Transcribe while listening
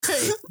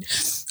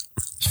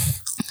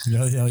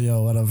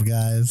Yo, what up,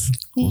 guys?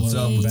 What's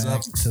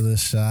Back to the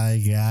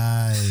Shy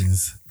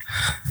Guys.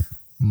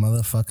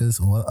 Motherfuckers,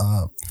 what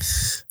up?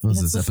 What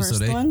was this,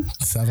 episode 8?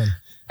 7.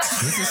 I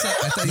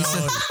thought you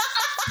said...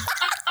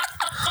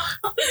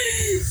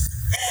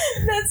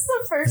 That's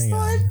the first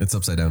one? It's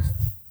upside down.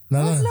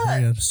 No, it's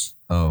not. you're good.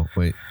 Oh,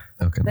 wait.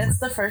 Okay. That's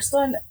the first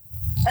one.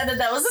 And then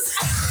that was the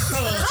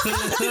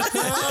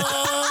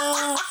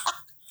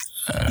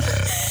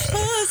I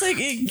was like,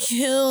 it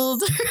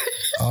killed her.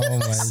 Oh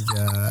my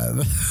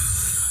god.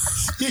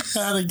 She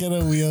had to get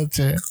a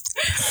wheelchair.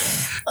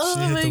 Oh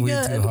She hit the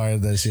weed too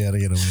hard that she had to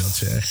get a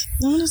wheelchair.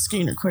 I'm gonna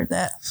screen record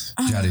that.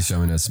 Johnny's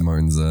showing us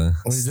Martin's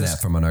snap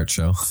from an art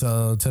show.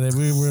 So today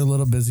we were a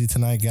little busy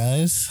tonight,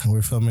 guys.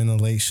 We're filming a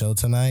late show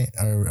tonight,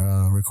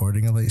 or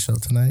recording a late show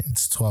tonight.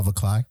 It's 12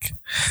 o'clock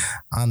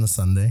on a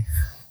Sunday.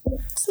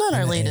 It's not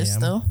our latest,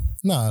 though.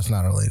 No, it's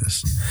not our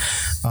latest.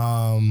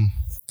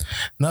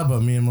 No,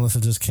 but me and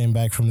Melissa just came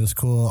back from this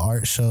cool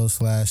art show /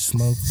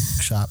 smoke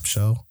shop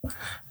show,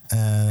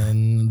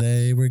 and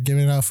they were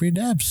giving out free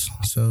dabs.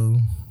 So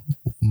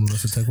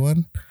Melissa took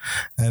one,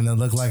 and it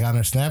looked like on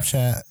her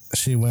Snapchat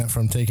she went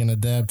from taking a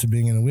dab to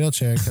being in a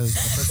wheelchair because the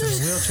person in the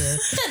wheelchair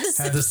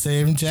had the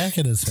same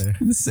jacket as her.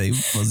 The same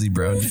fuzzy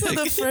brown So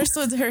jacket. the first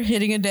one's her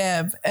hitting a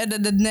dab, and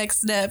then the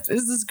next snap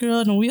is this girl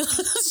in a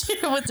wheelchair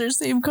with her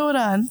same coat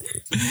on.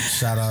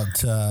 Shout out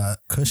to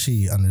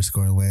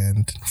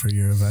Cushy_land for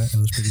your event. It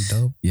was pretty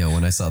dope. Yeah,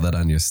 when I saw that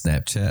on your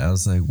Snapchat, I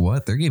was like,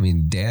 what? They're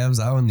giving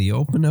dabs out in the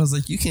open? I was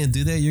like, you can't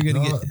do that. You're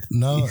going to get...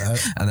 No.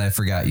 And I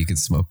forgot you could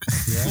smoke.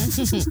 Yeah.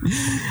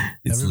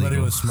 Everybody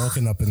legal. was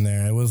smoking up in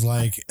there. It was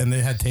like, and they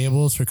had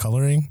tables for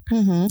coloring.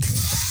 Mm-hmm.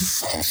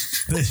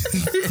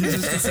 You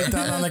just sit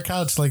down on the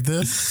couch like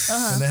this,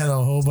 and they had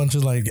a whole bunch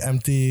of like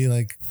empty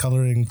like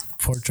coloring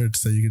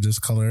portraits that you could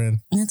just color in.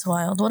 It's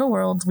wild. What a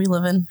world we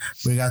live in.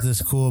 We got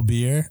this cool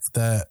beer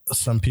that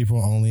some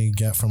people only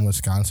get from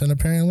Wisconsin,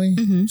 apparently.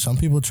 Mm-hmm. Some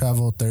people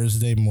travel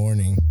Thursday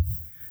morning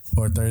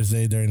or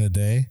Thursday during the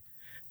day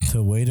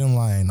to wait in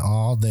line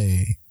all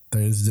day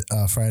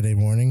Friday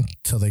morning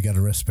till they get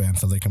a wristband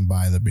so they can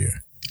buy the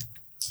beer.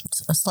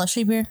 It's a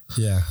slushy beer?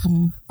 Yeah.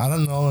 Mm-hmm. I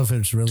don't know if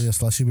it's really a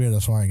slushy beer.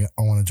 That's why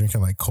I want to drink it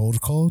like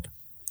cold.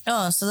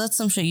 Oh, so that's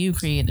some shit you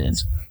created.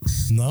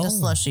 No. The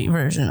slushy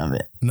version of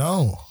it.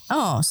 No.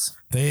 Oh.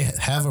 They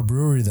have a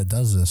brewery that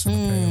does this, and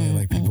apparently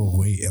like people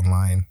wait in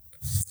line.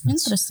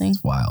 Interesting.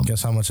 Wild.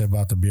 Guess how much I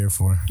bought the beer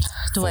for?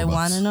 Do I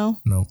want to know?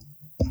 Nope.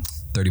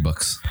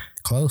 $30.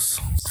 Close.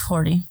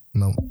 40.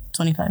 Nope.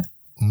 25.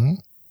 Mm-hmm.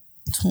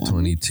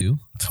 22.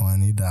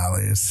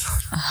 $20.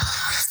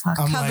 Fuck.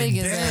 How big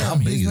is it? How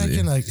big is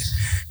it? Like,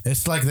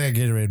 it's like that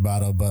Gatorade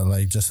bottle, but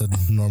like just a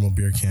normal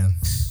beer can.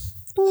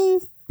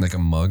 Like a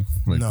mug?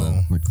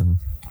 No.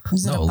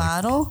 Is it a like-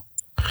 bottle?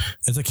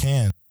 It's a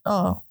can.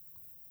 Oh.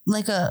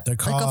 Like a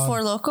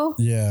Four Loko?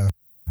 Yeah.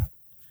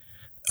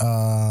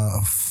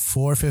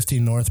 450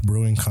 North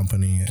Brewing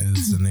Company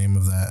is the name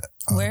of that.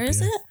 Where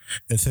is it?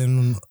 It's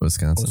in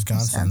Wisconsin.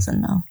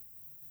 Wisconsin, no.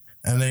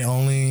 And they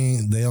only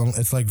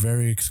it's like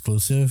very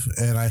exclusive,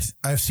 and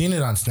I've seen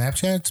it on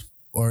Snapchat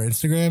or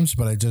Instagrams,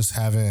 but I just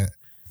haven't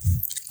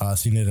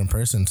seen it in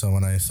person. So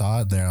when I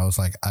saw it there, I was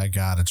like, I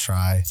gotta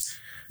try.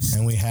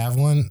 And we have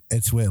one.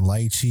 It's with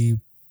lychee,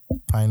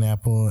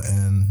 pineapple,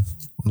 and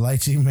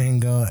lychee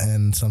mango,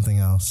 and something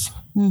else,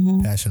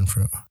 passion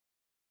fruit.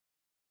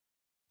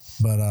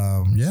 But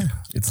yeah,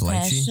 It's lychee.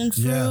 Passion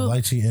fruit? yeah,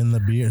 lychee in the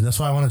beer. That's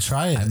why I want to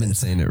try it. I've been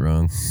saying it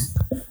wrong.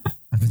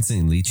 I've been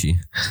saying lychee.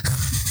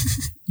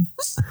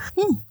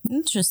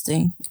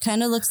 Interesting.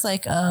 Kind of looks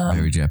like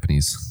Very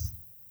Japanese.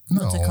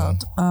 what's it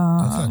called?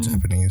 That's not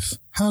Japanese.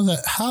 How the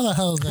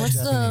hell is that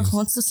Japanese?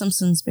 What's the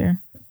Simpsons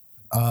beer?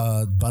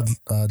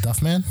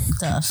 Duffman.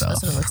 Duff.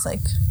 That's what it looks like.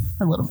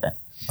 A little bit.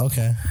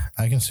 Okay,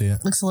 I can see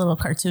it. Looks a little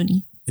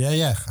cartoony.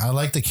 Yeah. I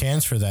like the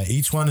cans for that.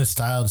 Each one is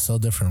styled so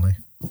differently.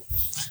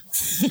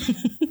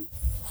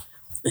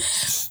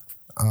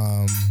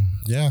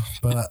 Yeah,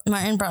 but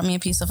Martin brought me a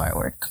piece of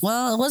artwork.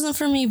 Well, it wasn't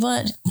for me,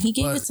 but he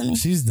gave it to me.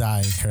 she's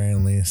dying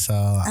currently, so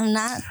I'm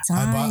not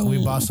dying.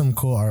 we bought some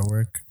cool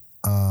artwork.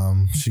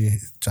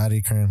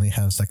 Jody currently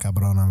has the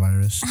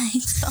coronavirus. I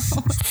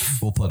know.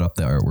 We'll put up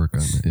the artwork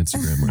on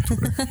Instagram or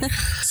Twitter.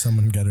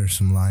 Someone get her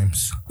some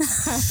limes.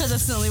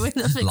 That's the only way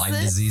to fix Lyme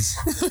it. disease.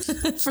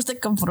 For the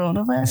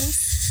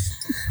coronavirus.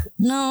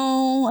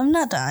 No, I'm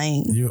not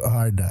dying. You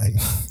are dying.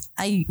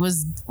 I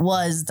was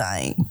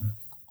dying.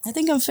 I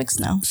think I'm fixed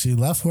now. She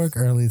left work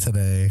early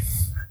today.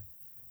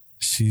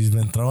 She's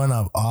been throwing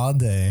up all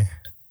day.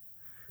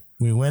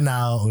 We went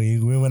out. We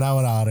went out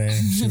without her.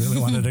 She really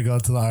wanted to go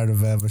to the art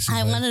event, but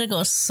I wanted to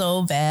go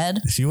so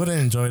bad. she would have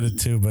enjoyed it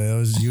too. But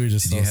you were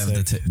just Did so you have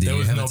the sick. did There you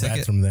was have no a ticket?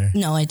 bathroom there.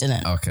 No, I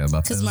didn't. Okay,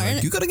 about that. 'Cause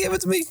Martin- You gotta give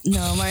it to me.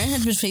 No, Martin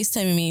had been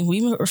FaceTiming me.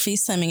 We were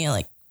FaceTiming at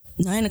like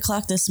 9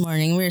 o'clock this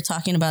morning. We were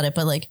talking about it,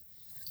 but like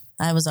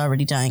I was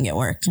already dying at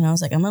work. And I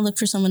was like, I'm going to look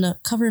for someone to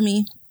cover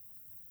me.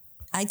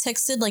 I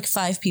texted like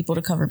 5 people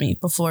to cover me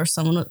before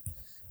someone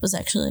was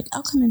actually like,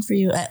 I'll come in for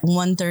you at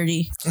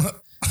 1:30.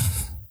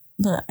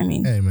 But I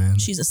mean, Hey, man.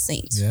 she's a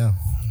saint. Yeah.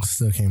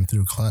 Still came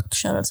through clutch.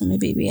 Shout out to my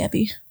baby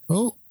Abby.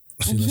 Oh,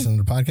 she listened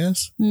to the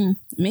podcast?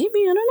 Maybe,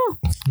 I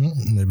don't know.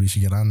 Maybe you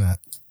should get on that.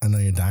 I know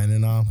you're dying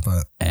and all,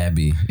 but.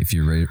 Abby, if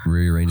you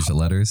rearrange the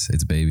letters,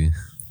 it's baby.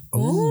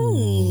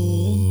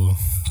 Ooh.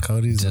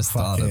 Cody's Just a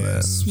thought of fucking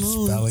it.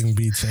 spelling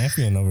bee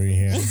champion over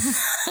here.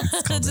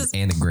 It's called an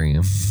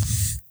anagram.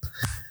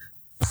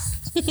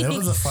 There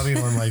was a funny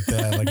one like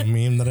that, like a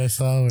meme that I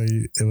saw where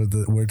it was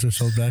the words were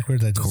sold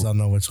backwards. I just don't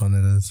know which one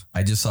it is.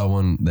 I just saw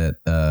one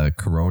that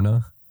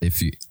Corona,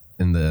 if you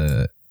in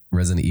the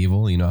Resident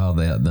Evil, you know how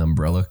they had the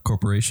Umbrella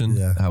Corporation,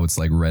 how it's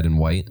like red and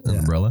white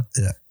umbrella.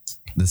 Yeah,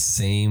 the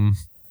same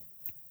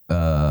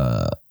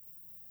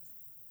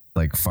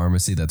like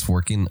pharmacy that's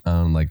working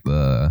on like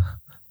the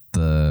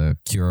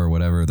cure or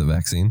whatever, the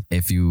vaccine.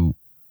 If you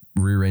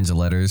rearrange the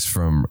letters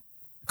from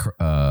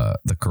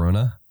the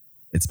Corona,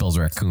 it spells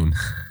raccoon.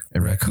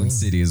 And Raccoon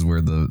City is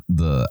where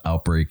the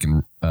outbreak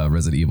in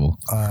Resident Evil.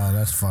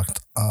 That's fucked.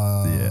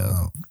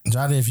 Yeah.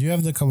 Johnny, if you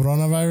have the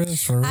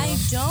coronavirus, for real, I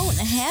don't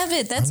have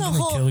it. That's I'm a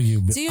gonna whole. kill you.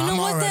 Do you know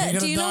what that?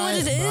 Do you know what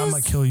it is? I'm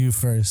gonna kill you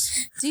first.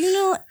 Do you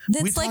know We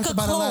that's like talked a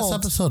about cold? it last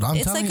episode.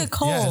 It's like a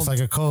cold. Yeah, it's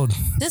like a cold.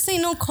 This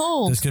ain't no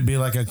cold. This could be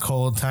like a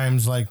cold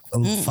times like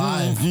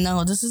 5.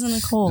 No, this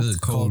isn't a cold. This is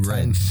cold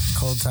red.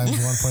 Cold times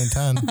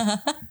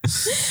 1.10.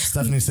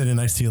 Stephanie's sitting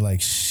next to you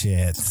like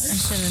shit. I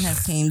shouldn't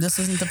have came. This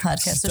isn't the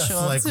podcast to show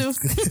up like- to.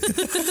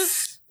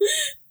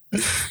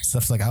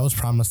 Steph's like, I was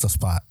promised a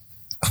spot.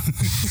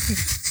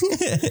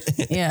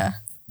 Yeah.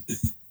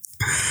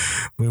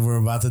 We were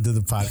about to do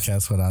the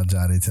podcast without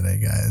Johnny today,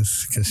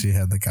 guys, because she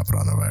had the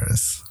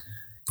coronavirus.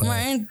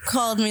 Martin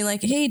called me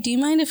like, hey, do you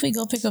mind if we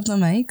go pick up the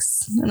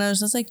mics? And I was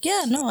just like,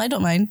 yeah, no, I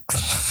don't mind.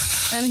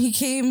 And he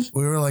came.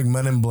 We were like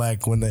Men in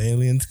Black when the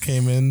aliens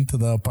came into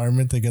the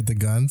apartment to get the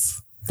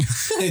guns.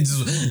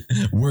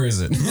 Where is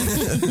it?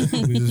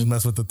 We just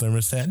mess with the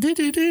thermostat.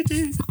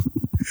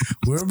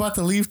 We're about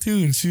to leave too,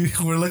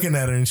 and we're looking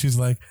at her, and she's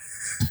like,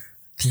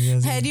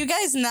 Had you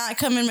guys not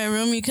come in my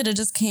room, you could have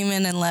just came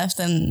in and left,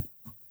 and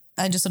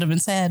I just would have been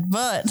sad.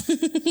 But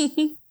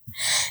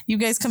you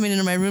guys coming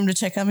into my room to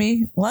check on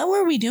me, what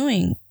were we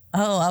doing?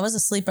 Oh, I was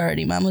asleep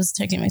already. Mom was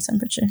checking my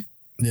temperature.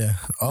 Yeah.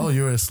 Oh,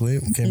 you were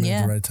asleep. Came in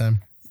at the right time.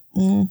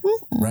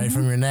 Right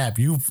from your nap.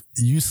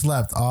 You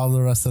slept all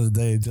the rest of the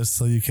day just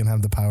so you can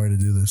have the power to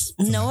do this.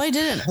 No, I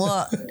didn't.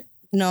 Well,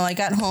 no, I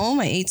got home.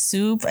 I ate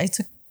soup. I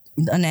took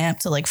a nap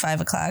till like 5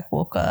 o'clock.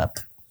 Woke up,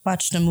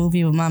 watched a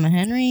movie with Mama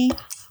Henry.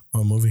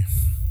 What movie?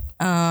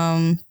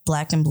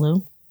 Black and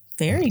Blue.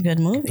 Very good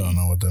movie. Don't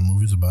know what that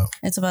movie's about.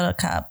 It's about a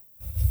cop,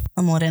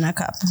 a morena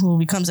cop who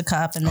becomes a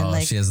cop, and then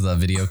like she has the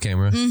video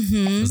camera.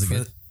 Mm-hmm. Was it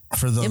good?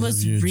 For those it was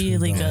of you who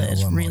really don't good.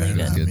 know what Really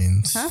morena good.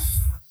 means, Huh?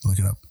 Look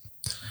it up.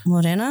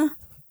 Morena?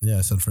 Yeah,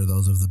 I said for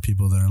those of the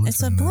people that are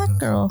listening. It's a black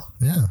girl.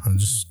 Yeah, I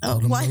just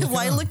told them Why? to look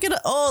Why it up. look it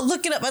up? Oh,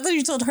 look it up. I thought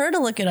you told her to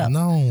look it up.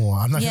 No,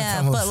 I'm not. Yeah,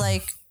 gonna but tell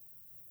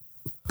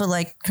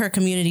like her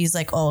community is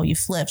like, oh, you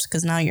flipped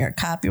because now you're a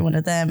cop, you're one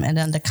of them, and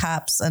then the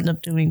cops end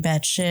up doing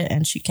bad shit,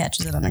 and she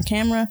catches it on her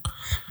camera,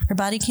 her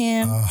body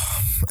cam.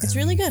 It's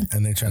really good.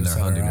 And they try to They're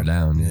set hunting her her up.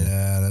 down.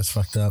 Yeah, that's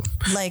fucked up.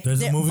 Like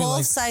There's a movie both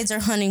like- sides are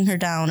hunting her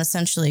down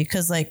essentially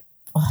because like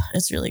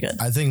it's really good.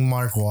 I think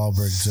Mark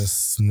Wahlberg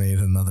just made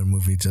another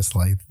movie just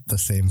like the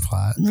same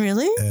plot,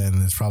 Really?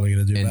 and it's probably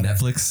gonna do And better.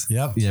 Netflix?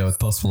 Yep. Yeah, with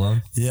Post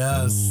Malone.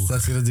 Yes,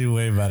 that's gonna do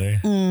way better.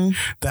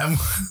 That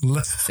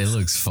It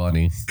looks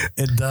funny.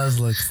 it does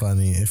look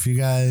funny. If you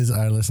guys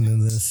are listening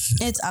to this,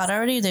 It's out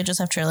already. They just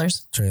have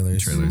trailers.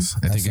 trailers.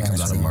 I think it comes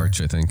out in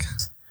March, I think.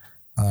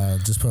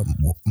 Just put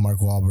Mark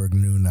Wahlberg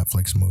new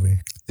Netflix movie.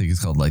 I think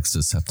it's called like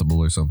Susceptible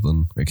or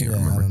something. I can't Yeah, I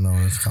remember. don't know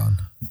what it's called,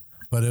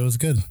 but it was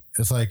good.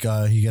 It's like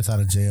he gets out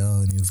of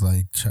jail and he's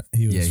like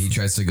He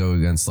tries to go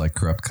against like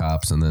corrupt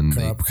cops, and then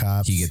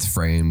Cops. he gets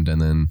framed, and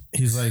then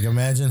He's like,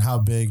 imagine how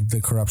big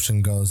the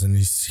corruption goes, and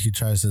he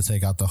tries to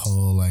take out the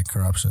whole like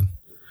corruption.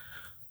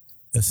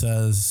 It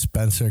says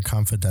Spencer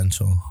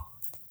Confidential.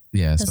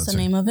 yeah, That's the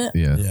name of it.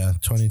 Yeah. Yeah,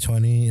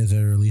 2020 is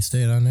there a release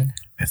date on there?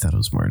 I thought it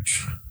was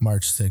March.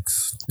 March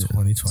 6th, It's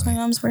my 2020.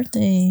 mom's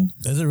birthday.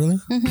 Is it really?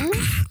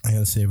 Mm-hmm. I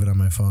gotta save it on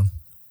my phone.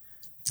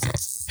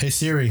 Hey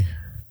Siri,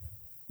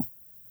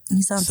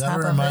 He's on set top a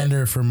of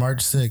reminder for March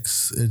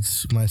 6th.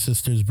 It's my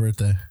sister's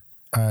birthday.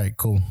 All right,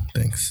 cool.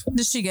 Thanks. it.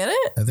 Did she get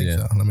it? I think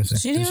Yeah. so. Let me see.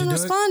 She didn't Did even do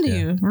it? respond to Yeah.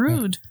 you.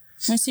 Rude.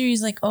 My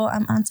Siri's like, oh,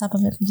 I'm on top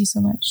of it. Thank you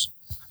so much.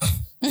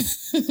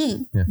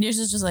 Yours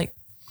is just like,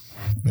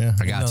 Yeah,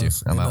 I got you.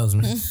 I'm it out. knows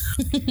me.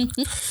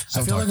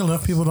 I feel like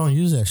enough people don't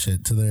use that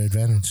shit to their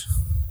advantage.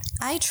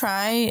 I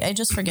try. I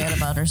just forget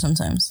about her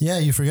sometimes. Yeah,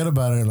 you forget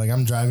about it. Like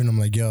I'm driving, I'm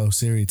like, yo,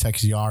 Siri,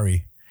 text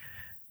Yari.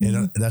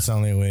 That's the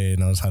only way it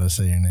knows how to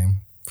say your name.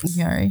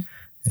 Yari.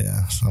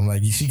 Yeah. So I'm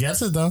like, she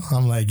gets it though.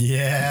 I'm like,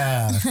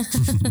 yeah.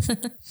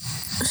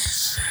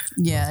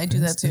 Yeah, I do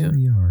that too.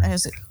 I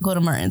have to go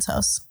to Martin's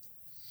house.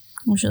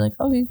 And she's like,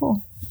 okay,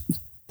 cool.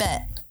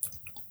 Bet.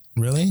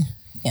 Really?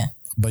 Yeah.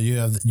 But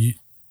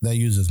that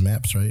uses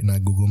maps, right?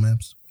 Not Google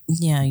Maps.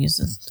 Yeah, I use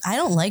it. I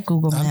don't like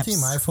Google I'm Maps. team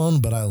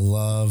iPhone, but I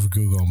love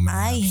Google Maps.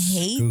 I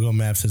hate Google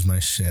Maps is my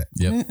shit.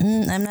 Yep.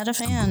 I'm not a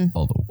fan.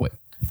 All the way.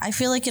 I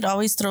feel like it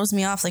always throws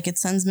me off. Like it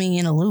sends me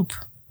in a loop.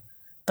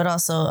 But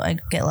also, I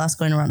get lost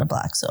going around the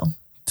block. So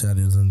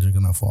Jody doesn't drink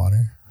enough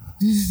water.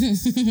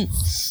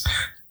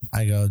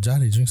 I go,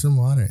 Jody, drink some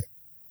water.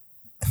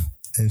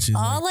 And she's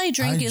all like, I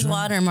drink is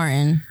water,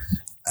 Martin.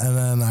 And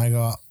then I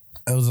go,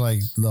 it was like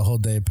the whole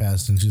day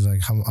passed, and she's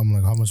like, I'm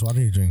like, how much water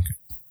do you drink?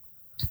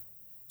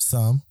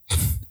 Some.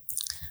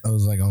 It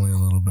was like only a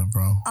little bit,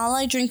 bro. All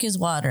I drink is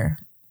water.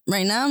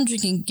 Right now, I'm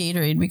drinking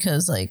Gatorade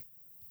because like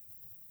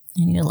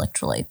I need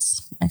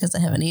electrolytes because I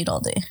haven't eaten all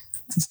day.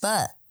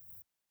 But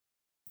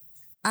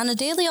on a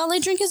daily, all I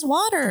drink is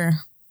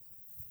water.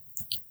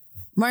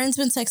 Martin's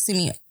been texting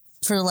me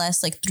for the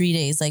last like 3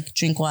 days, like,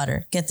 drink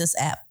water, get this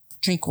app,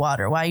 drink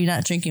water. Why are you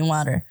not drinking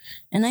water?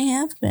 And I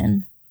have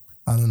been.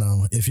 I don't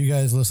know. If you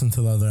guys listen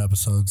to the other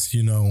episodes,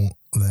 you know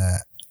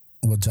that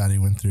what Jody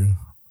went through,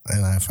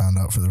 and I found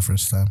out for the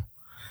first time.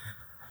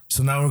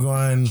 So now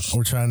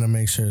we're trying to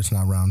make sure it's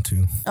not round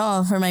 2.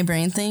 Oh, for my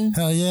brain thing?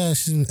 Hell yeah.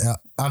 She's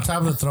on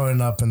top of throwing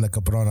up in the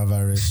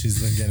coronavirus,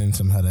 she's been getting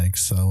some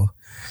headaches. So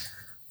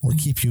we'll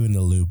keep you in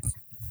the loop.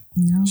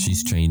 No.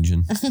 She's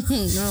changing.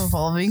 You're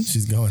evolving.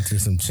 She's going through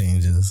some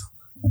changes.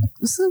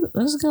 This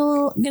is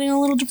getting a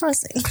little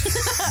depressing.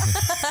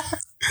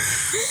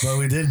 But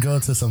we did go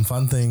to some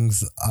fun things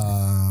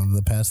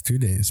the past 2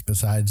 days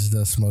besides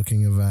the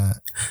smoking event.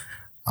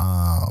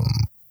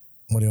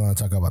 What do you want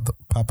to talk about? The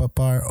pop-up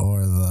art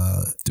or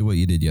the... Do what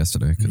you did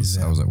yesterday because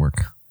I was at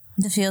work.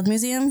 The Field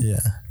Museum? Yeah.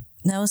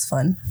 That was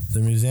fun. The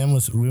museum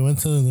we went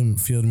to the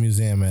Field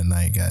Museum at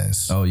night,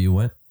 guys. Oh, you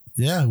went?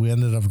 Yeah, we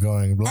ended up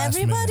going last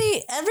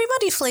minute.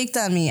 Everybody flaked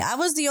on me. I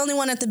was the only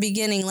one at the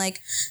beginning,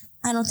 like,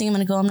 I don't think I'm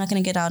going to go. I'm not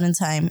going to get out in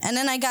time. And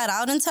then I got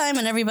out in time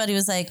and everybody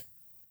was like,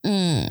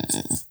 I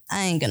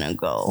ain't going to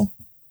go.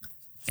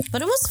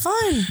 But it was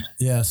fun.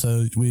 Yeah,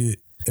 so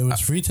it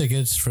was free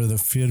tickets for the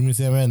Field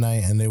Museum at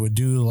night, and they would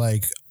do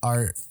like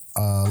art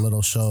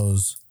little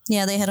shows.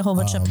 Yeah, they had a whole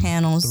bunch of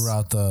panels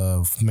throughout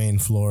the main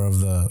floor of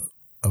the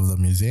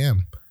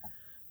museum.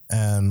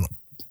 And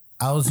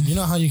I was, you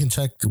know how you can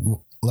check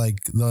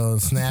like the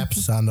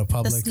snaps on the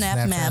public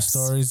Snapchat maps.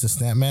 Stories, the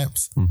snap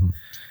maps? Mm-hmm.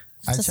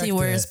 I to see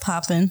where it's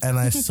popping. And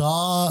I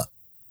saw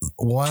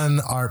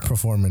one art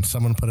performance.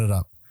 Someone put it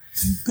up.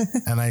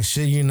 And I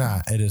shit you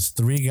not, it is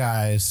 3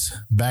 guys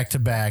back to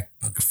back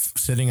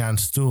sitting on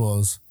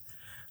stools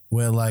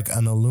with like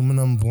an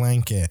aluminum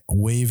blanket,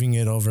 waving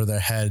it over their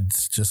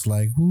heads, just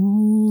like,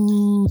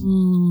 ooh.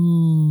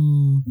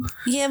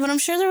 Yeah, but I'm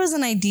sure there was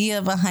an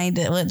idea behind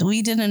it that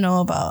we didn't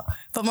know about.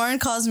 But Martin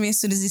calls me as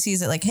soon as he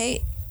sees it, like,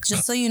 hey,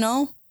 just so you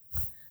know,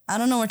 I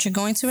don't know what you're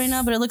going to right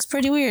now, but it looks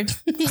pretty weird.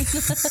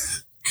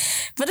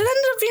 But it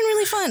ended up being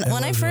really fun.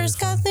 When I first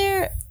got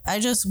there, I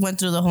just went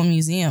through the whole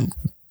museum.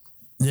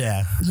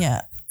 Yeah.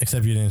 Yeah.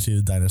 Except you didn't see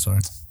the dinosaur.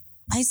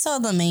 I saw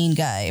the main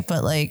guy,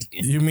 but like...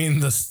 You mean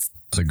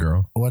the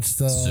girl? What's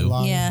the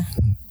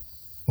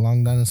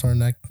long dinosaur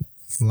neck?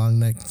 Long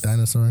neck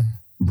dinosaur?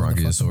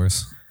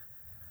 Brachiosaurus.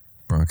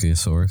 Oh, did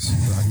you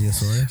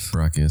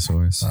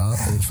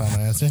find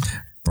my answer?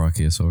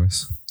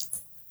 Brachiosaurus.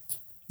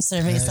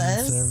 Survey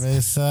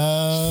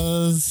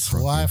says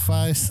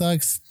Wi-Fi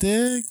sucks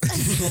dick.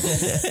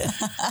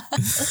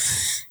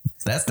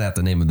 That's not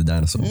the name of the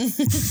dinosaur.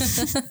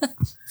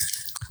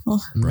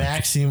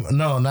 Maxim.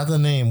 No, not the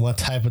name. What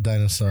type of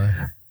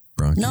dinosaur?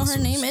 No, her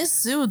name is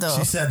Sue, though.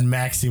 She said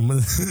Maxim.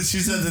 She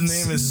said the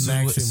name is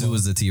Maxim. Sue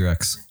was the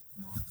T-Rex.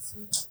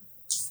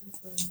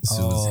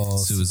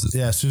 Sue's the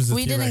T-Rex.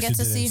 We didn't get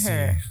to see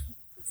her.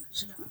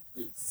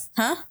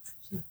 Huh?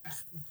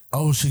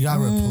 Oh, she got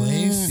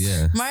replaced?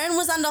 Yeah. Martin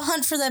was on the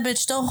hunt for that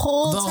bitch the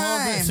whole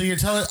time. So you're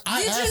telling...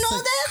 Did you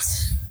know that?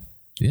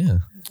 Yeah.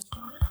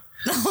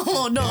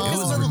 No. It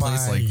was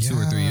replaced like 2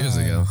 or 3 years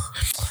ago.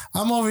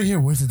 I'm over here.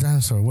 Where's the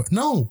dinosaur?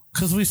 No,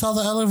 because we saw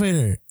the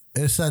elevator.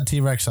 It said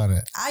T-Rex on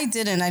it. I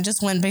didn't. I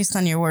just went based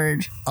on your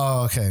word.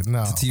 Oh, okay.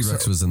 No. The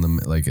T-Rex was in the,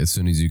 like, as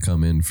soon as you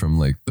come in from,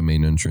 like, the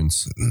main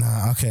entrance.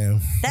 Nah, okay.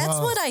 That's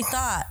what I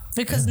thought.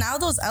 Because now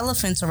those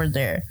elephants are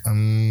there.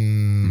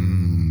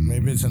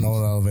 Maybe it's an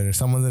old elevator.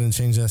 Someone didn't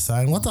change that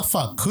sign. What the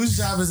fuck? Whose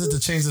job is it to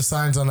change the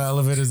signs on the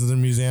elevators of the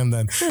museum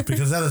then?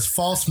 Because that is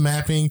false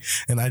mapping,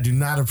 and I do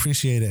not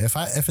appreciate it.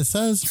 If it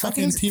says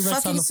fucking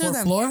T-Rex on the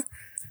 4th floor,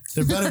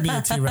 there better be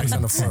a T-Rex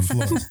on the 4th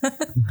floor.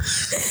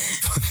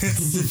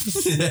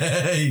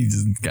 He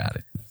just got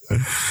it.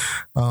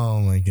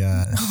 Oh my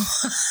god.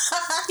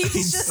 He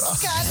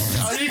just got it.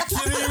 Are you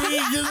kidding me?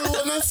 You're the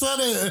one that said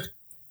it.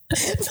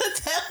 But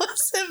that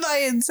wasn't my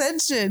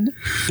intention.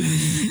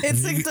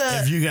 It's like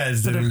if you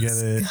guys didn't get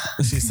it,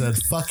 she said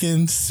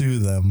fucking sue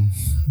them.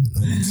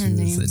 Her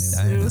name's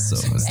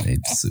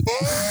Sue.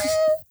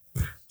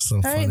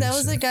 All right, that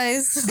was it,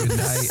 guys. Good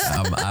night.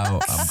 I'm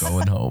out. I'm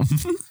going home.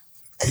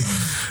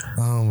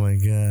 Oh my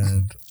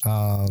god.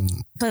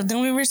 But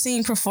then we were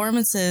seeing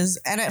performances,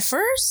 and at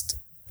first,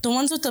 the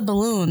ones with the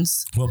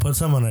balloons. We'll put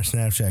some on our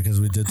Snapchat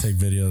because we did take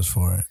videos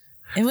for it.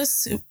 It was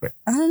super.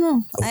 I don't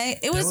know.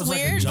 It was was like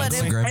a weird, but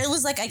juggling. it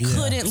was like I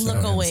couldn't look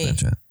on away.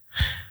 Snapchat.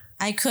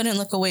 I couldn't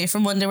look away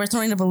from when they were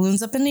throwing the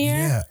balloons up in the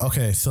air. Yeah.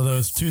 Okay. So there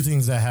was two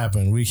things that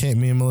happened.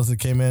 Me and Melissa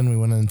came in. We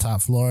went on the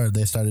top floor.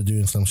 They started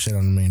doing some shit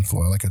on the main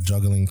floor, like a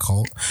juggling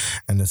cult.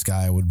 And this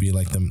guy would be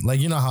like them,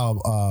 like you know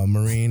how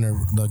Marine or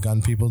the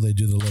gun people, they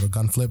do the little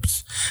gun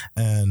flips,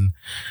 and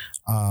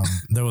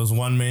there was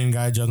one main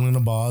guy juggling the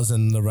balls,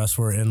 and the rest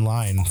were in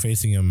line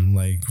facing him,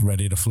 like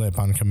ready to flip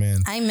on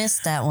command. I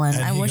missed that one.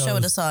 And I wish I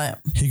would have saw it.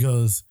 He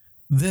goes,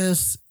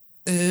 "This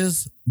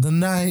is the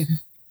night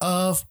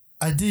of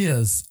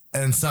ideas."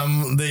 And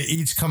they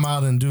each come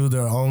out and do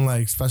their own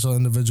like special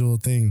individual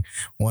thing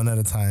one at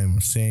a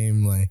time.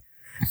 Same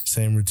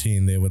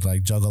routine. They would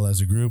like juggle as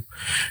a group.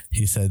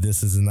 He said,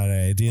 "This is the night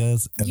of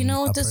ideas." And you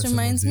know what a this person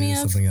reminds would do me of?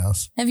 something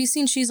else. Have you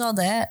seen She's All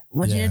That?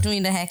 When Yeah. you're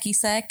doing the hacky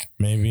sack?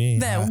 Maybe.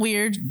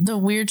 The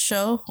weird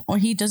show where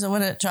he doesn't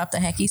want to drop the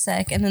hacky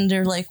sack and then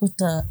they're like with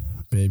the,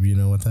 Babe, you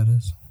know what that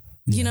is?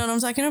 you know what I'm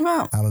talking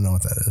about? I don't know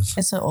what that is.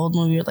 It's an old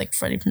movie with like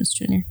Freddie Prinze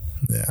Jr.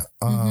 Yeah.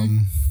 Mm-hmm.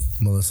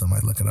 Melissa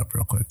might look it up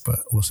real quick, but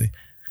we'll see.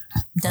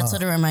 That's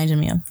what it reminded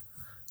me of.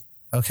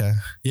 Okay.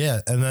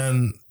 Yeah. And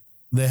then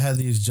they had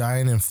these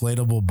giant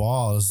inflatable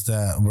balls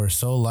that were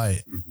so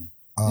light.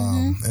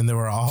 And they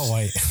were all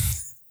white.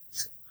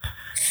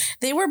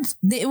 They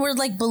were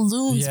like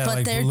balloons, Yeah, but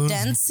like their balloons.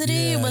 density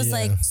Yeah, was yeah.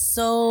 like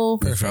so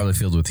It's probably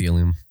filled with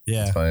helium.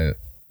 Yeah. That's why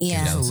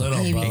yeah, Just a little,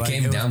 maybe. but it like,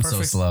 came it was down so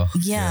perfect. slow.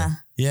 Yeah.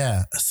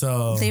 Yeah.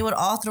 So They would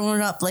all throw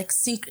it up like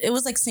it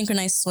was like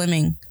synchronized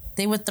swimming.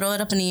 They would throw it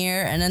up in the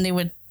air and then they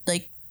would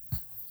like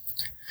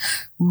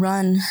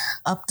run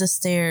up the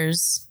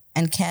stairs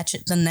and catch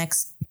it the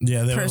next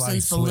yeah, they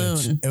person's were like balloon.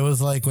 switch. It was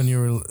like when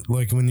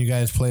you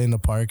guys play in the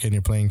park and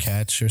you're playing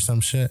catch or some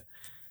shit.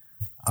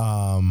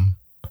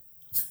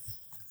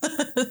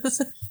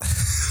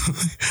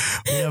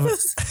 We have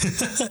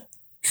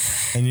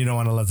and you don't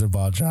want to let the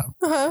ball drop.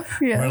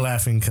 Yeah. We're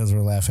laughing because we're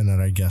laughing at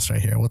our guest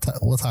right here.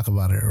 We'll talk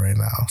about it right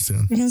now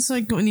soon. It's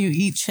like when you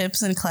eat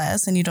chips in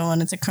class and you don't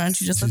want it to crunch,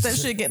 you just let that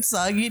shit get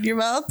soggy in your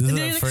mouth. This And is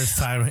you're our like, first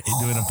time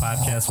doing a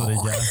podcast with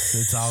a guest.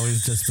 It's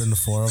always just been the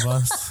four of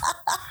us.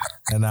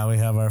 And now we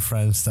have our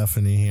friend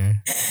Stephanie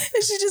here.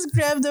 and she just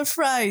grabbed the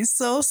fries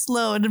so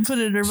slow and then put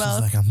it in her She's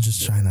mouth. like, I'm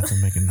just trying not to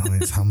make a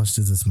noise. How much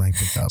does this mic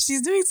pick up?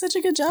 She's doing such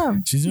a good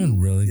job. She's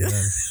doing really good.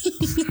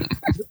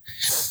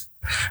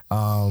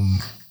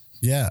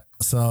 Yeah.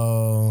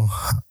 So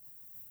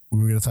we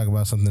were gonna talk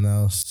about something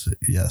else.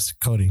 Yes,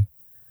 Cody.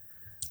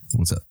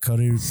 What's up?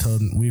 Cody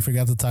we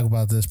forgot to talk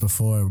about this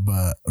before,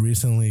 but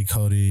recently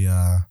Cody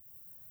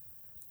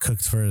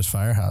cooked for his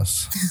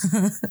firehouse.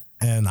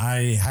 And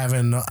I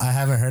haven't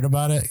heard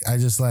about it. I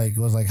just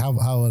was like, how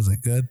was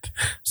it? Good.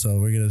 So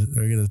we're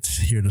gonna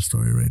hear the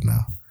story right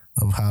now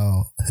of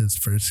how his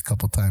first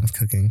couple times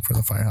cooking for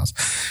the firehouse.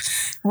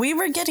 We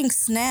were getting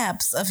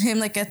snaps of him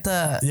like at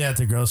the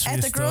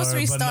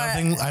grocery store.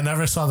 Nothing. I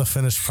never saw the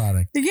finished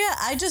product. Yeah,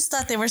 I just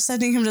thought they were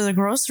sending him to the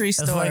grocery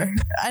store. like-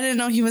 I didn't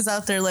know he was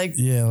out there like,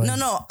 Yeah, like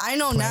no, I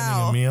know planning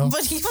now. a meal.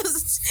 But he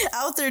was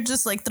out there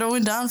just like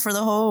throwing down for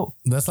the whole.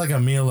 That's like a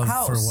meal for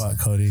House. what,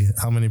 Cody?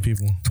 How many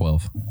people?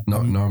 12.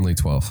 No, normally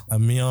 12. A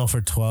meal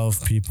for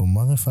 12 people,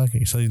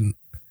 motherfucker. So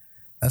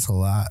that's a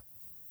lot.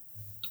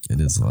 It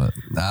is a lot.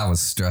 I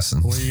was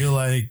stressing. Were you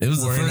like? It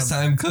was the first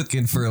time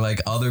cooking for like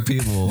other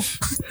people.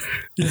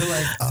 You're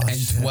like, oh, And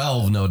shit.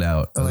 12, no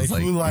doubt. It Like, was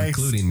like who likes-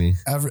 including me.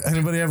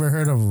 Anybody ever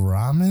heard of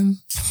ramen?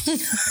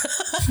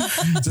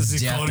 Just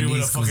see Cody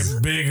with a Japanese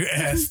fucking big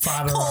ass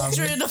pot of ramen.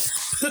 Cauldron of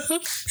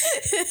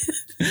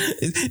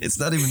It's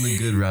not even the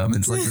good ramen.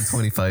 It's like the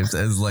 25.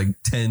 It's like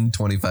 10,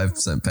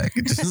 25%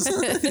 packages.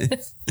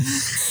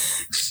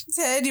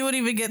 10, you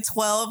wouldn't even get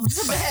 12.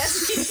 It's a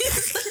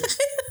basket.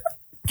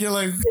 Get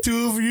like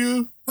two of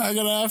you. I'm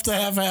gonna have to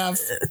have half.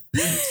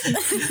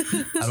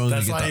 I don't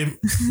That's even why.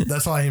 get that.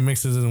 That's why he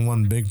mixes it in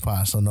one big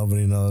pot, so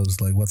nobody knows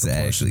like what the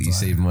Actually, portions you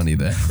are. save money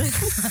there.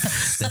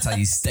 That's how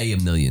you stay a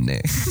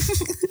millionaire.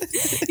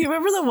 You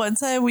remember the one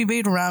time we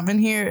made ramen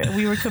here and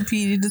we were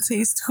competing to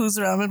taste whose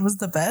ramen was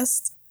the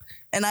best?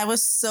 And I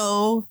was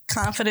so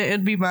confident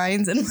it'd be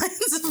mine, and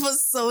mine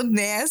was so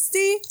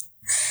nasty.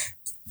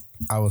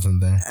 I wasn't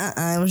there.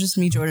 It was just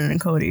me, Jordan,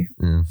 and Cody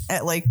Yeah,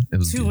 at like It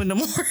was 2 good. in the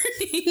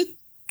morning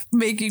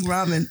making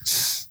ramen.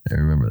 I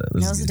remember that.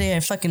 That was the day I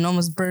fucking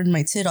almost burned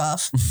my tit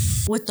off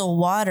with the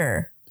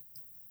water.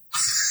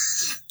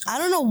 I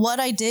don't know what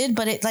I did,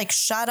 but it like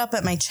shot up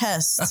at my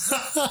chest.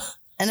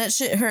 And that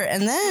shit hurt.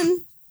 And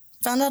then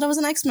found out I was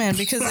an X-Man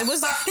because it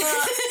was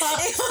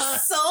it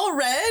was so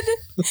red.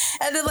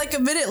 And then like a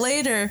minute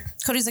later,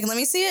 Cody's like, let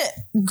me see it.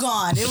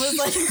 Gone. It was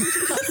like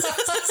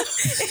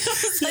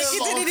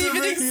it didn't even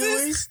ultimate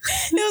healing? exist.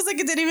 It was like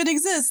it didn't even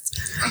exist.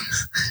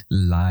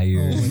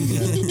 Liar.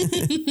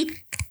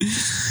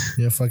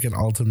 Yeah, fucking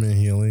ultimate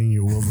healing,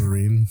 you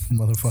Wolverine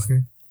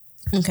motherfucker.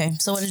 Okay,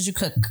 so what did you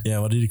cook? Yeah,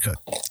 what did you cook?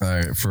 All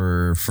right,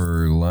 for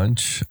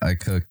lunch, I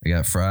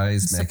got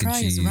fries, mac and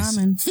Surprise cheese.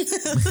 ramen.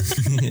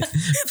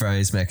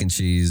 Fries, mac and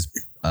cheese,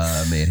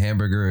 made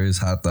hamburgers,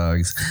 hot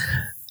dogs.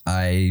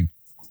 I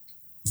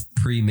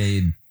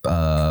pre-made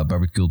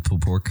barbecued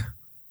pulled pork.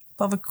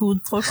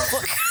 Barbecued pork.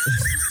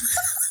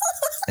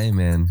 Hey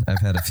man, I've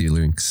had a few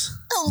links.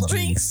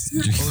 Links.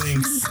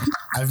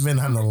 I've been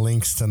on the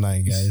links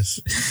tonight, guys.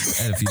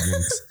 I had a few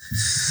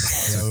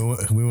drinks. Yeah,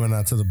 we went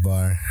out to the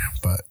bar,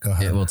 but go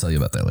ahead. Yeah, we'll tell you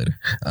about that later.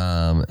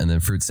 And then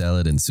fruit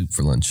salad and soup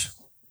for lunch.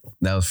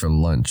 That was for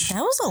lunch.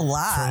 That was a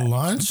lot. For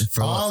lunch?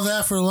 All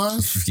that for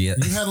lunch? Yeah.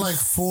 You had like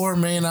 4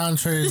 main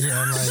entrees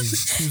and like 2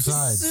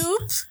 sides.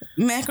 Soup,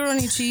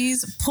 macaroni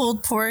cheese,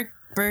 pulled pork,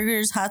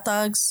 burgers, hot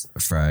dogs.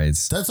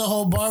 Fries. That's a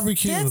whole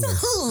barbecue. That's a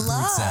whole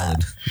lot.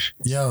 Salad.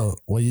 Yo,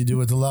 what you do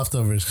with the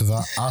leftovers? Because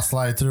I'll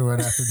slide through right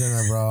after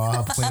dinner, bro. I'll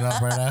help clean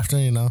up right after,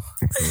 you know?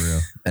 For real.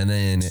 And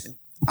then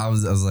I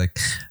was like,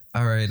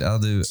 all right, I'll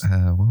do,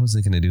 what was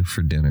I going to do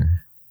for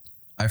dinner?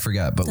 I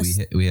forgot, but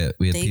we had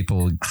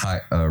people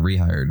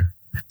rehired.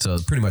 So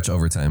it's pretty much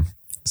overtime.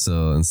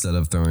 So instead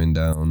of throwing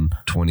down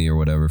 20 or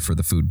whatever for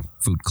the food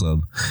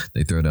club,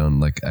 they throw down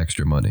like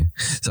extra money.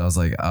 So I was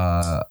like,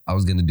 I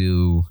was gonna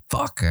do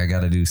I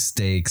gotta do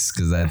steaks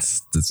because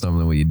that's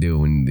normally what you do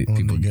when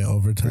people get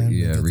overtime.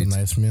 Yeah, get a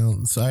nice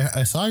meal. So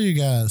I saw you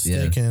got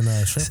steak and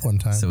shrimp one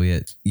time. So we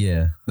had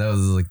that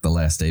was like the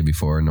last day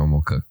before a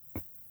normal cook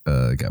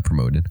got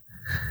promoted.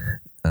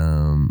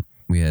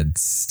 We had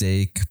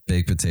steak,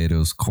 baked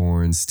potatoes,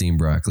 corn, steamed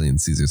broccoli, and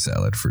Caesar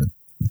salad for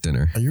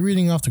dinner. Are you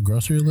reading off the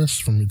grocery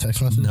list from your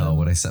text message? No,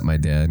 what I sent my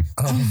dad.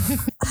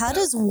 How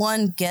does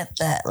one get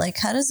that? Like,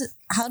 how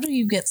do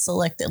you get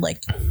selected?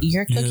 Like,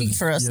 you're cooking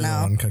for us you're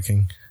now. The one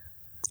cooking.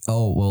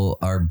 Oh, well,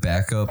 our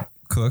backup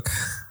cook.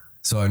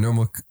 So our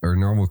normal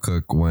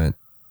cook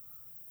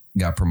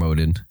got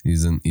promoted.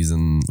 He's in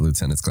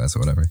lieutenant's class or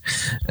whatever.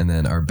 And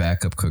then our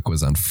backup cook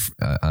was on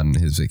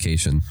his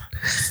vacation.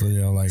 So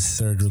you're like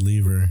third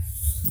reliever.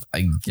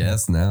 I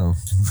guess now.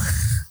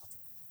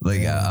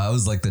 Like I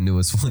was like the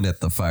newest one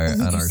at the fire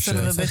on our Son shift.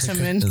 of a bitch, I'm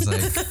in. It's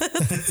like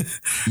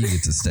you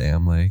get to stay.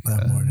 I'm like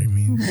That morning,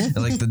 mean.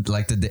 like the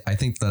day, I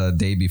think the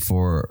day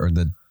before or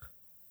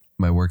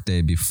my work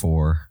day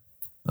before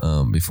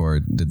I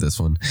did this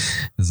one,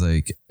 it's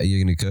like, are you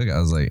gonna cook? I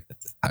was like,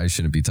 I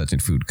shouldn't be touching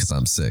food because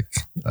I'm sick.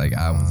 Like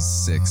I was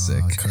sick.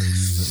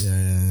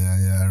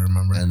 Yeah. I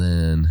remember. And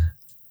then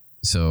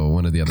so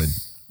one of the other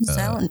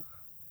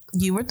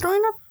You were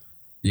throwing up?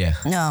 yeah.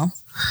 No.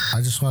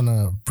 I just want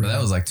to. That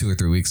was like 2 or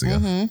 3 weeks ago.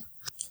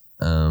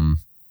 Mm-hmm.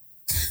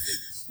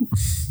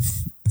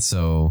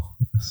 So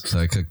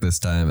I cooked this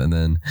time, and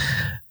then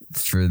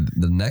for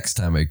the next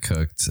time I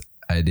cooked,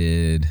 I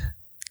did.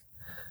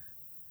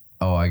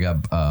 Oh, I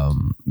got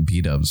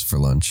B-dubs for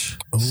lunch.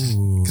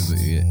 Ooh.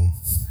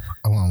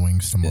 I want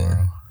wings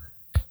tomorrow.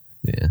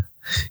 Yeah.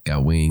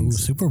 Got wings. Ooh,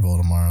 Super Bowl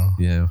tomorrow.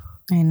 Yeah.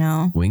 I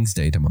know. Wings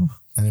day tomorrow.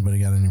 Anybody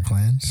got any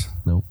plans?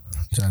 Nope.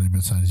 Johnny,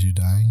 besides you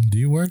dying, do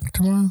you work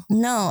tomorrow?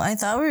 No, I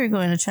thought we were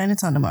going to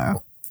Chinatown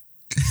tomorrow.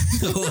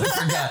 Oh, I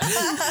forgot.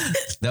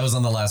 That was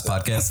on the last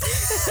podcast.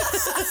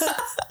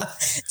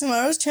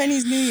 Tomorrow's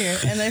Chinese New Year,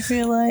 and I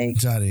feel like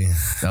Johnny,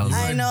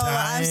 I know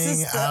I'm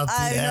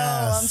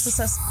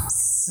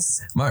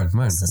Martin,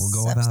 we'll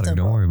go without her.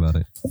 Don't worry about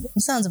it.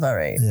 Sounds about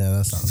right. Yeah,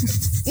 that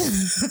sounds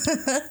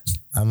good.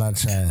 I'm not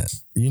trying.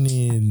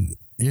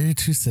 You're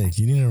too sick.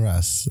 You need a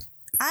rest.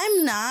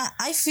 I'm not.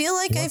 I feel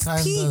like I've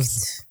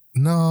peaked.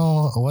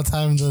 What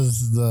time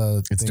does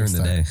the It's thing during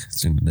start? the day.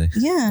 It's during the day.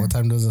 Yeah. What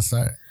time does it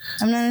start?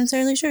 I'm not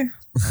entirely sure.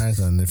 All right,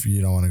 then, if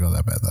you don't want to go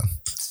that bad, then.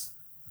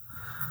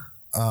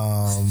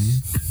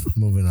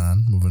 Moving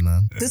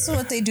on. This is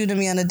what they do to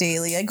me on a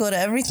daily. I go to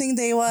everything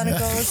they want to go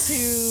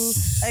to.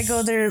 I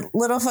go to their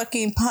little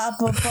fucking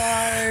pop-up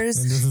bars.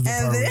 And this is the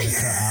part we're gonna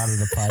cut out of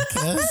the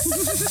podcast.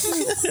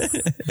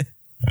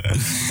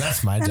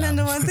 That's my job. And then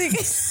the one thing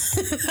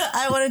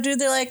I want to do,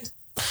 they're like,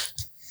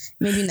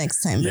 maybe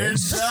next time. You're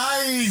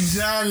dying,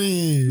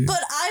 Johnny.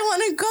 But I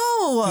want to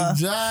go.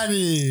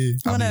 Johnny.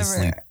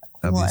 Whatever.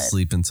 I'll be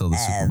asleep until the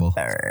Super Bowl.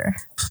 Whatever.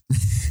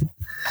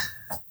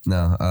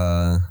 No,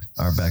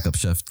 our backup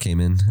chef came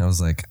in. I was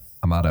like,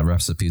 I'm out of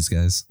recipes,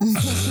 guys.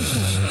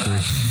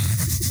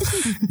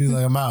 He's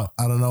like, I'm out.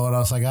 I don't know what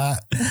else I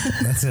got.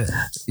 That's it.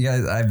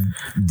 Yeah, I've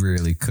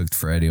rarely cooked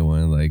for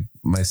anyone. Like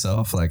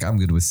myself, like I'm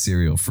good with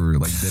cereal for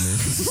like dinner.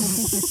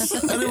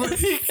 Anyway,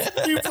 he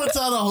puts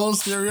out a whole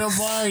cereal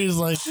bar. He's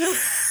like,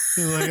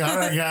 all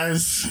right,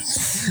 guys.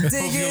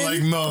 I hope you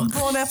like milk.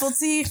 Bon apple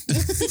tea.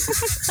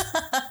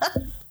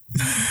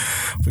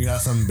 We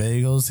got some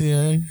bagels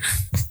here.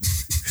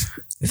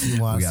 If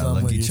you want We got some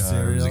with Lucky your Charms.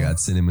 cereal. We got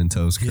cinnamon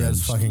toast He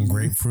has crunch. fucking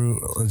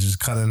grapefruit just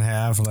cut in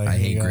half. Like I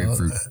hate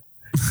grapefruit.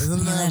 Isn't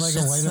that That like a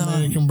shit's white so-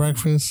 American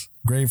breakfast?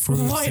 Grapefruit,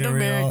 White cereal,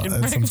 American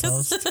and some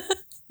breakfast. toast.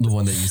 The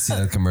one that you see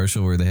on a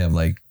commercial where they have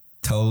like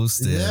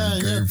toast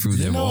and grapefruit. You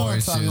They have know what I'm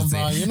orange talking juice.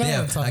 about. You know They what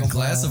I'm have talking a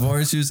glass about. of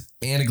orange juice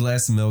and a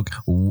glass of milk.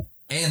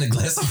 and a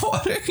glass of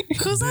water.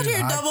 Who's out here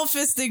double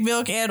fisting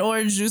milk and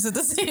orange juice at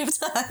the same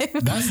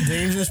time? That's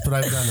dangerous, but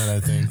I've done it, I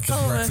think.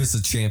 Breakfast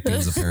of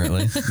champions,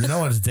 apparently. You know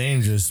what's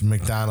dangerous?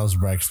 McDonald's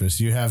breakfast.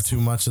 You have too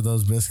much of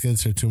those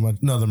biscuits or too much.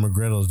 No, the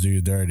McGriddles do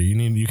you dirty.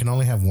 You can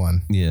only have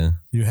one. Yeah.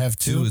 You have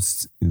two.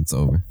 It's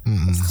over.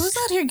 Who's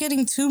out here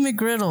getting 2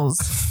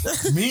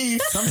 McGriddles? Me,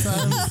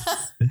 sometimes.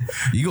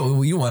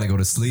 You want to go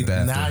to sleep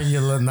after. Now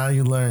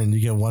you learn. You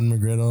get one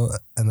McGriddle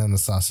and then a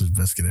sausage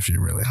biscuit if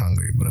you're really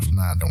hungry. But if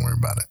not, don't worry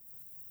about it.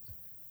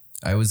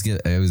 I always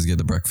get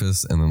the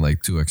breakfast and then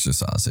like 2 extra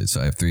sausage.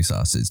 So I have 3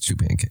 sausage, 2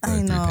 pancakes.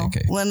 I know. 3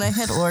 pancakes. When I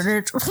had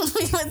ordered, when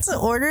we went to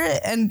order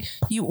it and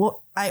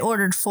I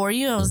ordered for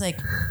you, I was like,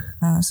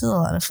 wow, this is a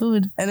lot of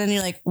food. And then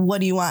you're like, what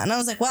do you want? And I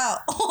was like, wow,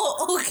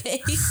 oh,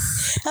 okay.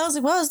 I was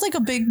like, wow, it's like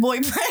a big boy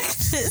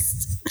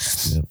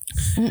breakfast. Yep.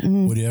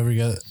 Would you ever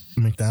get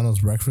McDonald's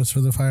breakfast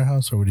for the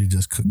firehouse or would you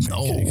just cook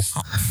pancakes?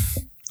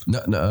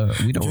 No,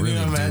 we don't Can really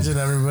you imagine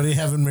everybody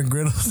having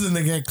McGriddles and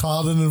they get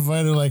called and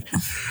invited like,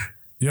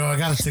 yo, I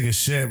gotta take a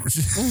shit.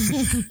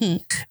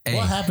 Hey,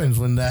 what happens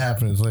when that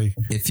happens? Like,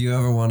 if you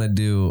ever want to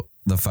do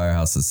the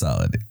firehouse is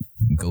solid,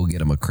 go get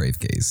them a crave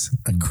case.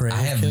 a crave I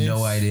have case?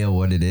 no idea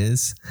what it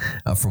is.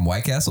 From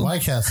White Castle?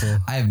 White Castle.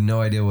 I have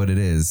no idea what it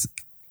is,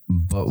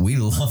 but we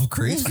love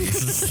crave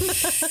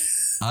cases.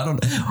 I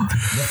don't.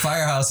 The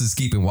firehouse is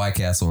keeping White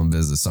Castle in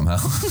business somehow.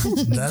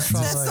 That's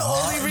probably the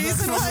only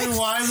reason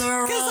why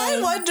they're Because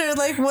I wonder,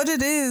 like, what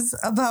it is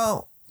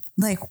about,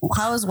 like,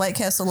 how has White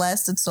Castle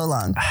lasted so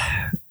long?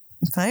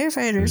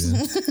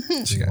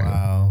 Firefighters. Chicago.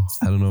 Wow.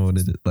 I don't know what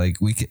it is. Like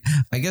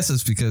I guess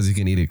it's because you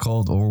can eat it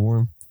cold or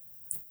warm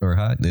or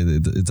hot.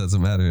 It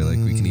doesn't matter. Like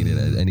we can eat it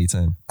at any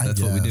time.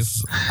 That's what we do.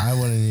 I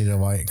wouldn't eat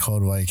a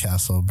cold White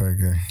Castle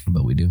burger.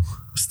 But we do.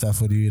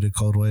 Steph, would you eat a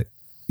cold White?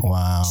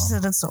 Wow. She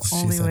said that's the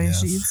only way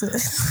yes. she eats it.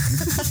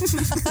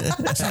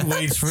 She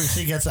waits for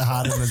she gets it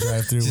hot in the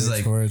drive-thru. She's Waits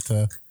like- for it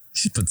to.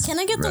 Can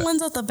I get the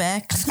ones at the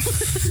back?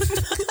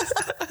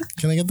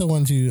 Can I get the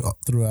ones you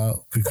threw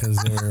out because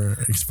they were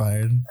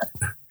expired?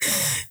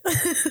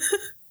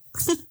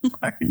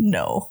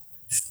 No.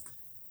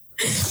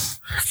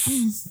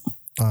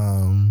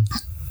 All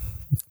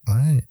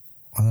right.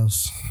 What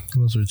else?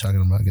 What else are we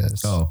talking about,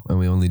 guys? Oh, and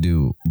we only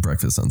do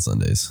breakfast on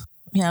Sundays.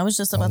 Yeah, I was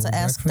just about to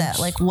ask that.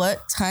 Like,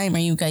 what time are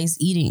you guys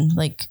eating?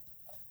 Like,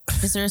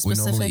 is there a We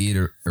specific? normally eat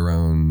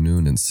around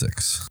noon and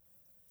 6.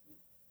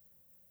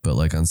 But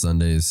like on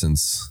Sundays,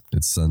 since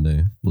it's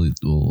Sunday,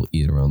 we'll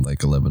eat around like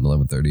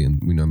 11:30,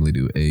 and we normally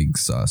do egg,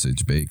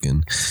 sausage,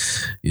 bacon,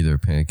 either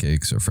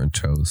pancakes or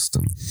French toast,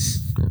 and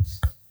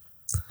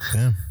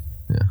Yeah.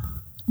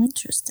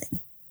 Interesting.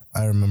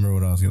 I remember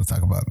what I was going to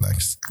talk about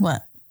next.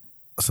 What?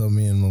 So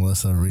me and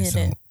Melissa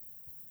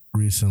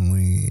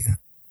recently,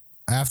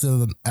 after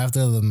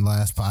the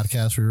last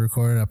podcast we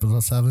recorded,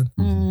 episode 7,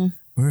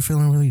 we were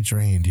feeling really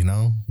drained. You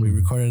know, we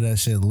recorded that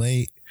shit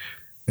late.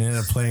 We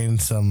ended up playing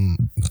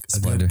a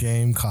good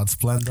game called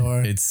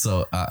Splendor. it's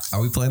so.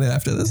 Are we playing it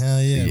after this?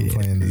 Hell yeah, we're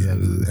playing this.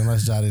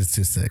 Unless Johnny's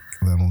too sick,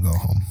 then we'll go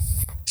home.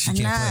 She I'm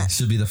can't play. not.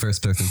 She'll be the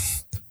first person.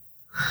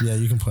 Yeah,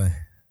 you can play.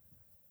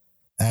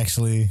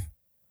 Actually,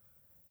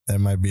 that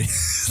might be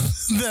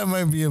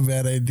a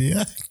bad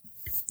idea.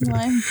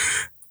 Why?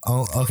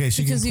 Oh, okay,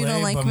 she Because can you play,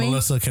 don't like but me?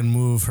 Melissa can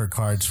move her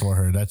cards for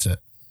her. That's it.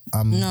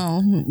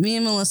 No, me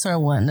and Melissa are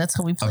one. That's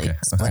how we play Okay.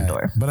 Splendor.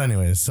 Right. But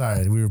anyways,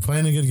 sorry. We were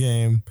playing a good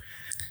game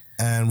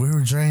and we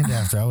were drained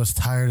after. I was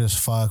tired as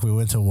fuck. We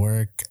went to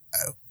work.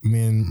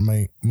 Me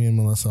and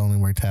Melissa only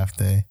worked half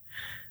day.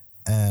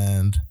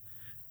 And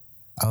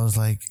I was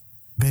like,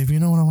 babe, you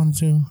know what I want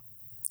to do?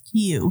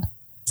 You.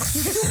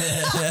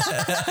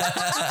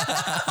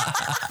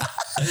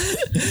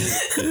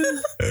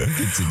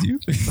 Continue.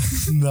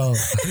 No.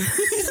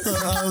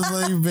 I was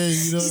like, babe,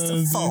 you know what I want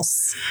to do?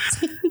 False.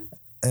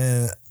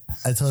 And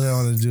I told her I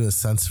wanted to do a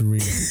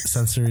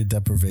sensory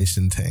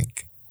deprivation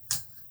tank.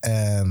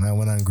 And I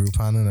went on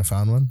Groupon and I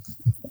found one.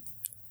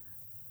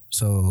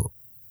 So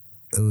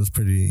it was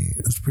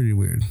pretty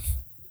weird.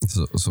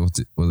 So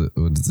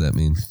what does that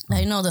mean?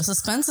 I know the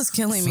suspense is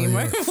killing me.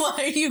 yeah. Why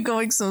are you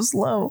going so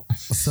slow?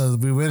 So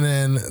we went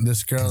in,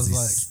 this girl's He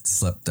like,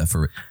 slept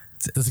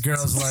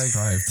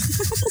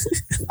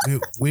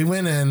we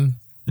went in.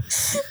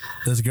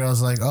 This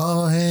girl's like,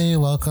 oh, hey,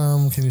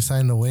 welcome. Can you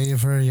sign the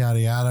waiver? Yada,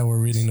 yada. We're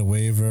reading the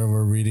waiver.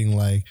 We're reading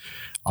like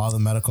all the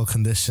medical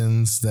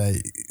conditions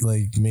that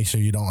like make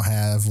sure you don't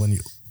have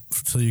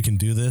so you can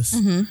do this.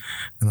 And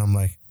I'm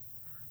like,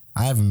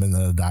 I haven't been to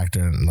the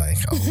doctor in like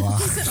a long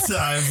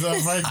time. So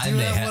if I do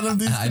have one of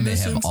these I may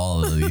conditions, have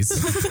all of these.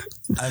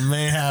 I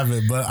may have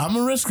it, but I'm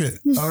gonna risk it.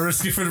 I'll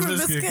risk it for the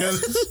biscuit.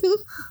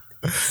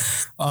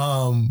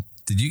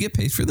 Did you get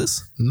paid for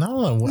this?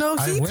 No, No,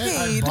 I he went.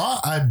 paid.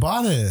 I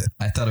bought it.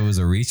 I thought it was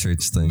a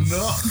research thing.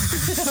 No.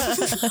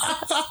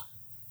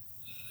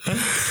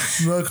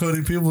 No,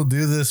 Cody, people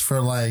do this for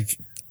like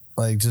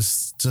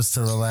just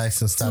to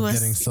relax and stop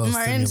getting so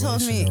Martin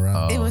told me stimulation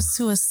around. it was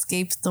to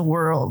escape the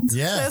world.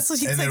 Yeah. That's what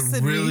he and texted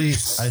it really, me.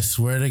 I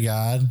swear to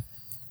God.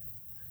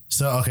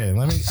 So, okay,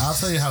 I'll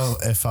tell you how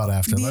it felt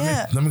after.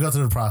 Yeah. Let me go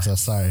through the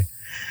process. Sorry.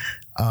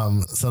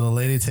 So the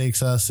lady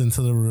takes us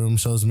into the room,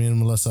 shows me and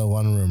Melissa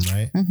one room,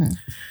 right? Mm-hmm.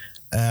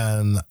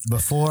 And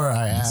before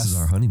I asked, this is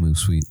our honeymoon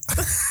suite.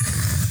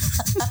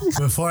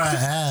 Before I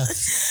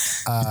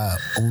asked,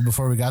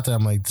 before we got there,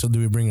 I'm like, so do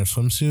we bring a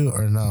swimsuit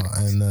or no?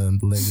 And then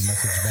the lady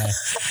messaged back,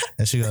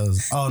 and she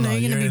goes, "Oh no,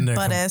 you're in gonna be there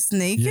butt ass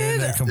naked. You're in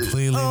there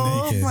completely naked."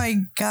 Oh my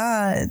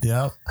god.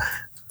 Yep.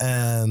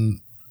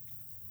 And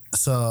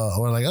so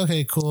we're like,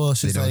 okay, cool.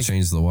 She's They don't like,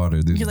 change the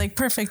water, dude. You're like,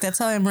 perfect. That's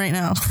how I am right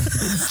now.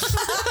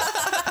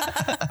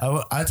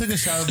 I took a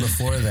shower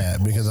before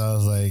that because I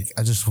was like,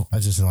 I just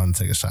want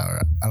to take a shower.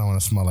 I don't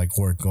want to smell like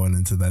work going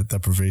into that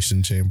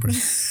deprivation chamber.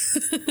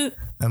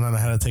 And then I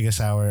had to take a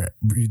shower.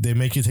 They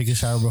make you take a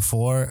shower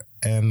before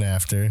and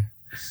after,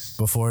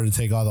 before to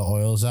take all the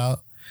oils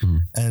out. Mm-hmm.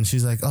 And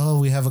she's like, "Oh,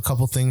 we have a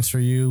couple things for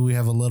you. We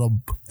have a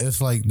little." It's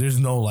like there's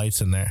no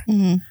lights in there.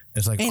 Mm-hmm.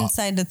 It's like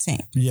inside the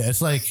tank. Yeah,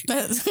 it's like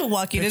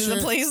walking into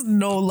the place,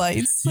 no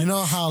lights. You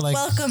know how like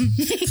welcome,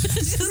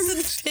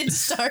 just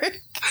pitch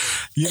dark.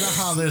 You know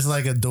how there's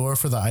like a door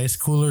for the ice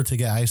cooler to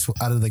get ice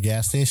out of the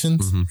gas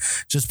stations? Mm-hmm.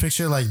 Just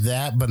picture like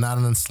that, but not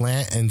on a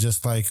slant, and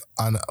just like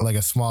on like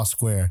a small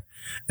square.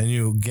 And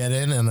you get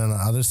in, and on the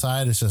other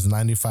side, it's just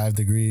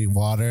 95-degree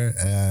water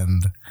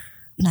and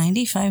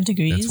 95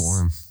 degrees. That's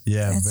warm.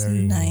 Yeah, that's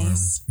very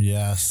nice. Warm.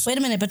 Yes. Wait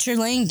a minute, but you're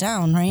laying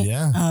down, right?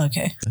 Yeah. Oh,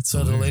 okay. That's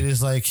so the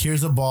lady's like,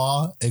 "Here's a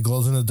ball. It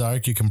glows in the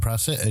dark. You can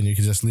press it, and you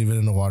can just leave it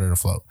in the water to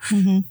float."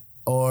 Mm-hmm.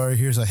 Or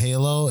here's a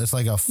halo. It's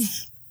like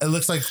it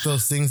looks like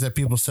those things that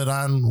people sit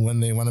on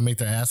when they want to make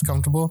their ass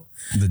comfortable.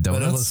 The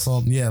donuts? But it was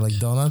foam. Yeah, like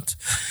donuts.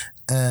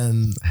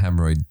 And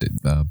hemorrhoid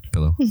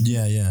pillow.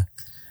 Yeah, yeah.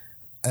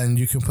 And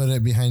you can put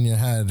it behind your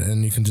head,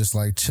 and you can just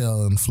like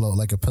chill and float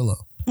like a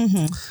pillow.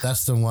 Mm-hmm.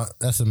 That's the one.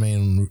 That's the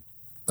main.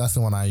 That's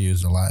the one I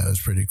used a lot. It was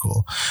pretty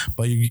cool.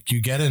 But you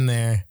get in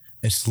there.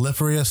 It's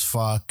slippery as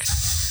fuck.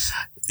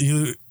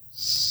 You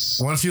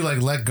once you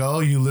like let go,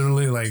 you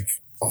literally like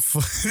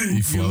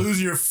you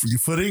lose your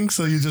footing.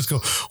 So you just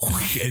go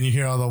and you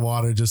hear all the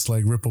water just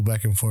like ripple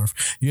back and forth.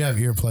 You have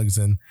earplugs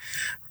in,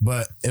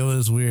 but it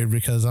was weird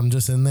because I'm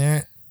just in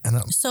there.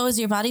 So is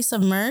your body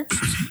submerged?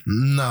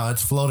 No,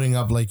 it's floating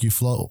up like you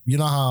float. You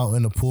know how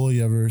in the pool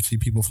you ever see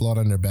people float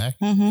on their back?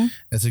 Mm-hmm.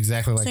 It's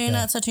exactly like that. So you're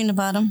not touching the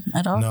bottom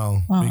at all?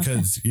 No,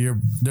 because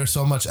there's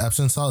so much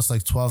Epsom salt. It's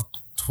like 12.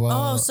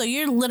 Oh, so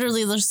you're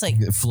literally just like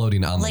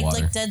floating on the water.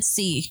 Like Dead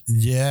Sea.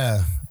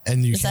 Yeah.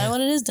 And is that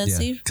what it is? Dead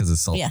Sea? Because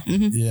it's salt. Yeah.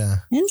 Mm-hmm. Yeah.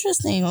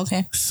 Interesting.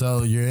 Okay.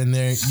 So you're in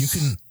there.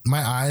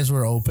 My eyes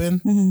were open,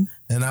 mm-hmm.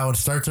 and I would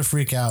start to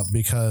freak out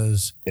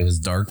because it was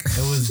dark.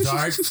 It was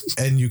dark,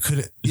 and you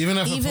couldn't even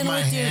if I put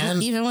my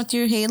hand. Even with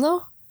your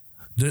halo.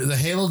 The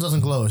halo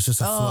doesn't glow. It's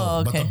just a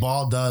float, okay. But the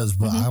ball does.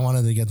 But I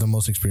wanted to get the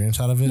most experience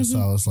out of it, so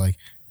I was like,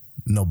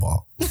 no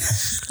ball,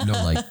 no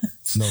light,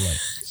 no light.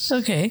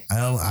 Okay.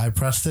 I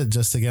pressed it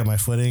just to get my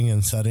footing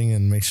and setting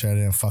and make sure I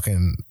didn't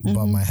fucking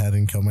bump my head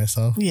and kill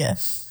myself. Yeah.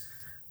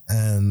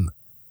 And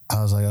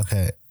I was like,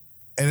 okay.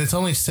 And it's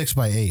only 6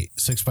 by 8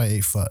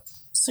 foot.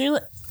 So you're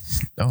like,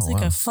 it's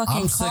like a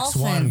fucking I'm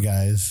coffin. 6'1",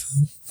 guys.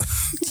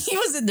 He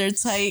was in there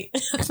tight.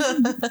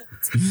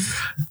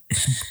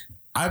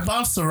 I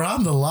bounced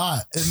around a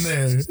lot in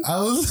there. I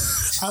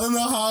don't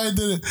know how I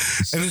did it.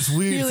 And it's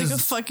weird. You're like a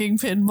fucking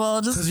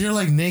pinball. Because you're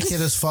like naked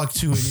as fuck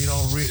too, and you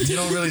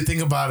don't really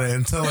think about it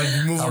until like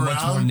you move around.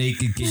 How much more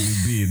naked can you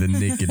be than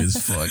naked as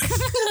fuck?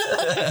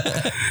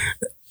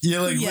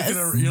 You're like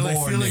looking, you're like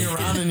feeling naked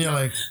around, and you're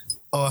like,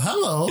 oh,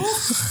 hello.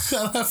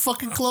 I have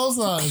fucking clothes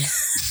on.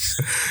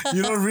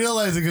 You don't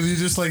realize it because you're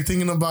just like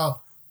thinking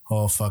about,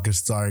 oh, fuck,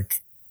 it's dark.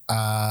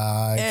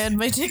 And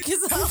my dick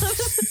is out.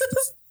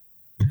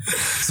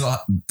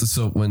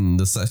 So when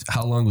the session,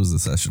 how long was the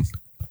session?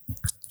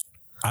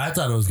 I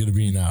thought it was going to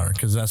be an hour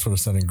because that's what I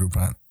studying group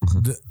on.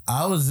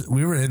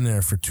 We were in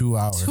there for 2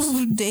 hours.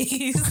 2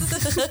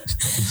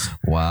 days.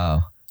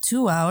 Wow.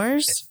 2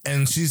 hours?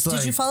 And she's like,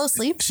 did you fall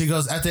asleep? She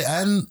goes, at the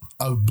end,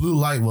 a blue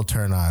light will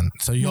turn on.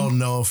 So you'll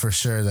know for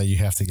sure that you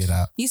have to get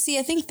out. You see,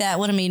 I think that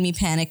would have made me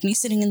panic. Me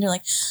sitting in there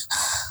like,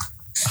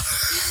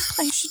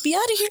 I should be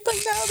out of here by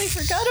now. They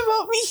forgot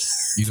about me.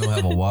 You don't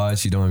have a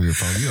watch. You don't have your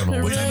phone. You don't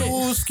know what time. It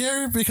was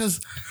scary because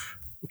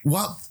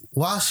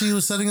while she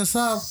was setting us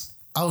up,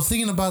 I was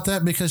thinking about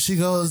that because she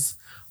goes,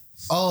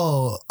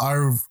 "Oh,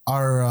 our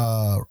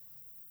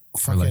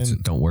lights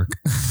don't work."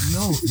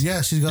 No,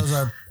 yeah, she goes,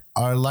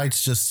 our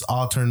lights just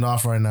all turned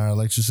off right now. Our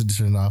electricity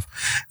turned off,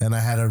 and I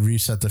had to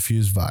reset the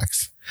fuse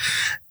box.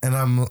 And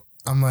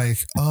I'm like,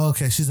 oh,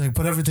 okay. She's like,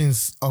 but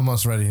everything's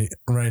almost ready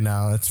right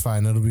now. It's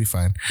fine. It'll be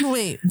fine.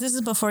 Wait, this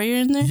is before you're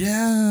in there?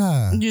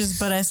 Yeah. You're just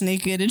butt ass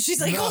naked. And she's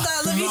like, hold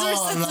on, let me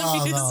reset the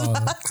fuse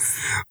box.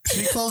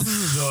 She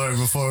closes the door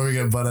before we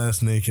get butt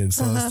ass naked.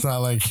 So it's not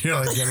like you're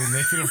like getting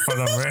naked in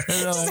front of her.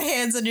 Just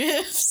hands on your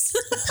hips.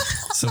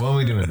 So what are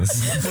we doing? And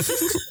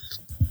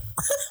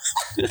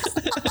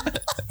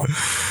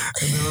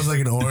there was like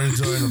an orange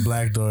door and a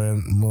black door,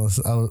 and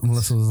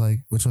Melissa was like,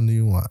 which one do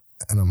you want?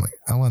 And I'm like,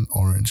 I want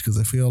orange because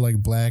I feel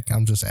like black,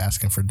 I'm just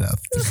asking for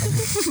death.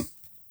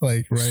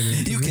 Like,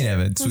 right. You can have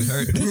it,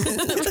 sweetheart.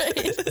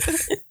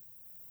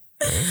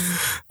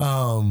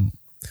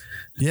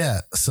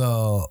 Yeah,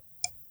 so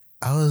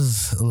I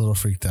was a little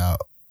freaked out.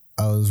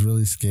 I was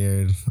really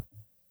scared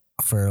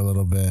for a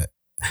little bit.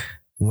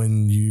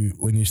 When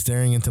you're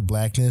staring into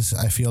blackness,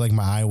 I feel like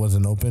my eye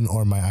wasn't open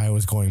or my eye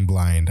was going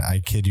blind. I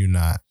kid you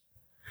not.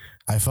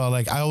 I felt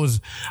like I was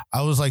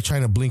like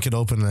trying to blink it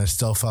open and I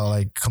still felt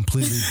like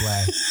completely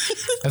black.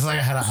 It's like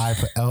I had an eye.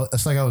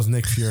 It's like I was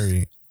Nick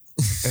Fury,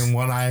 and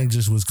one eye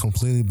just was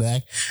completely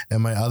black,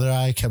 and my other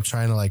eye kept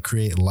trying to like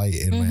create light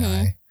in my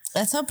eye.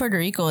 That's how Puerto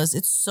Rico is.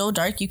 It's so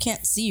dark you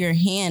can't see your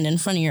hand in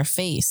front of your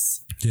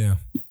face. Yeah,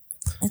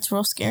 it's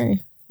real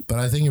scary. But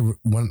I think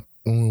when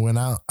we went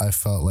out, I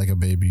felt like a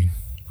baby.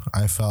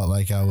 I felt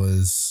like I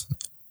was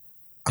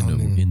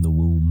in the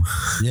womb.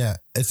 Yeah,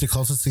 it's the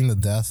closest thing to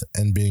death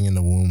and being in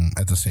the womb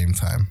at the same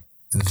time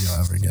as you'll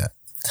ever get.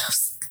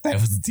 That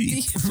was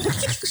deep.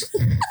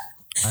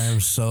 I am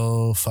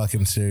so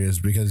fucking serious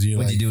because you.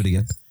 Would like, you do it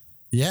again?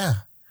 Yeah.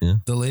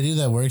 The lady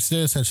that works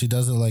there said she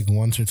does it like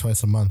once or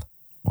twice a month.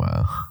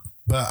 Wow.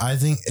 But I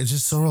think it's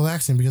just so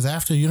relaxing because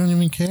after you don't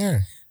even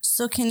care.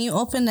 So can you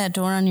open that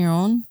door on your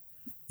own?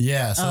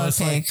 Yeah. So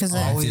it's like because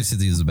always have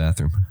to use the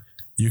bathroom.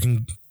 You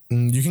can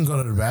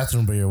go to the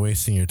bathroom, but you're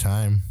wasting your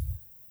time.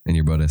 And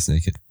your butt ass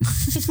naked.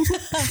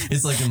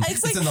 It's like in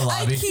the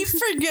lobby. I keep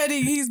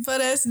forgetting he's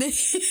butt ass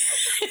naked.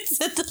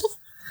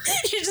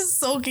 You're just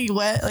soaking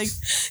wet. Like,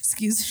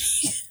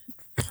 excuse me.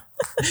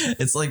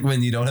 It's like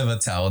when you don't have a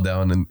towel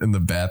down in the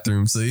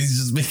bathroom, so he's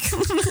just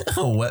making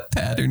a wet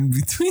pattern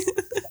between.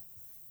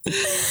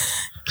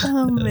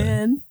 Oh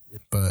man!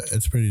 But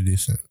it's pretty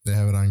decent. They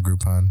have it on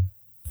Groupon.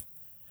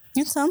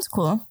 It sounds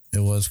cool.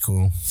 It was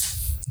cool.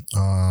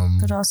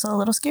 But also a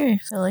little scary.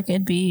 Feel like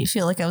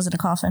I was in a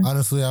coffin.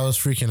 Honestly, I was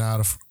freaking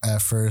out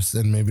at first,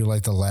 and maybe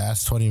like the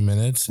last 20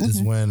 minutes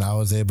is when I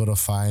was able to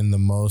find the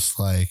most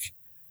like,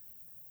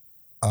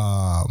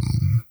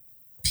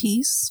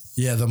 peace.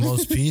 Yeah, the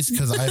most peace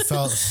because I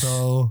felt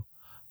so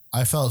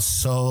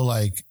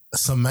like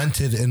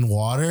cemented in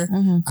water.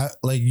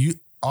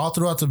 All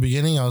throughout the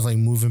beginning, I was like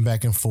moving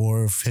back and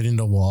forth, hitting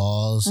the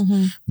walls.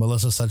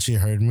 Melissa said she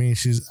heard me.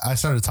 I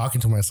started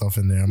talking to myself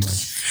in there. I'm like,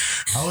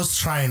 I was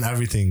trying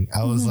everything.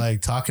 I was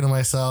like talking to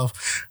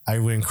myself. I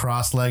went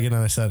cross-legged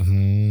and I said,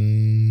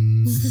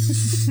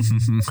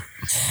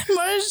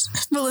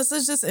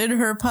 Melissa's just in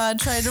her pod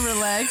trying to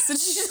relax and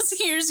she just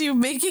hears you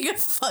making a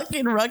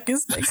fucking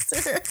ruckus next to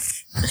her.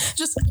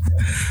 Just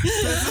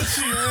that's what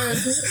she heard.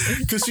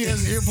 Because she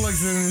has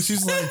earplugs in and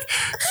she's like,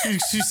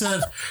 she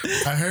said,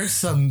 I heard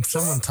someone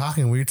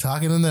talking. Were you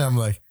talking in there? I'm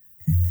like,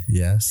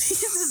 yes. he's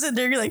just in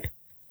there like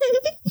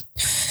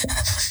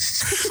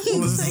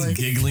Was like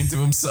giggling to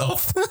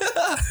himself.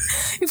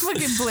 you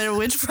fucking Blair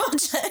Witch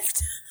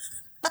Project.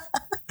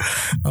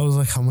 I was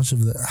like, how much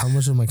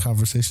of my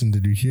conversation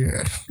did you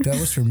hear? That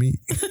was for me.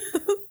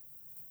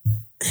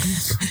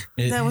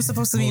 That was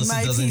supposed to be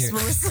my piece,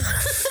 Melissa.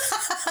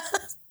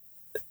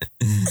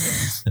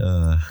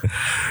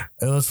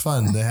 It was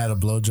fun. They had a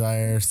blow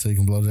dryer so you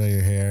can blow dry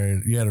your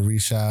hair. You had a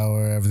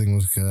re-shower. Everything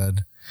was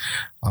good.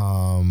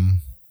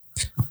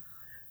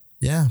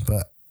 Yeah,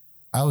 but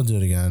I would do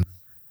it again.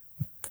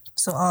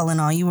 So all in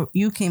all,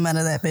 you came out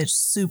of that bitch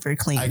super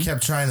clean. I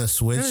kept trying to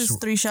switch. There was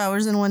 3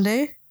 showers in one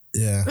day.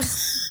 Yeah.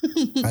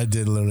 I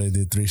did literally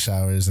do 3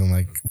 showers in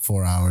like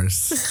 4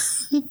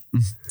 hours.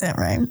 That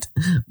rhymed.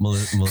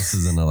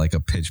 Melissa's in a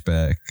pitch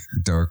black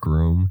dark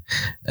room,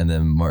 and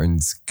then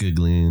Martin's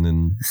giggling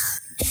and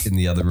in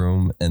the other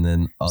room, and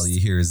then all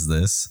you hear is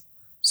this.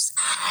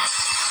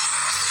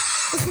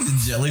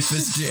 The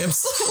jellyfish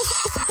jams.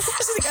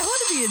 She's like, I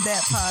want to be in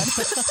that pod.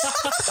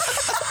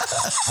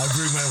 I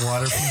bring my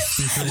waterproof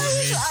speaker with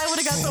me. I would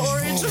have got the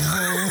orange one.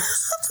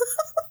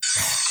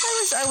 I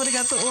wish I would have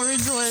got the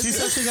orange one. She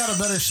said she got a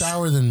better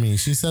shower than me.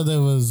 She said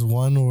there was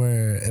one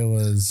where it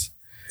was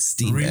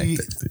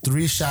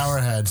three shower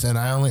heads, and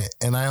I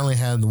only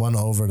had one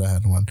over the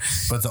head one.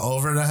 But the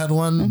over the head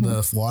one,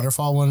 the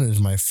waterfall one,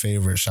 is my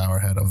favorite shower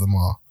head of them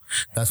all.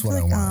 That's what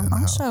I want.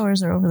 All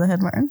showers are over the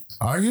head, Martin.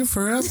 Are you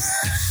for real?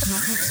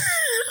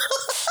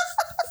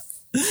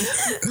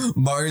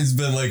 Martin's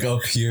been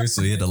up here,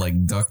 so he had to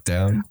duck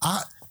down.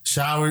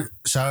 Showers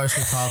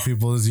for tall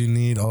people is you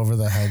need over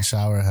the head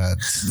shower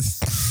heads.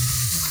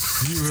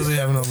 Do you really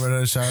have an over the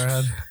head shower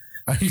head?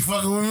 Are you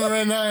fucking with me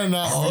right now or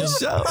not? All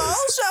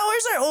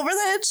showers are over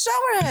the head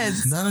shower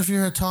heads. Not if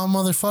you're a tall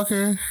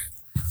motherfucker.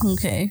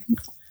 Okay.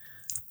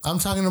 I'm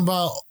talking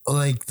about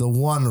the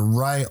one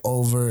right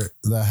over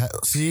the head.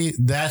 See,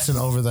 that's an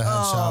over the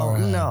head shower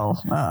head. No.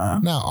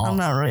 I'm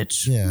not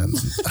rich. Yeah.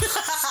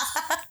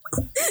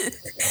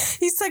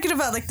 He's talking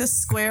about the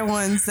square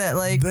ones that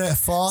that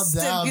fall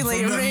down from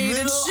stimulate the rain and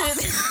middle.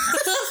 shit.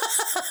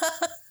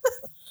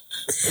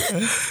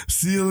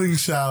 Ceiling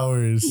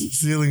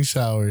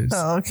showers.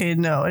 Oh, okay.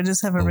 No, I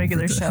just have a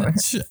regular shower.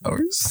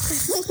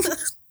 Showers.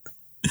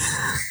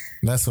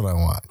 That's what I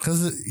want.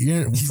 Because he's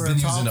been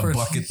using a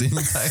bucket the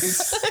entire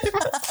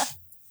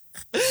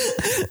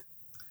time.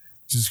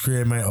 Just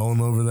create my own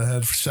over the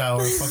head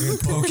shower, fucking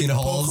poking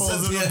holes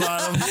in the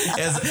bottom.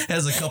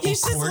 Has a couple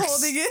He's corks. just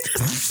holding it.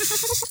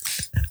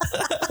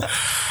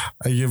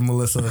 I give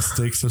Melissa a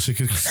stick so she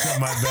can scrub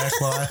my back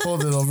while I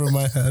hold it over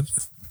my head.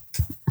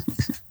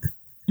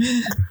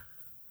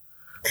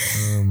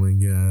 Oh my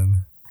god.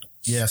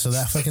 Yeah, so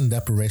that fucking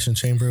deprivation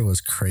chamber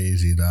was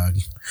crazy, dog.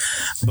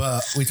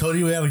 But we told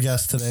you we have a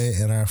guest today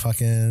in our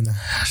fucking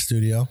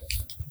studio.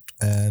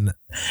 And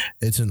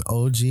it's an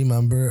OG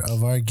member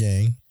of our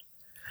gang.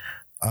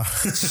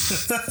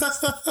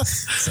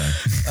 Sorry.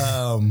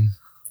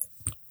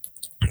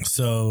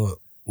 So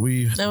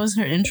we That was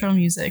her intro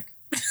music.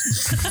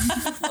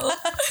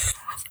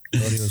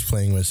 Cody was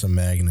playing with some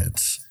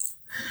magnets.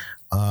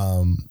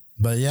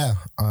 But yeah,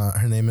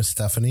 her name is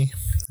Stephanie.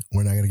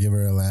 We're not gonna give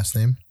her a last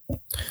name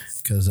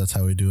because that's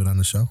how we do it on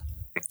the show.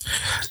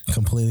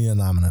 Completely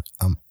anonymous.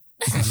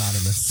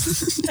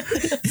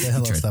 Say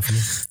hello, Stephanie.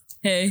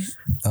 Hey.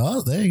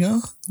 Oh, there you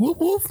go. Whoop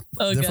whoop.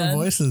 Oh, Different God.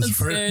 voices. That's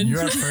good.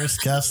 You're our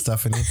first guest,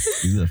 Stephanie.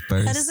 You're the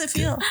first. How does it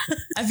feel?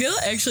 I feel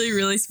actually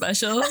really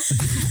special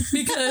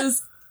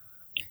because,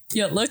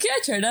 look,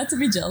 I try not to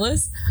be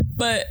jealous,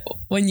 but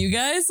when you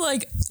guys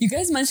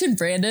mentioned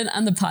Brandon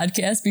on the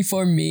podcast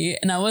before me,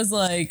 and I was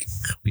like,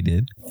 We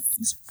did.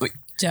 wait,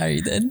 Jerry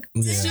did.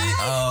 Yeah.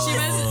 She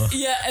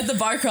mentioned, at the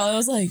bar crawl, I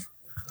was like,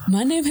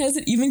 my name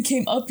hasn't even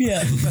came up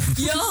yet.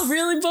 Y'all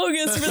really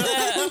bogus for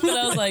that. But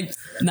I was like,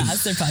 nah,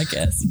 it's their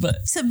podcast.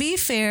 But To be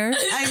fair,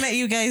 I met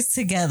you guys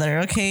together,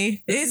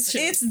 okay?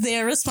 It's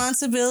their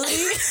responsibility.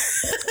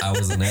 I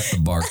wasn't at the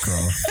bar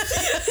crawl.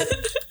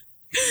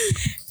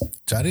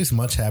 Jadi's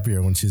much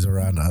happier when she's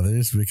around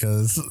others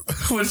because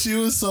when she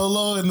was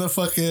solo in the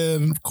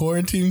fucking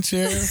quarantine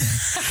chair,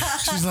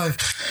 she's like,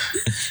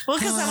 Well,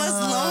 because I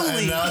was lonely.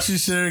 and now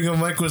she's sharing a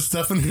mic with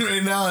Stephanie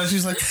right now, and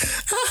she's like,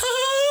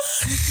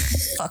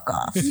 Fuck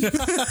off.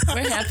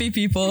 we're happy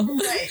people.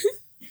 Right.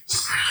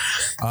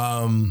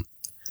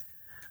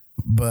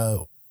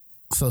 but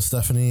so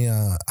Stephanie,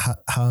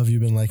 how have you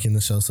been liking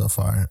the show so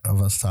far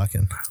of us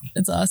talking?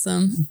 It's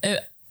awesome.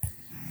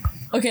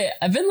 Okay,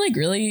 I've been like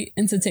really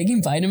into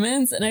taking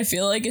vitamins, and I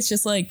feel like it's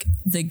just like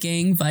the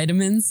gang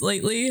vitamins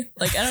lately.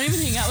 Like I don't even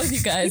hang out with you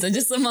guys.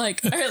 I'm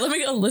like, all right, let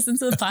me go listen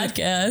to the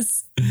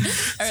podcast. All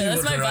right, See that's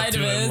what my they're up to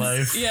in vitamins.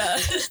 life. Yeah.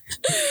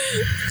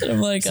 And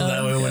I'm like, So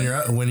that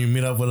way, when you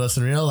meet up with us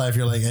in real life,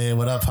 you're like, hey,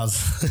 what up? How's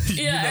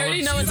yeah, I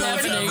already know what's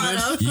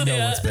happening. You know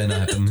what's been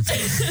happening.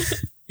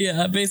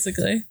 Yeah,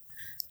 basically.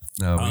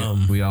 No,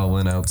 we all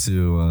went out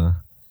to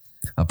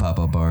a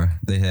pop-up bar.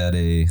 They had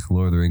a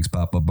Lord of the Rings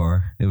pop-up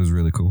bar. It was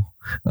really cool.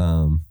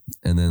 And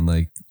then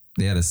like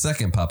they had a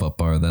second pop-up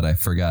bar that I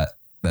forgot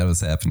that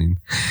was happening.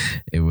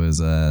 It was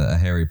a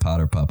Harry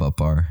Potter pop-up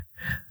bar.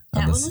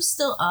 That one was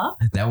still up?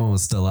 That one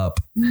was still up.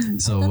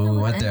 So when we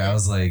went there, I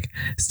was like,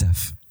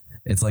 Steph,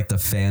 it's like the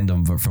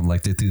fandom but from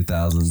like the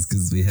 2000s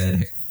because we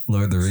had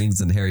Lord of the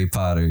Rings and Harry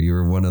Potter. You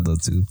were one of the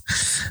two.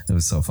 It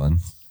was so fun.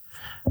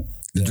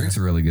 The drinks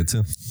were really good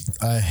too.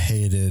 I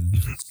hated.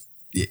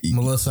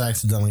 Melissa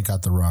accidentally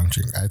got the wrong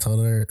drink. I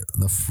told her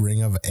the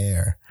Ring of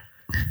Air,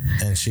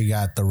 and she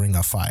got the Ring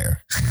of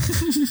Fire.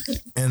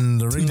 And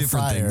the Ring of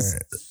Fire,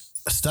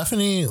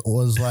 Stephanie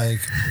was like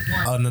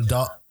an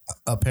adult,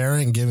 a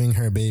parent giving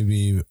her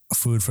baby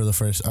food for the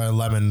first,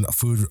 lemon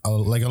food,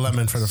 like a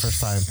lemon for the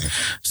first time,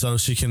 so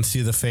she can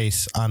see the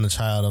face on the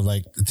child of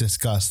like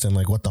disgust and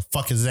like, what the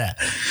fuck is that?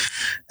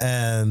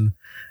 And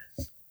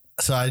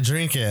so I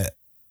drink it,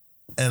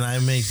 and I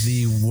make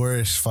the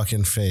worst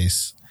fucking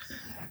face.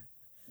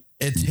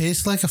 It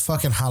tastes like a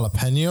fucking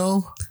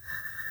jalapeno,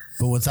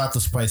 but without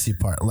the spicy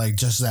part. Like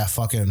just that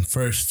fucking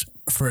first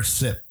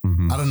sip.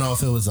 I don't know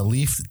if it was a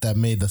leaf that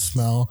made the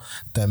smell,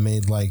 that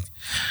made like,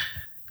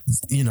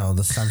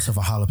 the sense of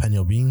a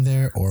jalapeno being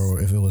there,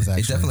 or if it was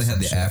actually. It definitely had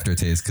the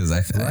aftertaste because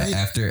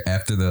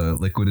after the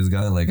liquid is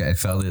gone, like I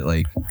felt it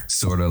like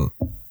sort of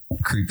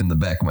creep in the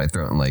back of my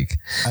throat and like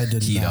I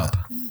did heat not.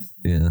 up.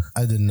 Yeah,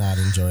 I did not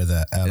enjoy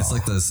that at all. it's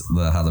like the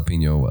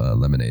jalapeno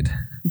lemonade.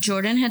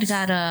 Jordan had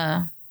got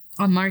a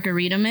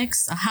margarita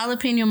mix, a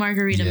jalapeno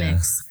margarita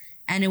mix,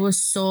 and it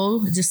was so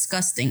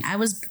disgusting.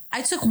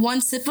 I took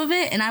one sip of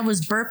it and I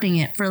was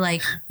burping it for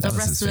like the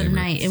rest of the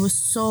night. It was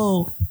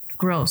so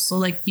gross. So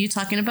like you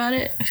talking about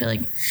it, I feel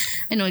like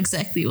I know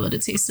exactly what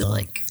it tasted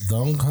like.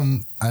 Don't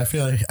come. I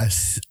feel like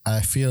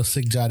I feel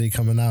sick Jotty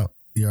coming out.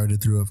 You already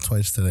threw up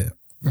twice today.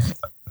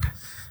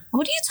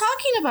 What are you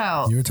talking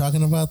about? You were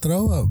talking about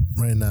throw up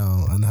right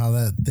now and how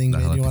that thing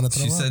made you want to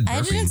throw She up. said I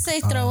burping. didn't say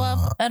throw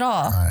up at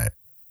all. All right.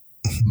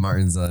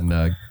 Martin's on.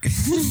 I'm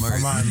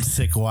on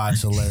sick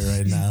watch alert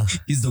right now.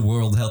 He's the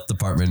World Health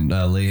Department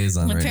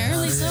liaison right now.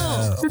 Apparently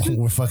so. Yeah,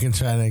 we're fucking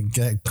trying to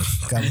get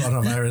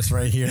coronavirus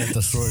right here at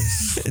the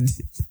source.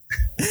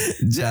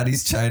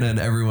 Johnny's China and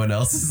everyone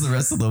else is the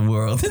rest of the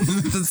world.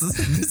 this We're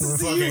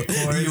is fucking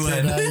quarantined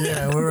UN. out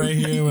here. We're right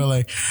here. We're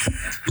like,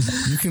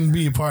 you can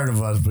be a part of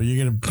us, but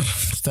you're gonna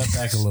step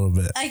back a little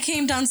bit. I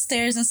came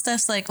downstairs and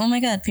Steph's like, oh my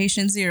God,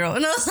 patient 0.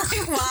 And I was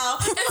like, wow.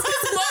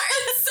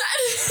 Martin said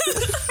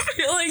I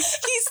feel like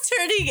He's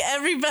turning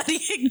everybody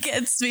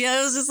against me.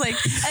 I was just like,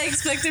 I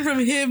expected from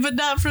him, but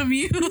not from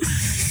you.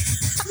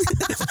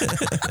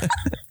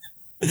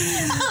 We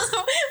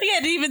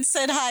hadn't even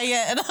said hi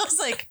yet. And I was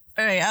like,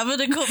 all right, I'm going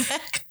to go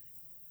back.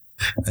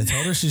 I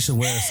told her she should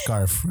wear a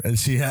scarf, and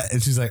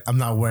she's like, I'm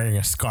not wearing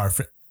a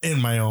scarf in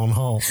my own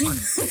home.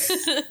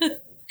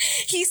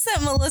 He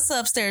sent Melissa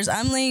upstairs.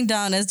 I'm laying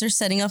down as they're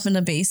setting up in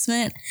the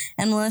basement.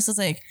 And Melissa's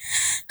like,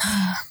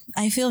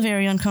 I feel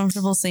very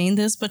uncomfortable saying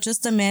this, but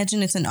just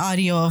imagine it's an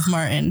audio of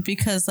Martin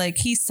because like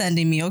he's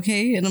sending me,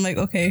 okay? And I'm like,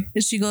 okay.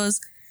 And she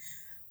goes,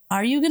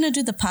 are you going to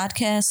do the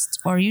podcast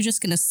or are you just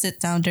going to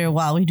sit down there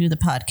while we do the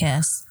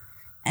podcast?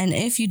 And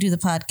if you do the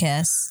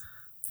podcast,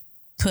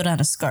 put on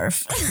a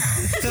scarf.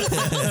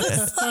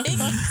 Like,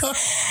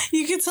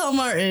 you can tell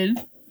Martin.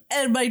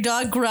 And my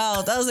dog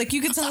growled. I was like,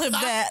 you can tell him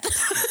that.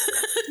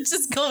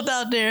 Just go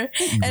down there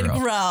and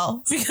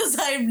growl because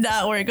I'm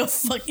not wearing a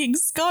fucking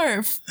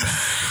scarf.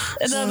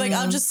 And I'm like,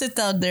 I'll just sit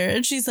down there.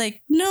 And she's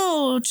like,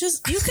 no,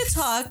 just, you can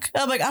talk.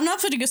 I'm like, I'm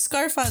not putting a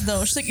scarf on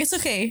though. She's like, it's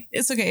okay.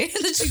 It's okay.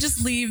 And then she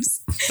just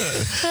leaves.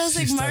 I was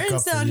like,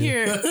 Martin's down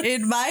here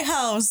in my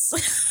house.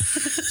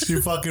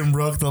 She fucking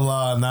broke the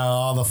law. Now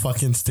all the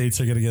fucking states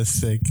are going to get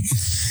sick.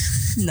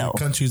 No.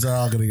 Countries are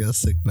all going to get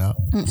sick now.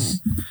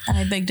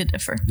 I beg to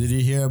differ. Did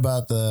you hear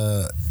about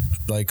the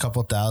like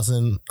couple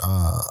thousand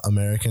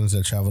Americans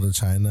that travel to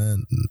China?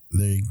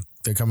 And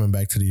they're coming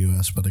back to the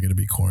U.S., but they're going to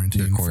be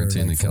quarantined. They're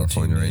quarantined for like in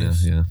California right now.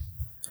 days. Yeah.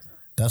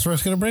 That's where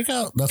it's going to break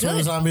out. That's where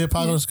the zombie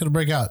apocalypse is going to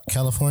break out.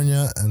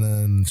 California, and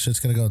then shit's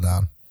going to go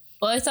down.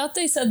 Well, I thought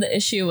they said the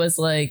issue was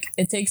like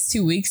it takes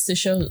 2 weeks to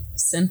show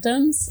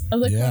symptoms of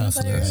the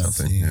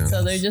coronavirus.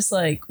 So they're just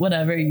like,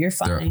 whatever, you're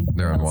fine.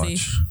 They're on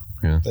watch.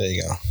 Yeah. There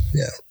you go.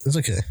 Yeah, it's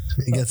okay.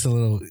 It gets a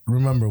little.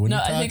 Remember when?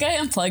 I think I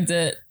unplugged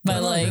it by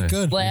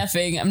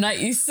laughing. I'm not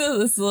used to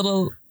this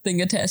little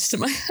thing attached to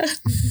my head.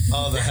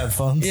 Oh, the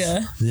headphones.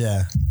 Yeah.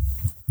 Yeah.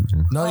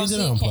 No, you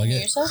didn't unplug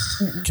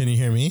it. Can you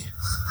hear me?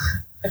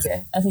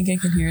 Okay, I think I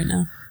can hear it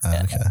now.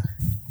 Okay.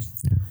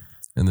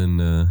 And then.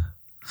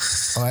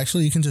 Oh,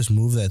 actually, you can just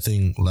move that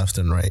thing left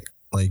and right.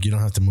 Like you don't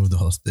have to move the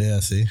whole. Yeah.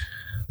 See.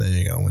 There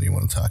you go. When you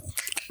want to talk.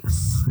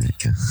 There you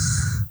go.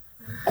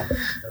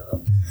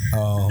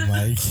 Oh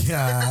my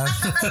god!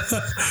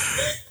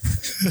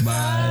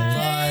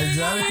 Bye,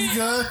 Johnny.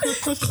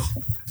 Good.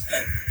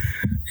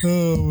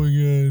 Oh my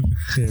god!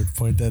 Here,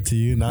 point that to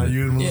you. Now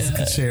you and Melissa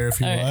can share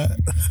if you want.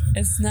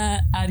 It's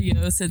not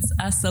adios. It's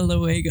hasta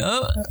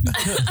luego.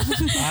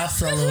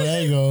 Hasta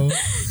luego.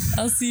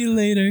 I'll see you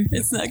later.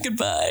 It's not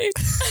goodbye.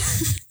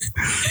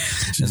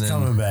 She's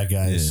coming back,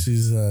 guys. Yeah.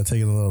 She's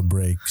taking a little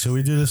break. Should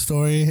we do the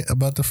story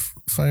about the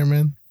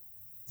fireman?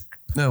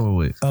 No, we'll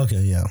wait. Okay,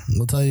 yeah.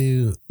 We'll tell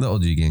you. The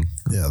OG gang.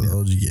 Yeah, the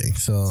OG gang.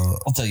 So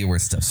I'll tell you where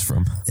Steph's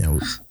from. Yeah,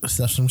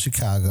 Steph's from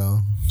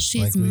Chicago.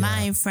 She's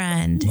my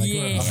friend.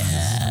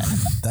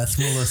 That's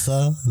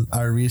Melissa,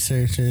 our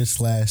researcher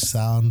 /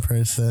 sound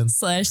person /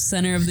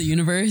 center of the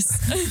universe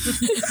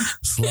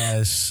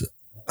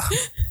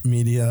 /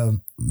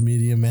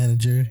 media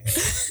manager.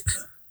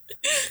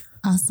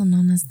 Also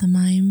known as the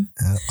mime.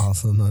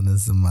 Also known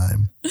as the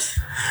mime.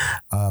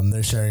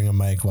 They're sharing a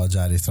mic while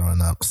Jadi's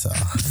throwing up, so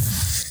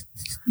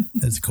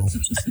it's cool.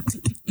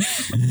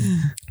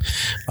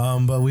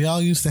 But we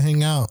all used to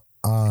hang out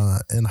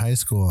in high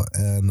school,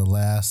 and the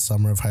last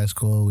summer of high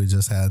school, we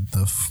just had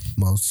the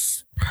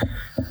most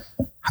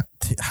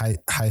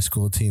high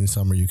school teen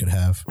summer you could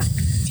have.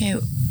 Okay,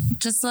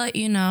 just to let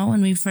you know,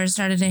 when we first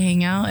started to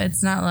hang out,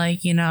 it's not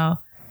like,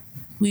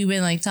 we've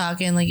been like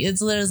talking, like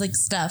it's literally like,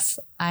 Steph,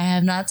 I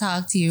have not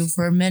talked to you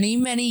for many,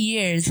 many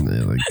years.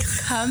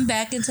 Come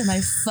back into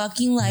my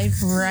fucking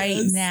life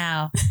right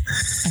now.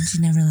 And she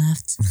never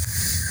left.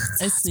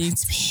 I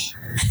sneaked.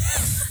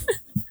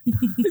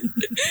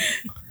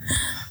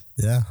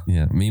 Yeah.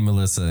 Yeah. Me,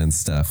 Melissa, and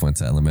Steph went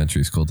to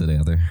elementary school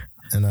together.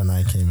 And then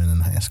I came in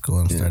high school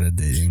and started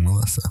dating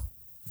Melissa.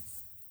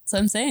 So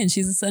I'm saying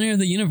she's the center of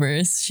the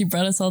universe. She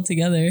brought us all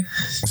together.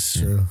 That's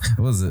true.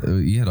 What was it?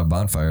 You had a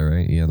bonfire,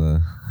 right? You had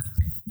a...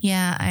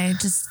 Yeah, I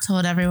just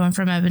told everyone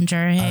from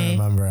Ebinger, hey, I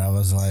remember I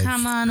was like,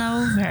 come on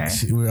over.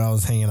 I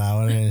was hanging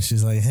out with her and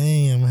she's like,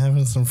 hey, I'm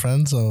having some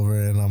friends over.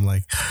 And I'm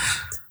like,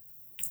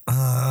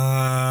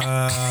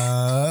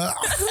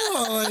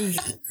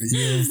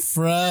 your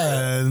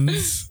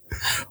friends?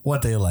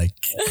 What they like?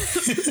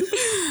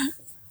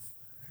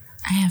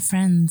 I have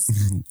friends.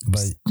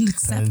 But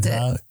turns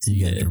out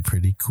you guys are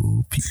pretty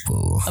cool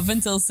people. Up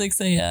until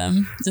 6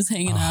 a.m. just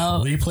hanging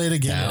out. We played a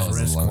game of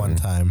Risk one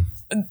time.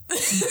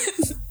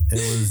 It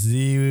was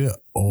the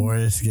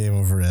worst game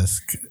of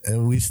Risk.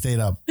 And we stayed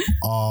up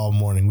all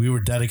morning. We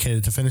were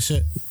dedicated to finish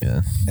it.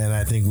 Yeah. And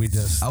I think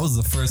I was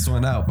the first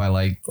one out by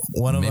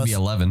maybe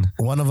 11.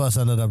 One of us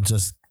ended up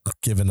just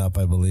giving up,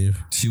 I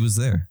believe. She was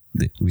there.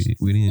 We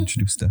didn't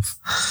introduce Steph.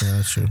 Yeah,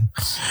 that's true.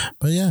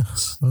 But yeah,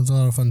 it was a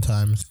lot of fun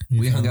times.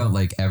 We hung out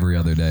every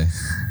other day.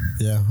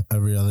 Yeah,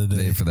 every other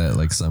day. For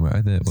that summer.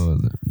 I did, what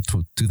was it?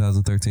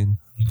 2013?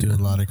 Did a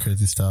lot of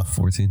crazy stuff.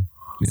 14.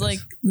 It's like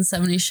the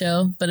 70s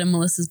show, but in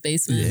Melissa's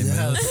basement.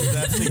 Yeah,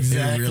 that's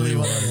exactly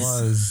what it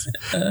was.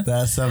 That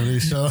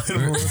 70s show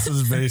in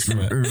Melissa's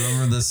basement.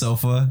 Remember the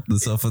sofa? The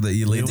sofa that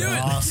you laid down? We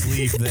would all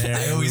sleep there.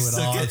 I always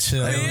took it.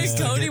 Chill.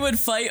 Cody would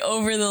fight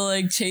over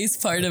the chase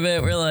part of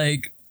it. We're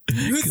like,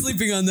 who's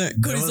sleeping on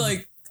that? Cody's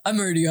like, I'm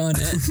already on it.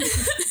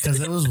 Because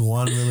it was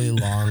one really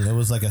long. It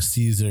was like a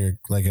Caesar,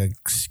 like a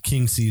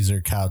King Caesar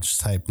couch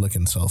type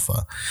looking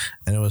sofa,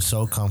 and it was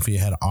so comfy. It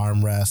had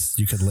armrests.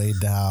 You could lay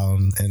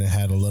down, and it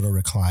had a little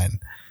recline.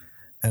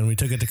 And we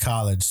took it to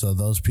college. So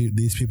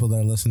these people that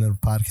are listening to the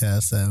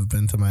podcast that have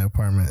been to my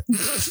apartment,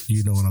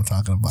 you know what I'm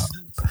talking about.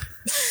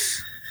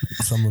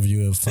 Some of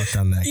you have fucked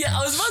on that. Yeah, couch.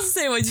 I was about to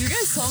say, when you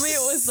guys told me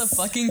it was the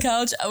fucking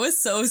couch, I was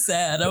so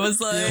sad. I was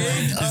like,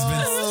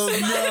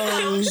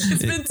 no.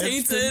 It's been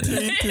tainted.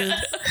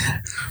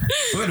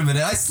 Wait a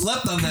minute, I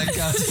slept on that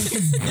couch.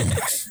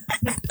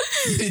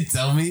 You didn't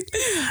tell me.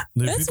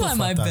 Dude, That's people why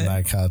my fucked on bed-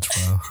 that couch,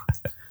 bro.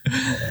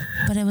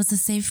 But it was a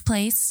safe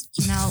place.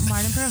 You know,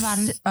 Martin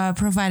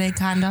provided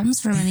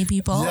condoms for many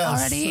people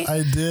already.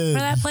 I did For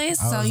that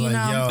place. I So, was you like,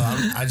 know,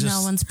 yo, I just,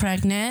 no one's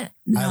pregnant.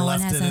 No one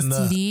left has it in the-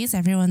 STDs.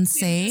 Everyone's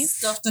safe.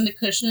 Stuffed in the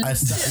cushion.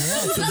 Exactly.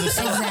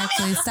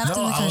 Stuffed in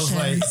the I was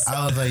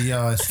cushions. like,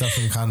 yo, I stuffed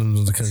some condoms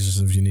in the cushions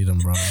if you need them,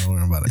 bro. Don't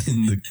worry about it.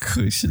 In the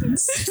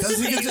cushions.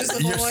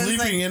 Because you're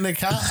sleeping in the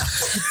couch.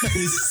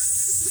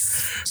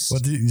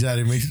 What do you,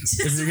 Johnny?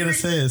 If you're gonna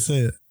say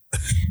it.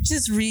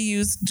 Just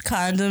reused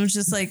condoms,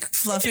 just like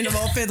fluffing them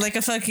open like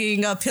a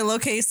fucking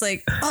pillowcase,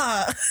 like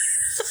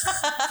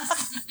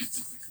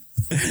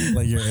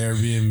Like your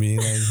Airbnb,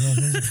 like yeah,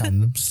 here's the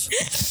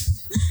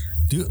condoms.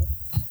 Dude,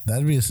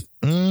 that'd be.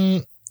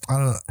 I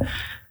don't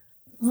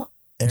know.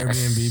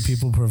 Airbnb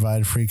people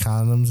provide free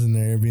condoms in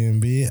their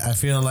Airbnb. I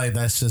feel like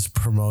that's just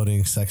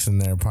promoting sex in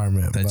their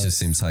apartment. That but just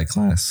seems high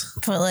class.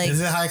 but like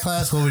is it high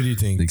class? What would you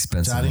think? The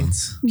expensive Johnny?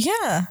 ones.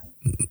 yeah.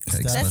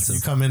 Expensive.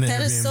 You come in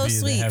That is so Airbnb, they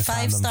sweet. have 5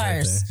 condoms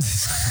right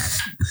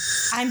stars.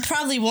 there. I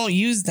probably won't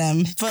use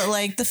them, but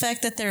like the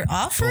fact that they're But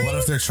offering. what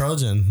if they're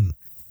Trojan?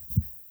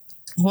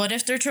 What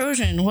if they're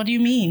Trojan? What do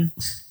you mean?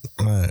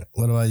 All right.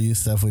 What about you,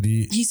 Steph?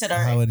 He said, all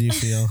How right. would you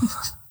feel?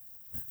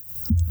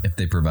 If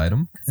they provide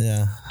them.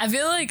 Yeah. I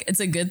feel like it's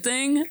a good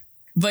thing,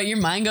 but your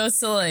mind goes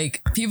to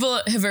like,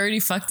 people have already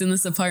fucked in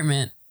this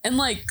apartment. And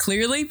like,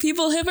 clearly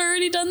people have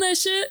already done that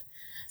shit.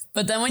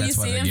 But then when That's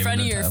you why see it they're in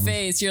front of giving your them to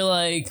face, you're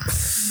like,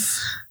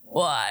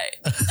 why?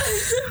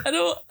 I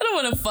don't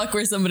want to fuck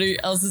where somebody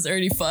else is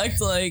already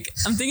fucked. Like,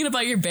 I'm thinking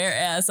about your bare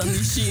ass on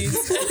these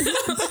sheets.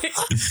 Like,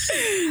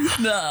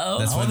 no.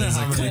 That's why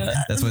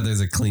there's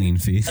a cleaning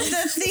fee. The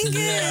thing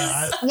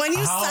is, when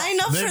you sign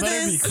up they for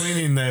better this, be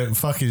cleaning the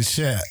fucking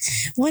shit.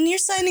 when you're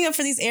signing up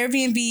for these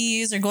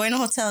Airbnbs or going to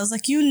hotels,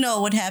 like you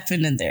know what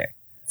happened in there.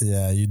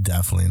 Yeah, you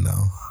definitely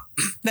know.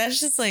 That's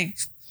just like,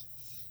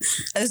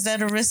 is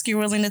that a risk you're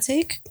willing to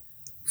take?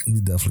 You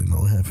definitely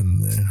know what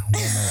happened there.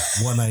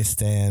 One night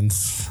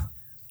stands.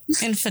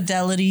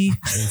 Infidelity.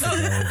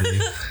 Infidelity.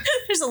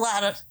 There's a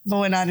lot of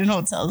going on in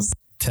hotels.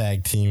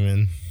 Tag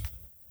teaming.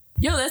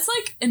 Yo, that's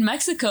like in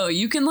Mexico,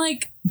 you can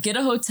like get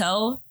a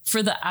hotel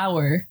for the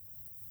hour.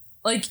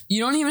 Like, you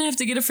don't even have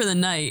to get it for the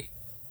night.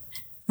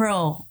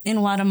 Bro, in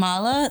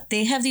Guatemala,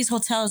 they have these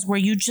hotels where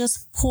you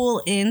just pull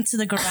into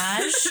the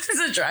garage. It's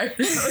a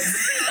drive-thru.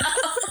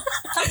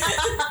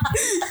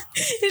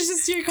 It's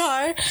just your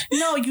car.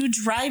 No, you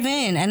drive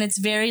in and it's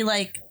very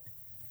like,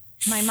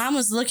 my mom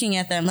was looking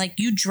at them. Like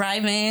you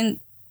drive in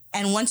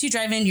and once you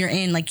drive in, you're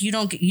in. Like you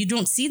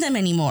don't see them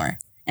anymore.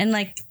 And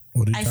like,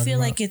 What are you I talking feel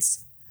about? like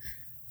it's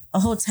a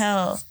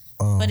hotel,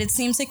 but it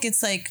seems like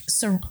it's like,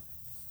 so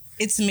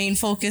its main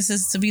focus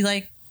is to be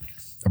like,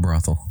 A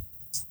brothel.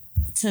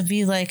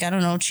 I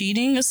don't know,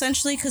 cheating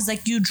essentially. Cause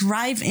like you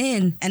drive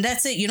in and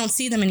that's it. You don't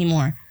see them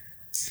anymore.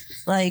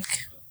 Like,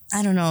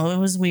 I don't know. It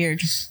was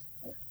weird.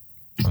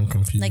 I'm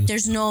confused. Like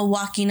there's no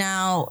walking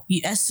out.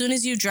 As soon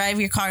as you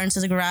drive your car into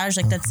the garage,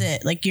 like that's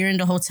it. Like you're in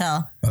the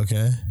hotel.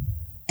 Okay.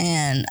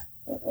 And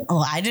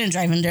I didn't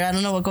drive in there. I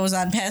don't know what goes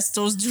on past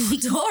those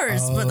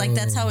doors, but like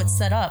that's how it's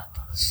set up.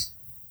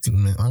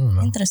 Man, I don't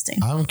know.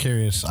 Interesting. I'm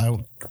curious. I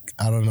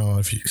don't know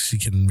if she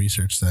can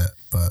research that,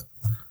 but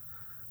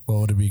what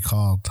would it be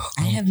called?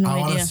 I have no I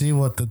want idea. to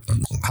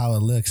see how it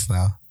looks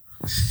now.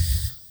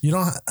 You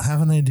don't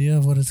have an idea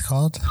of what it's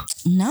called?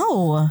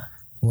 No,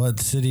 What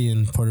city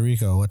in Puerto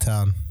Rico? What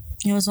town?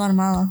 it was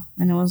Guatemala,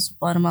 and it was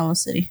Guatemala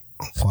City.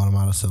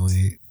 Guatemala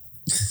City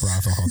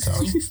Brothel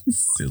Hotel.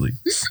 Silly.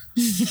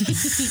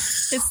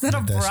 It's not a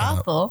Make that shit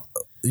up. brothel.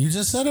 You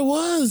just said it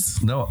was.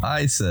 No,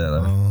 I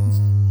said.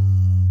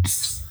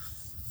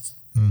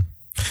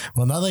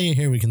 Well, now that you're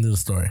here, we can do the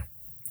story.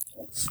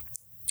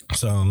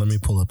 So let me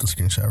pull up the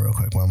screenshot real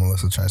quick while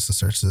Melissa tries to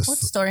search this What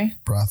story?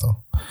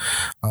 brothel.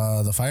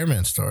 The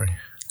fireman story.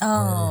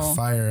 Oh, Or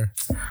fire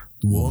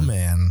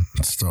woman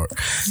story.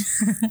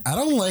 I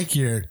don't like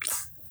your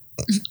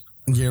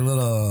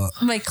little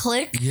my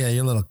click.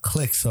 your little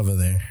clicks over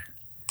there.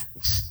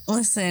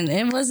 Listen,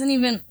 it wasn't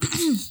even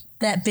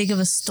that big of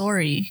a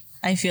story.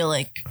 I feel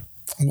like.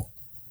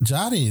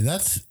 Johnny,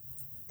 that's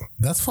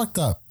fucked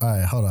up. All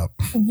right, hold up.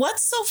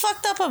 What's so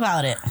fucked up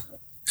about it?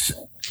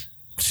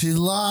 She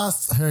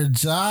lost her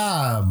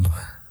job.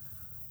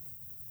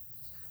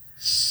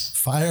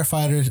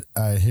 Firefighters.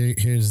 All right,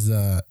 here's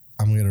the.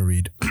 I'm gonna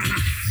read. Hang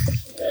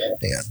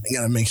on, I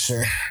gotta make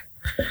sure.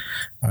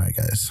 All right,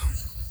 guys.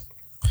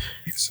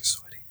 You're so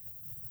sweaty.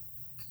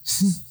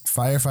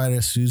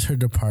 Firefighter sues her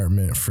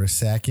department for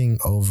sacking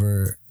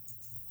over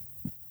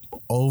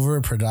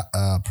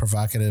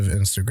provocative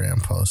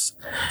Instagram posts.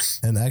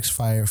 An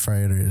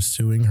ex-firefighter is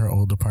suing her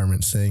old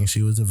department, saying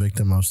she was a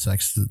victim of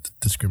sex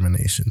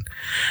discrimination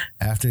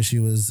after she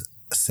was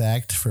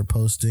sacked for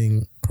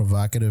posting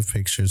provocative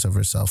pictures of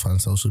herself on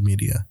social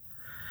media.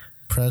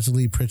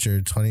 Presley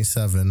Pritchard,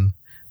 27,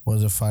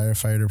 was a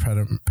firefighter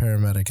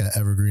paramedic at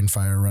Evergreen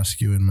Fire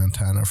Rescue in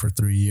Montana for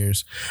 3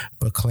 years,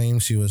 but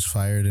claims she was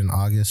fired in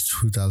August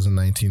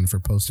 2019 for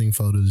posting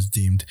photos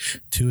deemed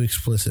too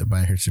explicit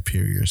by her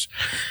superiors.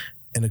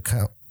 In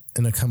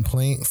a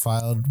complaint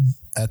filed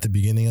at the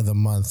beginning of the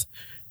month,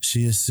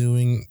 she is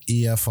suing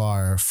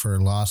EFR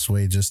for lost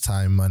wages,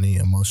 time, money,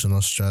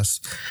 emotional stress,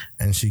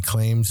 and she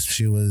claims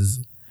she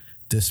was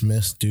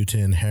dismissed due to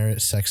inherent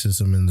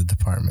sexism in the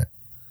department.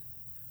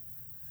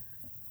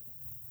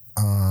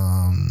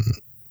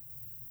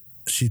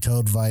 She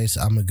told Vice,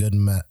 "I'm a good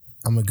medic.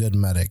 I'm a good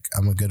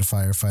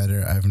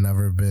firefighter. I've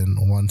never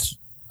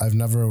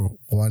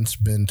once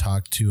been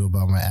talked to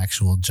about my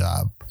actual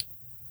job."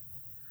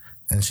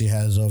 And she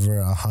has over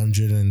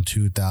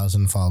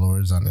 102,000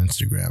 followers on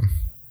Instagram.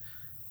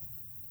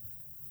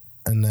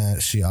 And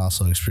that she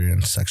also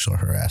experienced sexual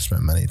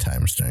harassment many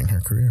times during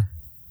her career.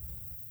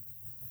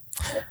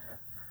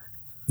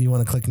 You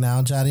want to click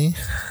now, Jody?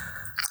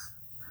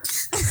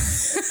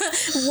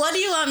 What do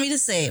you want me to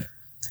say?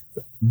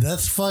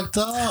 That's fucked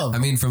up. I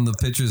mean, from the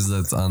pictures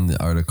that's on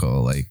the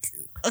article, like...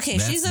 Okay,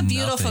 she's a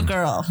beautiful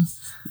girl.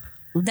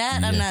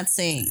 That I'm not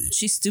saying.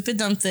 She's stupid,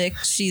 dumb, thick.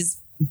 She's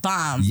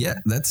bomb. Yeah,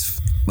 that's...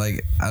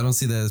 Like, I don't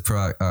see that as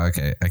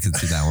okay, I can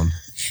see that one.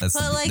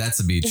 That's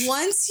a beach.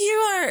 Once you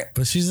are...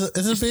 But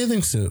it's a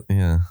bathing suit.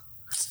 Yeah.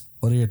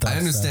 What are your thoughts? I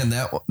understand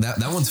that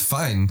one's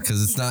fine because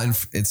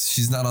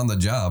she's not on the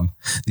job.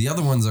 The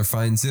other ones are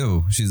fine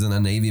too. She's in a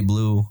navy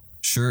blue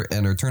shirt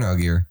and her turnout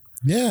gear.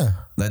 Yeah.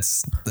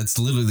 That's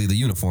literally the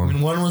uniform.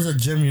 And one was a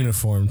gym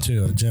uniform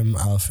too, a gym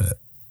outfit.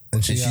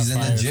 And she's in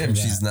the gym.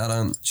 She's not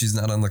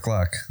on the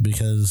clock.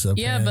 Because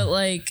but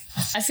like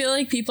I feel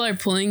like people are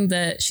pulling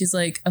that she's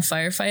like a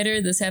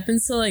firefighter. This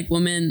happens to like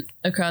women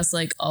across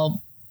like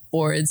all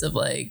boards of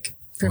like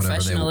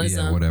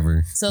professionalism.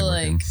 Whatever. So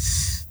like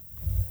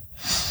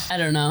I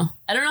don't know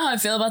how I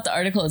feel about the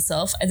article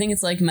itself. I think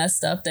it's like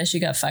messed up that she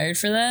got fired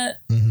for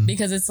that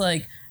because it's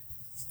like,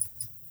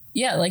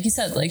 yeah, like you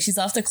said, like she's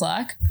off the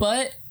clock,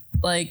 but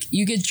like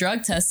you get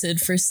drug tested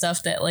for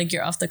stuff that like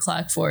you're off the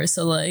clock for.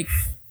 So like,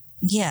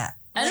 yeah,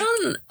 I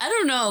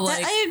don't know.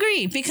 Like I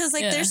agree because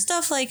like there's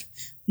stuff like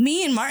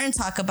me and Martin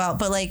talk about,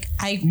 but like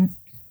I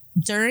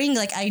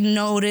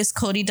notice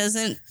Cody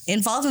doesn't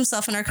involve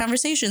himself in our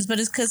conversations, but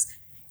it's because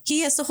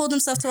he has to hold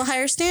himself to a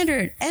higher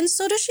standard, and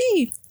so does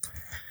she.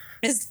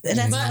 But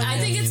I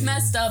think it's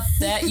messed up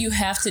that you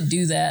have to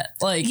do that.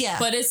 Like,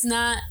 but it's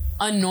not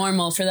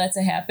unnormal for that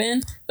to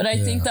happen. But I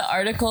think the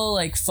article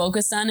like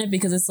focused on it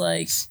because it's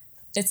like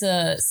it's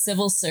a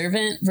civil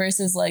servant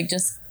versus like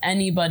just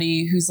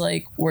anybody who's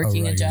like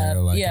working a job.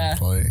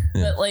 Employee.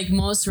 But like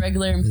most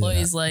regular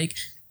employees, like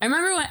I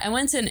remember when I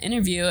went to an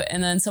interview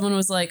and then someone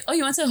was like, "Oh,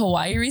 you went to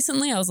Hawaii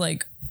recently?" I was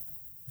like,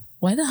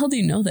 "Why the hell do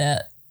you know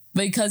that?"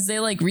 Because they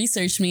like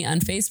researched me on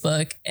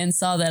Facebook and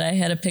saw that I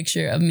had a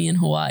picture of me in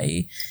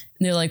Hawaii.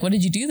 And they're like, "What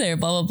did you do there?"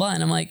 Blah, blah, blah.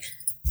 And I'm like,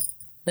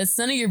 that's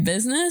none of your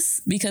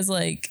business because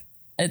like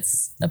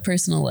it's a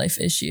personal life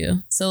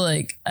issue. So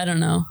like, I don't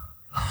know.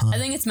 I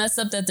think it's messed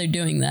up that they're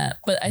doing that.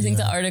 But I think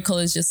the article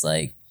is just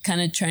like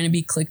kind of trying to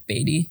be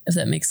clickbaity, if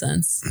that makes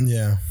sense.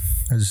 Yeah.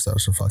 I just thought it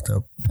was so fucked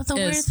up. But the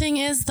weird thing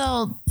is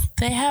though,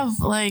 they have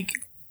like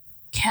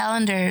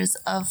calendars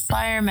of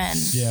firemen.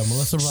 Yeah,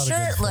 Melissa brought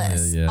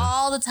shirtless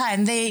all the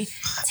time. They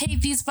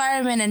take these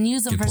firemen and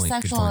use them for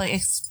sexual,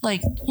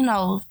 like, you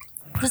know.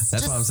 That's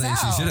what I'm saying.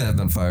 She should have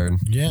been fired.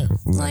 Yeah.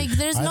 Like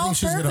there's no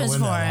purpose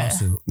for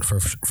it.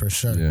 For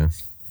sure. Yeah.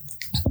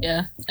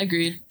 Yeah,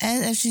 agreed.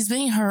 And if she's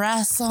being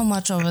harassed so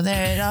much over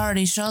there, it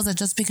already shows that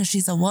just because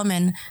she's a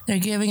woman, they're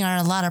giving her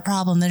a lot of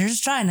problem. They're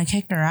just trying to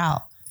kick her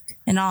out,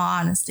 in all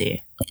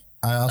honesty.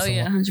 I also,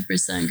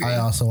 100% agree. I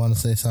also want to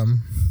say something.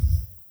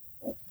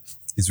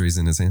 He's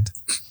raising his hand.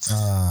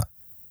 I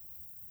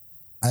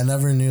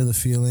never knew the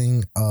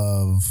feeling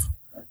of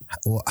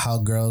how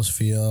girls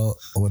feel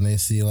when they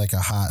see like a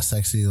hot,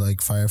 sexy like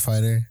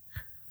firefighter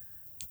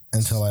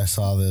until I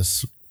saw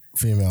this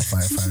female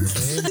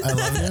firefighter. Babe, I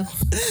love you.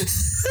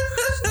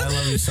 I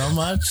love you so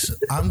much.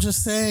 I'm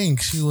just saying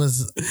she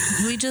was...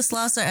 We just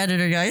lost our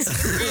editor, guys.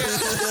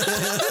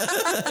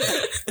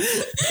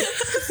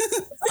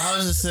 I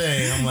was just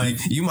saying, I'm like...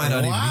 You might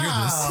not even hear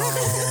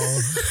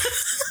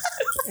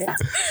this.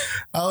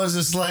 I was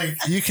just like,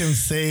 you can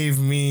save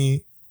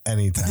me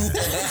anytime.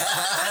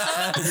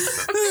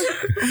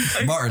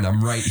 Martin,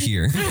 I'm right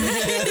here. And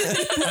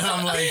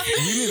I'm like,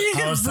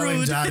 I was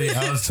telling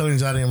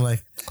Johnny, I'm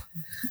like,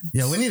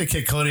 yeah, we need to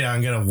kick Cody out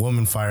and get a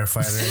woman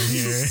firefighter in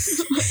here.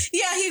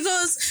 Yeah, he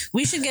goes,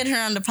 we should get her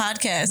on the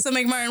podcast. I'm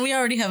like, Martin, we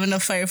already have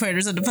enough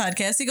firefighters on the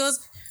podcast. He goes,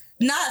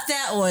 not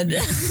that one.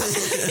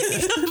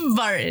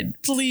 Martin,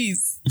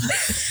 please.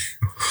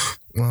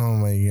 Oh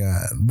my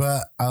god!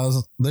 But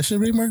they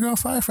should be more girl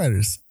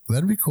firefighters.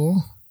 That'd be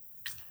cool.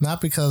 Not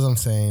because I'm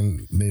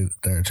saying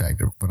they're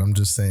attractive, but I'm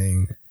just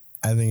saying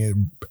I think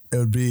it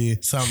would be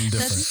something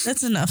different.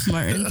 That's enough,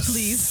 Martin.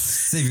 Please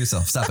Save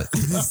yourself. Stop it.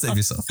 Save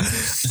yourself. I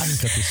can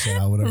cut this shit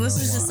out. Whatever. this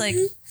I was want. just like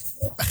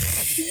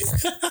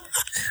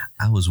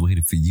I was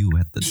waiting for you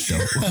at the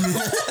door.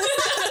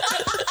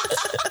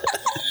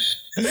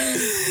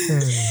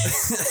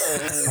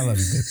 I love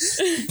you,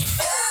 babe.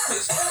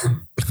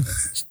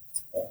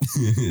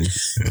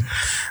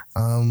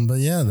 But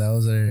yeah,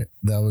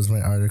 that was my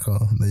article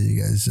that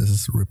you guys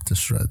just ripped to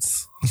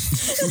shreds.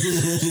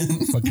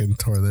 Fucking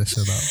tore that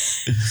shit up.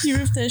 you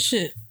ripped that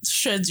shit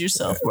shreds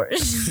yourself, Martin.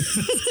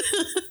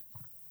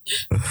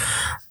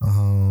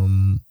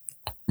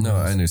 No,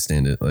 I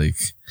understand it. Like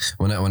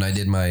when I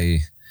did my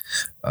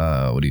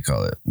what do you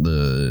call it?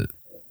 The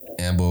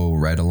AMBO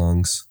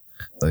ride-alongs.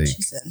 Like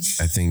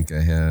I think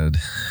there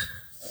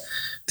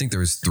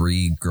was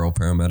 3 girl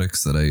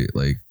paramedics that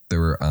they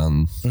were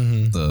on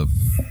the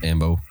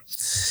AMBO,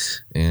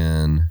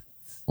 and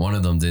one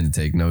of them didn't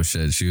take no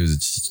shit. She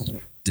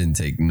didn't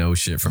take no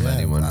shit from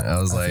anyone. I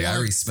was like, I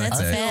respect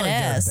that's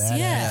that. badass.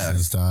 Yeah.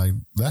 Dog.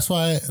 That's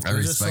why I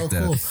respect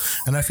that. Cool.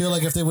 And I feel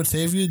like if they would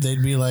save you,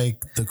 they'd be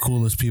like the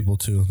coolest people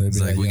too. They'd be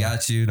It's like, we "Yo,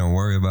 got you. Don't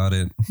worry about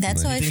it.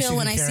 That's how Like, I feel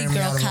when I see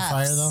girl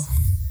cops.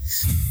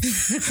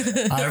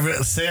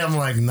 Say I'm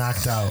like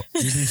knocked out.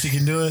 You think she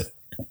can do it?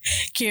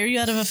 Carry you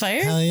out of a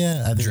fire? Hell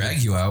yeah. I think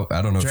drag you out.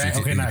 I don't know if drag.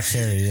 you can. Okay, not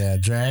carry. Yeah,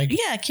 drag.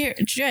 Yeah,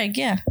 drag.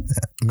 Yeah.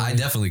 I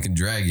definitely can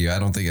drag you. I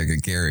don't think I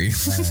could carry.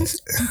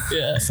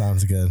 Yeah.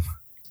 Sounds good.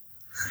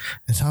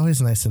 It's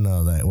always nice to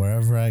know that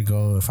wherever I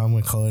go, if I'm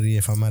with Cody,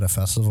 if I'm at a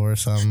festival or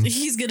something,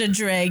 He's gonna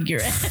drag your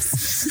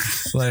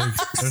ass. like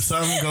if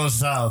something goes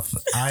south,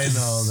 I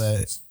know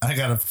that I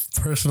got a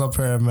personal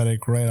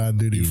paramedic right on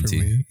duty for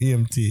me.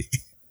 EMT.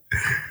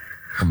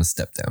 I'm a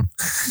step down.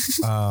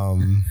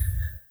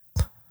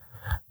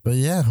 But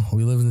yeah,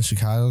 we live in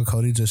Chicago.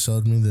 Cody just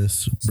showed me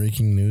this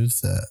breaking news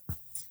that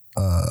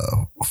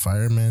a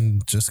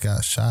fireman just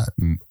got shot.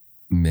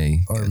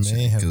 May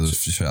have because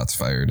shots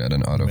fired at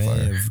an auto may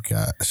fire. have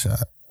got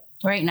shot.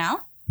 Right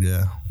now?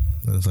 Yeah,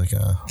 it was like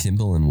a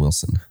Kimball and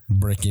Wilson.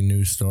 breaking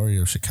news story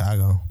of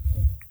Chicago.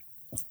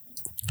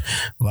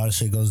 A lot of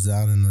shit goes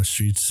down in the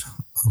streets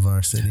of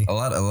our city. A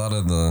lot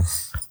of the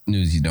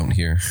news you don't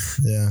hear.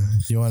 Yeah,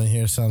 you want to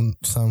hear some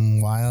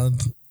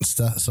wild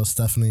stuff? So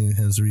Stephanie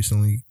has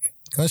recently,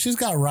 because she's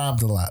got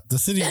robbed a lot. The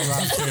city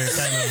robbed her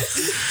kind of.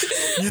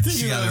 You think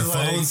She got her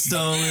phone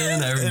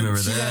stolen. I remember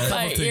she got that. a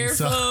My couple things,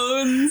 so-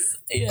 earphones.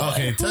 Yeah.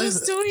 Okay, Who's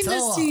doing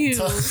this to you?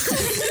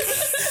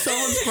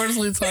 Someone's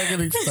personally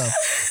targeting stuff.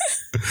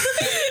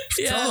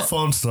 Yeah. Tell the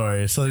phone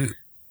story. So,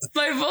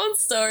 My phone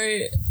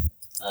story.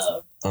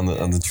 On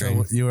the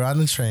train. you were on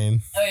the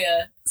train. Oh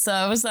yeah. So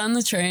I was on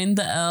the train,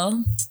 the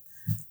L.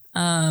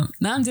 Now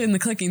I'm doing the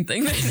clicking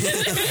thing. It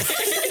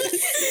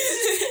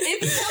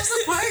becomes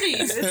a party.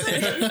 It's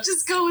like,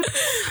 just go with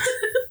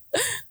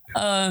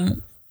it.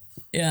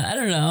 Yeah, I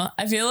don't know.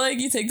 I feel like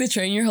you take the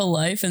train your whole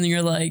life and then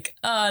you're like,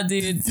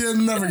 dude, You're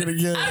never gonna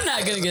get it. I'm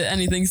not gonna get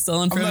anything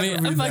stolen from not me.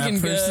 gonna I'm be that fucking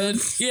person.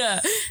 good. Yeah.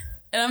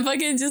 And I'm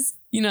fucking just,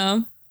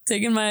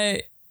 taking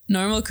my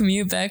normal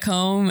commute back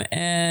home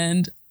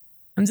and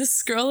I'm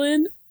just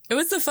scrolling.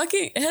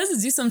 It has to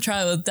do some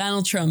trial with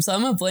Donald Trump, so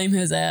I'm gonna blame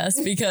his ass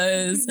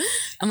because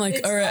I'm like,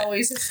 all right.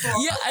 Always his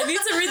fault. Yeah, I need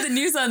to read the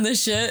news on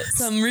this shit,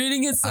 so I'm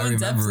reading it so I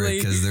remember it in-depthly.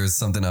 because there was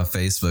something on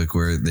Facebook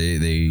where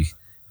they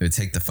would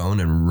take the phone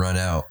and run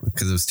out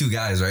because it was 2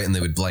 guys, right? And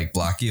they would like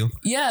block you.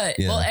 Yeah,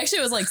 Yeah. well, actually,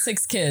 it was like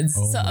 6 kids.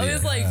 Oh so I my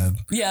was like, God.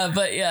 yeah,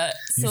 but yeah.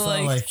 You So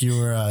felt like you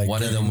were.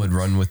 One of them would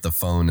run with the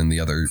phone, and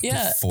the other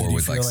Yeah. 4 Did you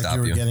would feel like like stop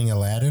you were you. getting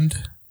Aladdin'd?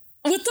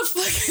 what the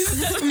fuck is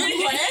that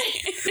mean?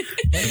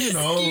 You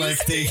know,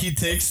 like he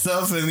takes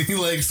stuff and he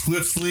like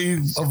swiftly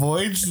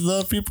avoids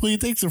the people he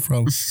takes it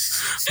from.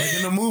 Like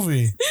in a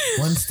movie.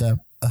 One step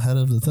ahead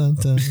of the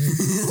dun-dun.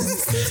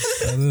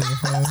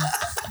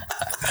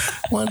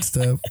 One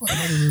step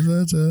ahead of the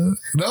dun-dun.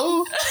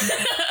 No?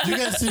 You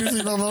guys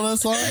seriously don't know that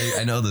song?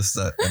 I know this.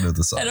 I know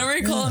the song. I don't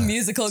recall a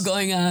musical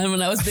going on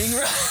when I was being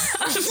robbed.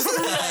 Fuck,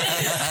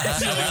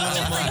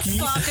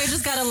 I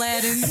just got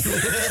Aladdin.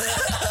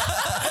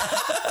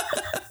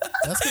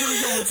 That's gonna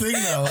become a thing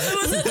now.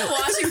 It was at the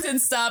Washington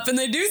stop and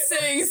they do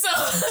sing, so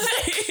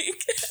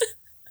like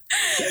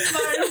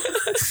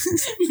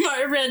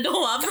Martin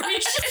Randall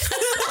operation.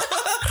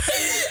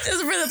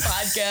 just for the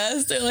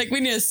podcast. They're like, we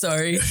need a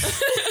story.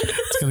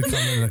 It's gonna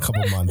come in a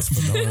couple months,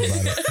 but don't worry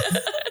about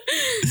it.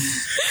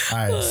 All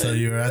right, so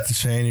you were at the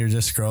train, you were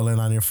just scrolling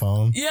on your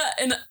phone. Yeah,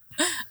 and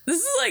this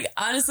is like,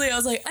 honestly, I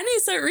was like, I need to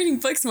start reading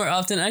books more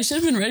often. I should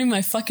have been reading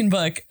my fucking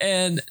book.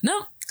 And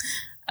no,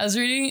 I was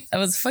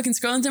fucking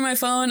scrolling through my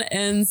phone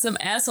and some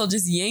asshole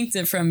just yanked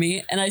it from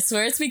me. And I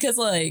swear it's because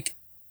like,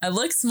 I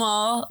look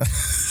small.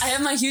 I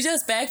have my huge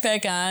ass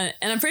backpack on,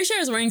 and I'm pretty sure I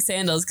was wearing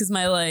sandals because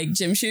my like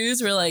gym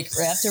shoes were like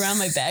wrapped around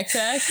my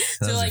backpack. was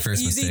So your like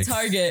first easy mistake.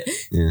 target.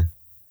 Yeah.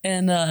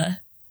 And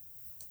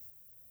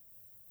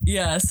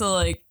yeah, so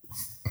like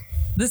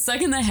the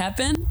second that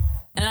happened,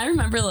 And I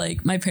remember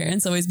like my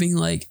parents always being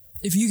like,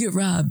 if you get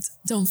robbed,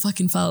 don't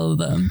fucking follow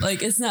them.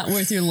 Like, it's not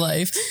worth your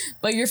life.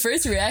 But your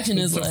first reaction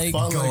is like,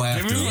 go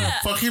after give me them. my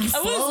fucking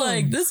phone. I was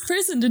like, this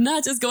person did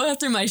not just go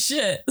after my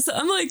shit. So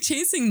I'm like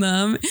chasing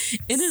them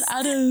in and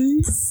out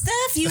of.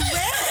 Steph, you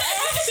ran.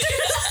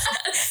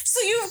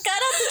 So you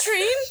got off the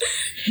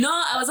train? No,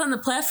 I was on the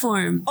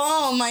platform.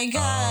 Oh my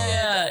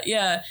God.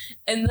 Yeah.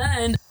 And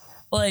then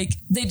like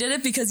they did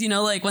it because, you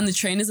know, like when the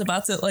train is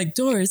about to, like,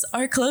 doors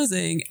are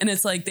closing and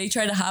it's like they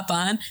try to hop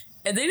on.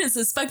 And they didn't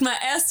suspect my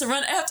ass to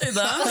run after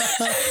them.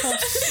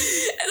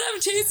 And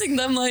I'm chasing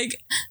them. Like,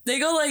 they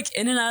go, like,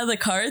 in and out of the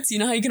carts. You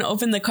know how you can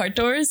open the cart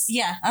doors?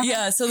 Yeah.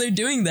 Yeah, so they're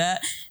doing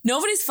that.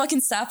 Nobody's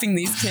fucking stopping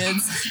these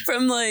kids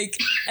from, like,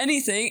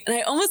 anything. And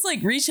I almost,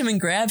 like, reach him and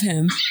grab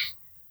him.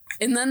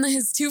 And then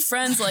his two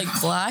friends, like,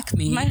 block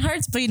me. My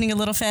heart's beating a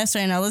little fast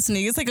right now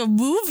listening. It's like a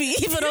movie,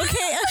 but okay.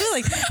 I feel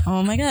like,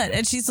 oh my God.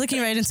 And she's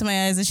looking right into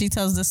my eyes and she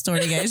tells this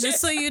story, guys.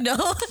 Just so you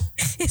know,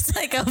 it's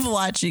like I'm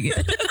watching it.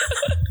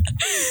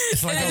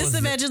 Like, and I just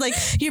imagine like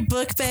your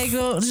book bag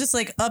go just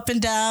like up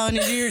and down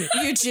and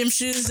your gym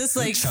shoes just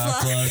like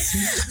Chocolates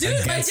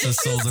against the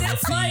soles of her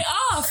fly feet.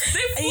 off. They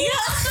flew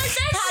off my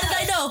back. How did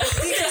I know?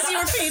 Because you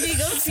were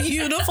painting a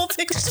beautiful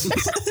picture.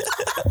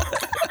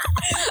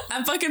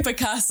 I'm fucking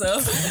Picasso.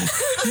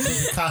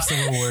 Picasso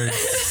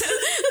words.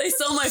 They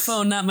stole my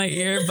phone, not my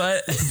ear,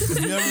 but If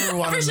you ever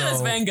want pretty to sure that's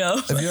know, Van Gogh.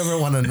 if you ever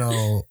want to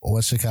know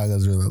what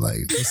Chicago's really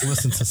like, just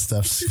listen to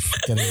Steph's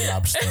getting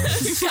robbed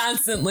stories.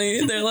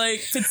 Constantly. They're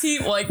like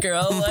petite white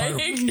girl. Like,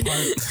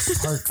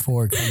 Part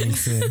 4 coming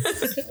soon.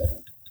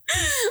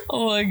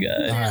 oh my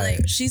God. All right.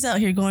 Like, she's out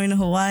here going to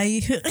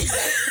Hawaii.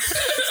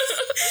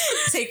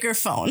 Take her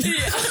phone.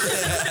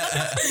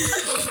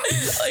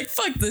 Like,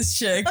 fuck this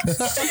chick.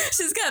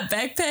 She's got a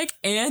backpack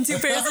and 2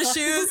 pairs of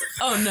shoes.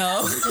 Oh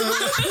no.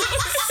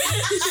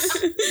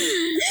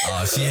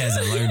 Oh, she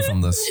hasn't learned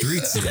from the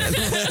streets yet.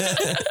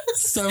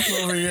 Steph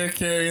over here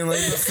carrying like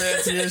the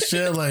fanciest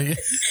shit. Like,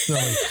 they're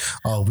like,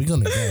 oh, we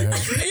gonna get her.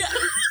 Yeah.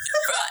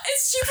 Bro,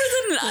 it's cheaper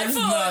than an It's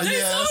iPhone. not, There's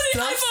yeah, so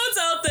many iPhones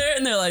out there,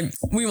 and they're like,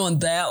 we want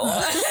that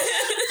one.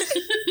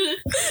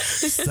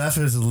 Steph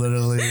is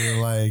literally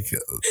like,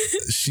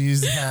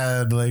 she's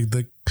had like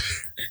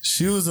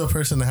she was the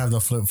person to have the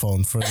flip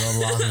phone for the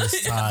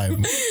longest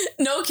time.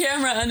 No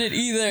camera on it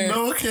either.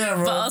 No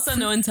camera. But also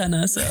no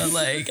antenna, so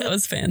like I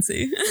was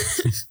fancy.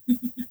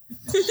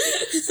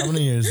 How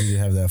many years did you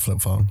have that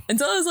flip phone?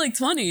 Until I was like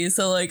 20,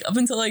 so like up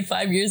until like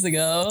 5 years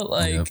ago,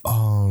 like Yep.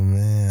 Oh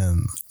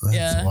man, that's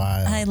Yeah.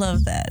 wild. I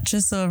love that.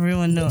 Just so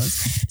everyone knows.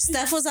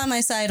 Steph was on my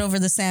side over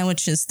the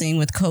sandwiches thing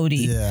with Cody.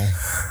 Yeah.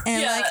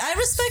 And Yeah. like, I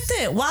respect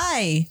it.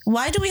 Why?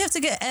 Why do we have to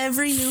get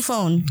every new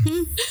phone?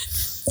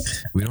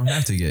 We don't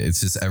have to get. It's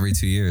just every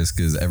 2 years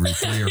because every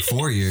 3 or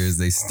 4 years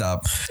they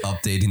stop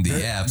updating the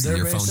apps and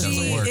your phone doesn't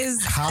She work.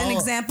 is How- an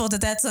example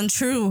that that's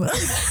untrue.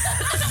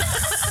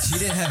 She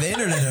didn't have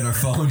internet on her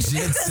phone. She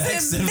had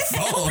sex and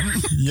phone.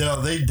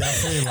 Yo, they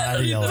definitely lie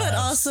to your But ass.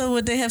 also,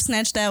 would they have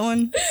snatched that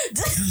one?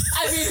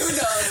 I mean, who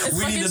knows? It's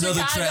We need fucking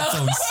another Chicago. trap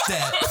phone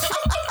stat.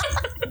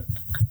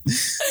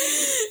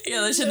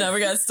 Yeah, that shit never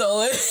got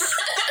stolen.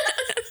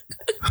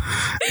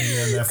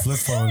 Yeah, that flip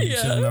phone. You Yeah.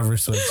 should have never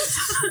switched.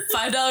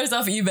 $5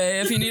 off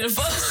eBay if you need a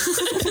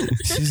phone.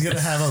 She's gonna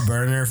have a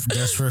burner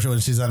just for when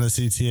she's on the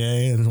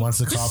CTA and wants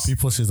to call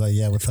people. She's like,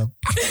 "Yeah, what's up?"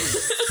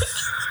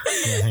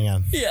 Yeah, hang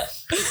on. Yeah.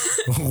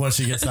 Once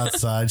she gets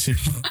outside, she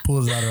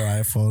pulls out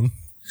her iPhone.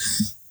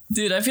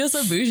 Dude, I feel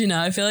so bougie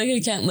now. I feel like I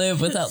can't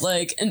live without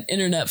like an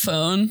internet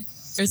phone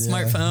or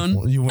smartphone.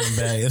 Well, you went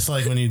back. It's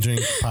like when you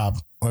drink pop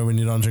or when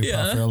you don't drink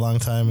pop Yeah. for a long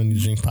time and you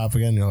drink pop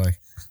again. You're like,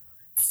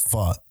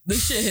 "Fuck."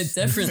 This shit hit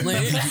differently.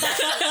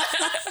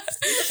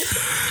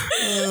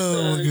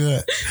 Oh my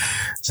god,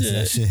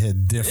 that shit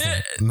hit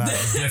different, not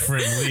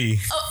differently.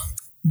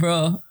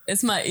 Bro,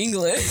 it's my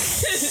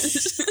English.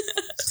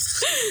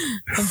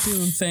 I'm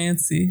feeling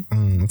fancy.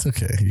 It's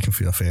okay. You can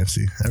feel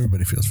fancy.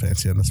 Everybody feels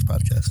fancy on this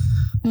podcast.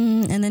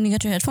 And then you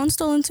got your headphones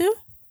stolen too?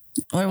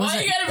 Or was Why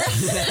it? you gotta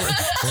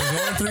We're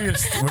going through your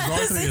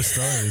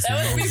stories.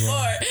 That was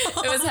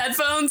before. It was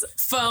headphones,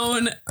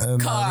 phone,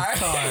 And, car.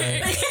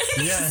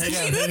 Yeah, hang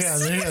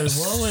on.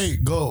 Well,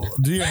 wait, go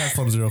do your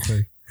headphones real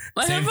quick.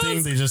 My Same thing.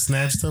 headphones. They just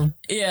snatched them.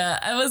 Yeah,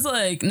 I was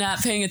like not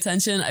paying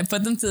attention. I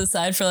put them to the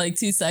side for like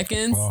 2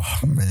 seconds. Oh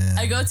man.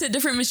 I go to a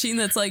different machine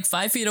that's like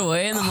 5 feet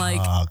away, and I'm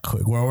like,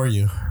 quick. Where were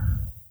you?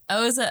 I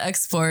was at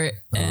export,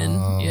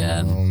 and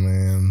yeah. Oh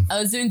man. I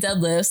was doing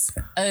deadlifts.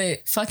 I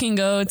fucking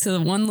go to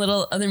the one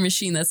little other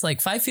machine that's like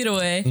 5 feet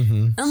away.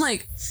 Mm-hmm. I'm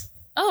like,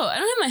 oh, I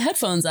don't have my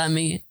headphones on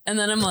me. And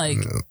then I'm like,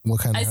 What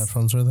kind of I-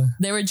 headphones were they?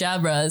 they were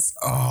Jabras.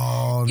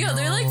 Oh Yo, no.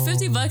 they're like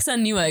 $50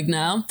 on Newegg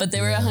now, but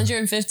they were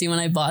 $150 when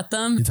I bought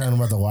them. You talking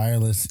about the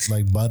wireless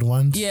like bud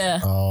ones? Yeah.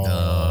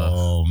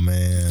 Oh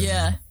man.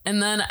 Yeah.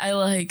 And then I'm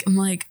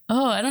like,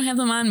 oh, I don't have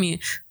them on me.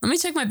 Let me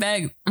check my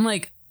bag. I'm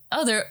like,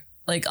 oh, they're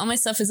like, all my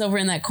stuff is over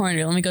in that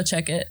corner. Let me go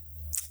check it.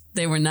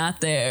 They were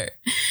not there.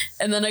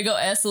 And then I go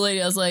ask the lady,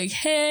 I was like,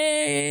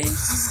 hey,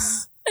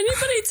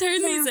 anybody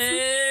turn these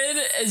in?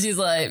 And she's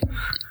like,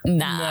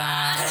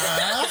 nah.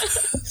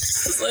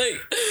 It's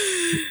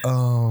like,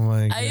 oh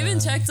my god! I even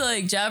checked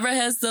like Jabra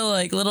has the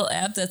like little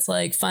app that's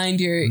like find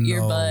your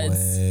No earbuds.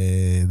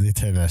 way. They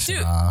turned that shit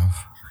Dude,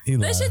 off.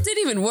 That shit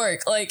didn't even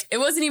work. Like it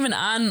wasn't even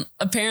on.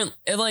 Apparently,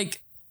 it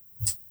like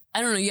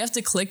I don't know. You have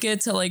to click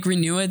it to like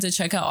renew it to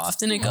check how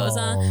often it goes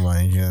on. Oh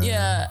my god!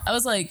 Yeah, I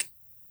was like,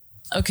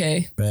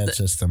 okay, Bad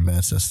system.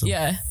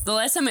 yeah. The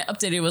last time I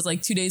updated it was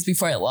like 2 days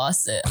before I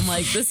lost it. I'm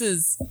like, this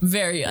is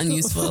very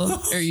unuseful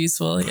or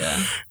useful.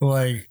 Yeah.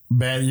 Like,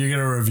 bad. You're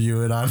gonna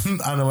review it on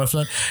the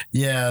website.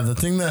 Yeah, the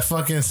thing that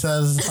fucking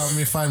says help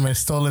me find my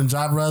stolen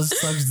Jabras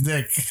sucks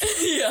dick.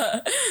 Yeah.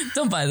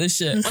 Don't buy this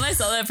shit. When I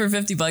saw that for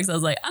 $50, I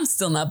was like, I'm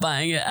still not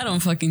buying it. I don't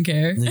fucking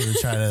care. You gonna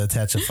try to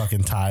attach a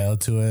fucking tile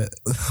to it.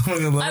 I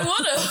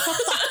would have.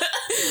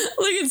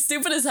 Looking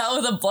stupid as hell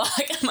with a block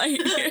on my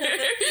ear.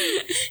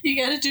 You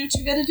gotta do what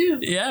you gotta do.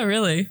 Yeah,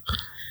 really.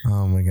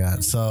 Oh my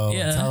god! So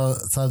Yeah.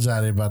 tell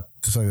Johnny about.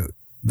 So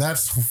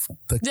that's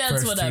the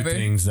first whatever. two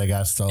things that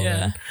got stolen.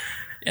 Yeah.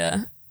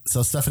 Yeah.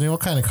 So Stephanie, what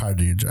kind of car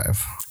do you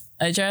drive?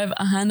 I drive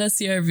a Honda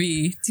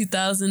CR-V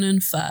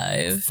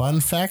 2005. Fun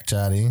fact,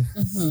 Johnny.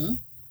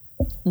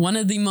 One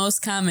of the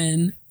most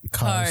common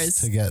Cars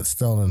to get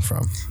stolen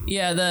from.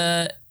 Yeah,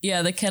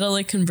 the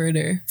catalytic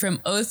converter from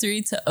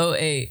 03 to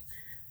 08.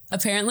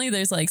 Apparently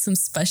there's like some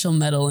special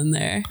metal in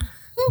there.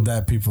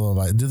 That people are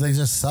like, do they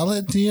just sell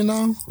it? Do you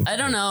know? I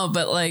don't know,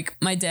 but like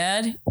my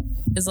dad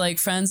is like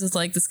friends with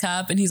like this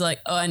cop and he's like,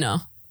 oh, I know.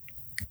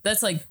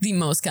 That's like the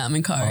most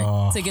common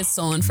car to get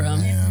stolen from.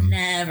 Man.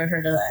 Never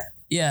heard of that.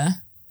 Yeah.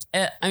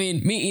 I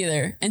mean, me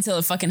either until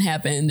it fucking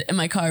happened and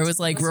my car was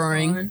like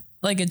roaring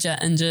like a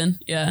jet engine.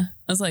 Yeah.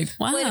 I was like,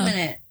 wow. Wait a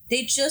minute.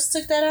 They just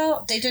took that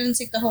out? They didn't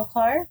take the whole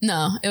car?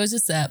 No, it was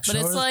just that. But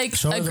it's like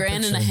Show her a the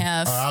grand and a picture.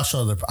 half. I'll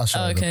show the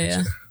Okay, yeah.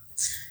 picture.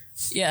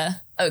 Yeah.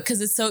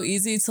 Because it's so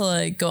easy to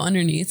like go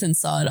underneath and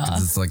saw it off.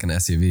 It's like an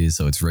SUV,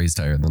 so it's raised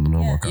higher than the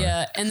normal car.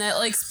 Yeah. And that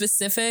like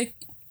specific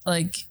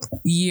like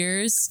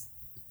years,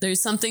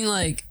 there's something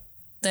like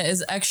that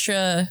is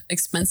extra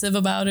expensive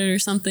about it or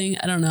something.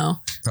 I don't know.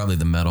 Probably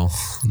the metal.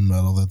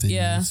 Metal that they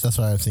Yeah. use. That's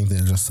why I think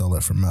they just sell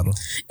it for metal.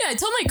 Yeah. I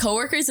told my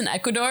coworkers in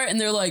Ecuador and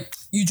they're like,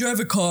 you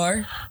drive a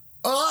car?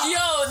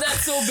 Yo,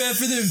 that's so bad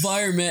for the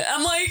environment.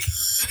 I'm like,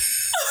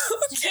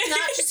 okay. Did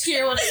not just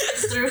hear what I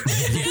went through.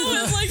 It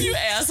was like, you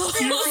asshole.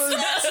 That's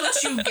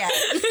what you get.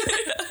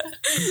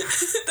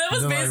 That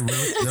was They're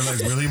basically. like,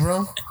 really,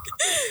 bro?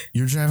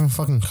 You're driving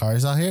fucking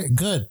cars out here?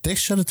 Good. They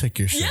should have took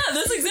your shit. Yeah,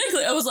 that's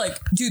exactly. I was like,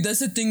 dude, that's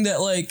the thing that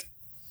like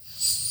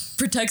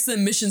protects the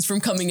emissions from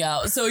coming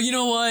out. So you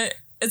know what?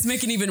 It's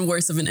making even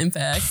worse of an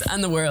impact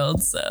on the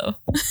world. So Oh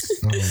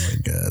my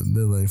god.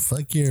 They're like,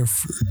 fuck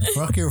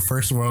your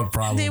first world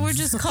problems. They were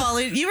just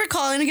calling. You were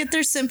calling to get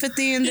their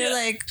sympathy, and they're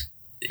like,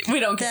 we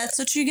don't care. that's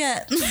what you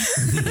get Yo,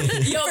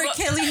 for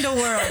killing the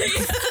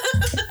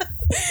world.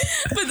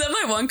 but then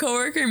my one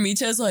coworker,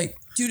 Micha's like,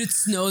 dude, it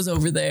snows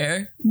over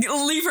there.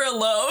 Leave her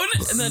alone.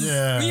 And then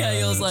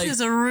Mihail's like,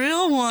 She's a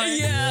real one.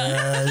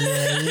 yeah.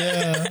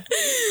 Yeah.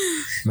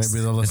 Maybe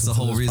they'll listen That's the to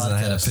whole this reason I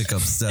had podcast. to pick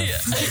up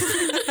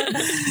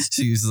stuff.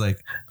 She was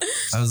like,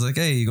 I was like,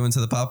 hey, you going to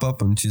the pop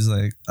up? And she's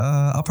like,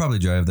 I'll probably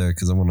drive there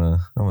because I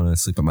wanna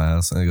sleep at my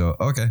house. And I go,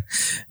 okay.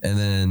 And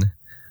then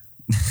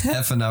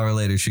half an hour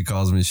later, she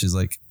calls me. She's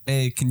like,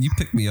 hey, can you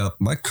pick me up?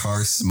 My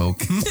car's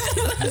smoking.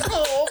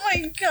 Oh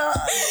my god.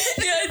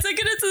 Yeah, I took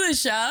it into the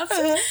shop.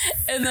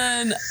 And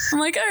then I'm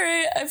like, all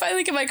right, I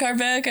finally get my car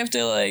back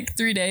after like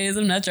 3 days.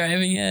 I'm not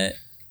driving it.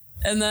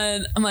 And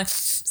then I'm like,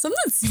 something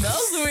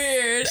smells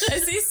weird. I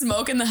see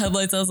smoke in the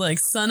headlights. I was like,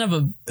 son of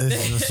a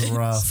It's just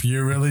rough.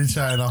 You're really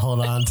trying to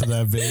hold on to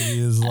that baby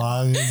as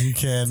long as you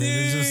can. And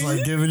it's just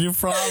like giving you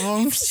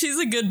problems. She's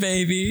a good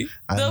baby.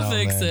 I They'll know,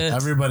 fix man. it.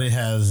 Everybody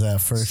has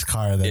that first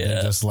car that Yeah.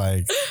 they're just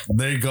like,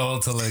 they go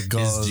till it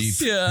goes. His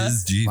Jeep. Yeah.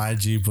 His Jeep. My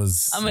Jeep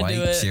was. I'm gonna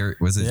do it.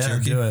 Was it Yeah,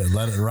 Cherokee? do it.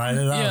 Let it ride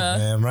it out, Yeah.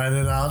 man. Ride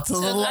it out to the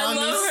I longest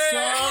love her.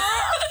 straw.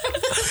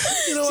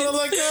 You know what I'm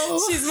like?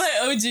 Oh. She's my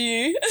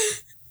OG.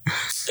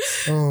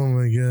 Oh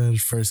my god,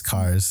 first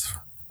cars,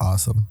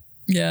 awesome.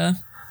 Yeah.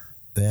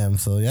 Damn.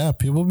 So yeah,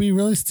 people be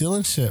really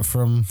stealing shit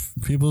from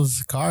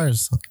people's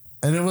cars,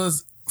 and it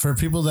was for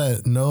people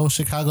that know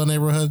Chicago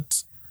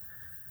neighborhoods.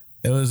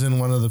 It was in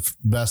one of the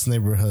best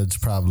neighborhoods,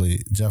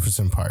 probably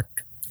Jefferson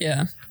Park.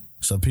 Yeah.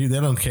 So they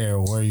don't care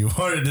where you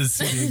are in the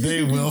city;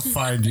 they will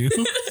find you.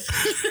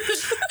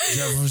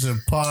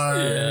 Jefferson Park,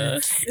 Yeah.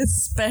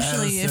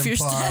 Especially if Addison you're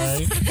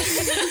Park.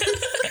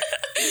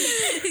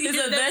 Is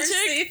that that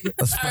chick?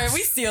 Especially- All right,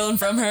 we stealing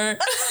from her.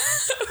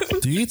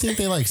 Do you think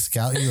they like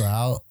scout you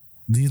out?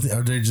 Do you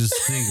or they just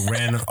think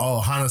random? Oh,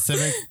 Honda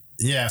Civic.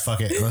 Yeah,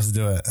 fuck it. Let's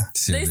do it.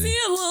 They see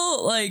a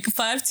little like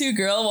 5'2"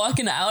 girl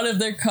walking out of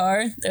their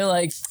car. They're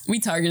like, we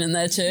targeting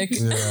that chick.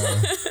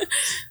 Yeah.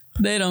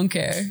 They don't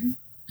care.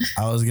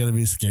 I was gonna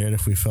be scared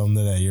if we filmed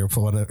it at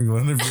one of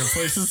your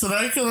places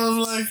tonight, because I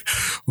was like,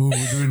 "Ooh,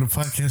 we're doing the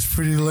podcast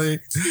pretty late.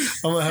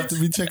 I'm gonna have to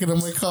be checking on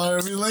my car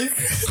every like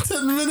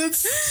 10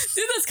 minutes."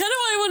 Dude, that's kind of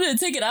why I wanted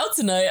to take it out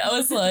tonight. I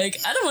was like,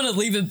 I don't want to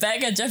leave it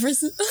back at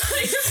Jefferson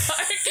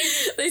Park.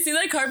 They see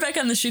that car back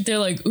on the street. They're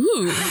like,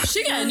 "Ooh,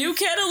 she got a new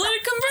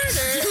catalytic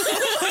converter."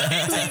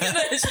 Taking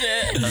that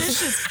shit.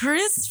 It's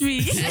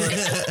crispy.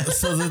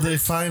 So did they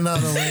find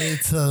out a way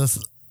to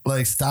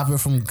like stop it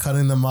from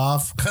cutting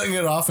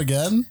it off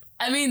again?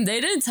 I mean, they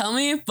didn't tell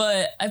me,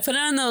 but I put it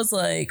on those,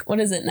 like, what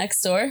is it,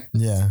 next door?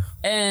 Yeah.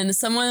 And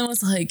someone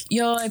was like,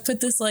 yo, I put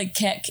this like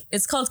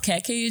it's called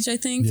cat cage, I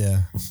think.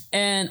 Yeah.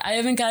 And I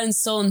haven't gotten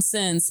stolen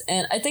since.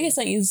 And I think I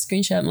sent you the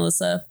screenshot,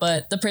 Melissa,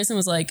 but the person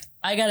was like,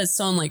 I got it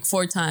stolen like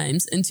 4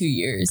 times in 2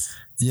 years.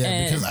 Yeah,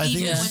 and because I think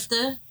Even with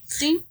the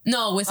thing?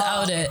 no,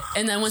 without it.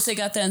 And then once they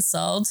got that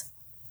installed,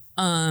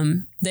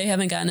 they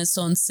haven't gotten it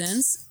stolen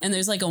since. And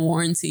there's like a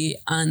warranty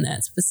on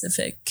that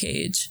specific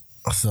cage.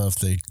 so if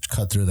they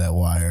cut through that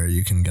wire,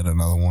 you can get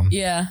another one.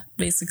 Yeah,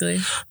 basically.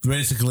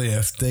 Basically,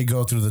 if they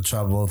go through the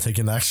trouble, take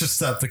an extra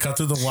step to cut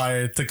through the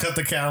wire, to cut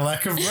the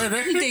Cadillac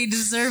converter, They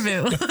deserve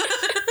it.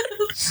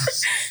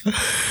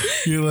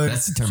 you're like,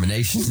 That's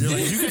determination. you're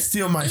like, you can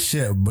steal my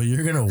shit, but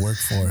you're gonna work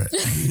for it.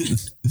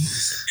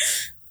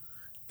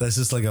 That's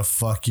just like a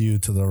fuck you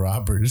to the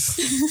robbers.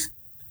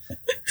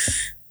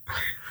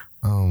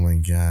 Oh my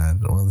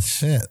god. Well,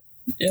 shit.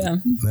 Yeah.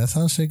 That's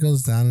how shit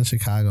goes down in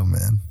Chicago,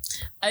 man.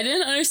 I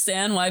didn't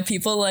understand why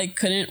people like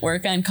couldn't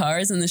work on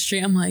cars in the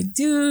street. I'm like,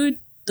 dude,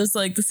 does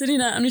like the city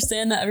not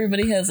understand that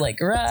everybody has like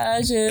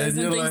garages and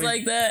you're things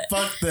like that?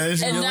 Fuck that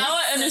shit. And You're now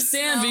like, I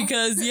understand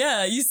because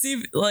you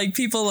see like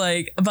people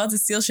like about to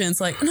steal shit. And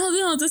it's like,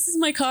 no, this is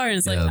my car. And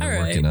it's like, all they're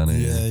right, working on it.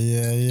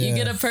 yeah. you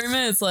get a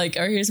permit. It's like,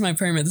 oh, here's my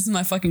permit. This is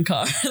my fucking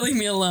car. Leave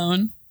me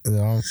alone.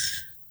 Yeah.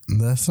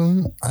 That's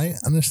I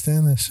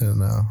understand that shit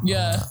now.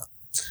 Yeah.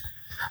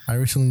 I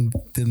recently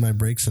did my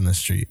brakes in the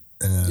street.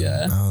 And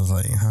Yeah. I was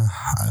like,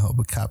 I hope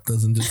a cop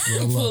doesn't just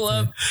roll Pull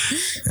up. up.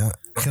 Yeah.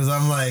 Because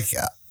I'm like,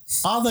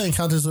 all the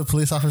encounters with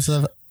police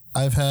officers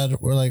I've had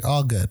were like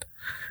all good.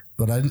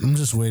 But I'm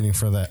just waiting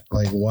for that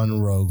like one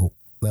road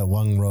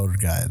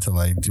guy to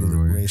like do the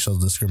racial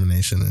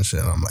discrimination and shit.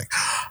 And I'm like,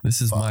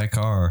 This is my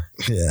car.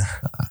 yeah.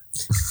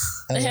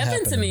 It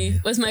happened to me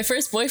with my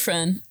first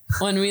boyfriend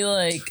when we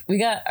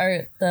got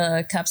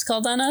the cops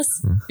called on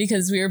us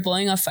because we were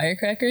blowing off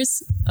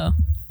firecrackers. Oh,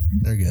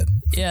 They're good.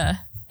 yeah.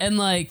 And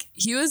like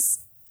he's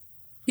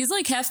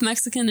like half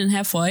Mexican and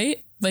half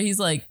white, but he's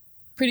like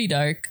pretty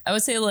dark. I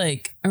would say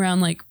like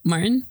around like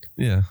Martin.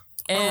 Yeah.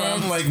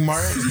 And I'm like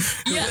Martin.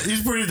 Yeah.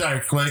 He's pretty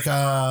dark. Like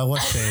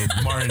what's shade?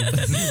 Martin.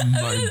 Martin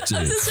I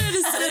was just trying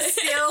to say.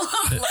 Scale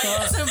of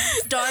light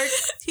to dark.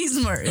 He's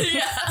Martin.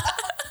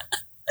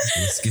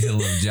 The scale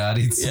of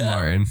Jotty to Yeah.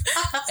 Martin.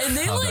 And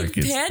they How like dark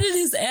is- patted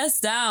his ass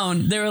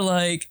down. They were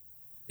like,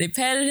 they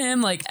patted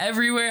him like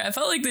everywhere. I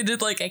felt like they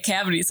did like a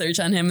cavity search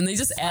on him and they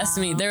just asked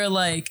me, they were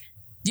like,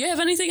 do you have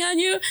anything on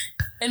you?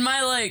 And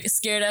my like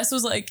scared ass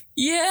was like,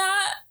 yeah.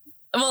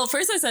 Well,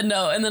 first I said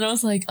no. And then I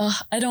was like, oh,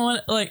 I don't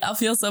want like, I'll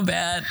feel so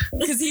bad.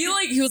 Cause he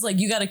was like,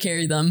 you got to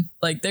carry them.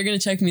 Like they're going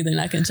to check me. They're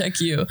not going to check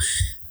you.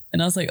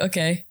 And I was like,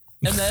 okay.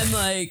 And then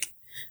like,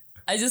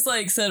 I just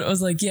like said, I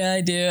was like, yeah,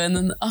 I do. And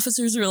then the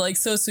officers were like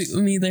so sweet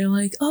with me. They're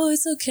like, oh,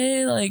 it's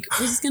okay. Like,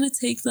 we're just going to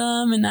take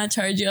them and not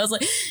charge you. I was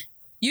like,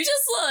 you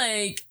just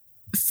like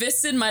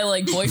fisted my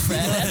like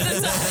boyfriend at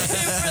the time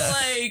for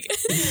like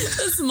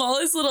the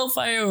smallest little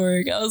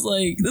firework. I was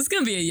like, this is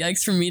going to be a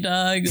yikes for me,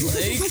 dog.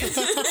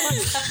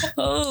 Like,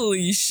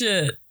 holy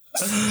shit.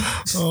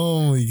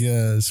 Oh my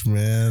gosh,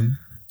 man.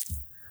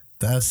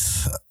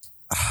 That's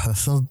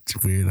so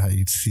weird how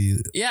you'd see.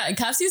 Yeah, and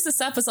cops used to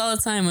stop us all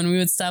the time when we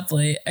would stop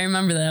late. I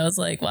remember that. I was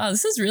like, wow,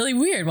 this is really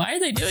weird. Why are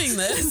they doing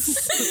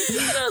this? And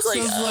I was like,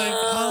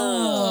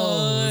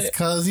 It's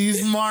because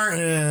he's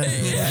Martin.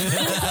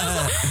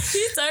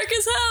 he's dark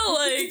as hell.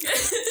 Like,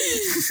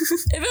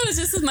 if it was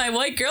just with my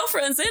white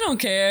girlfriends, they don't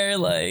care.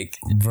 Like,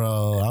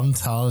 Bro, I'm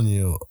telling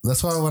you.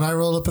 That's why when I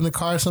roll up in the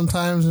car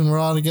sometimes and we're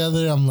all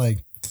together, I'm like,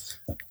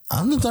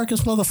 I'm the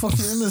darkest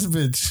motherfucker in this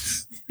bitch.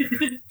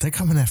 They're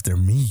coming after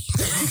me.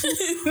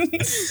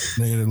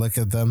 They're gonna look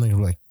at them. They're gonna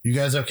be like, "You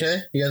guys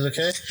okay? You guys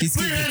okay?" He's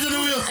Put your hands on the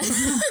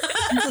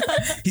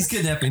wheel. He's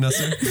kidnapping us,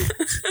 sir.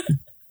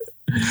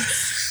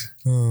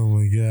 Oh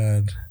my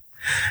god.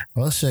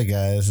 Well, shit,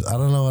 guys. I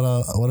don't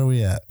know what are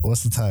we at?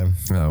 What's the time?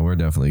 Oh, we're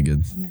definitely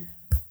good.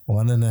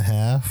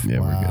 1.5. Yeah,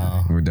 we're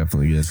good. We're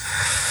definitely good.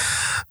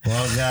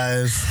 Well,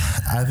 guys,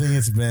 I think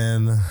it's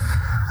been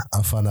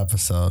a fun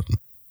episode.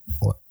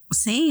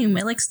 Same.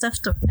 I like stuff.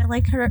 I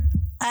like her.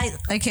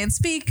 I can't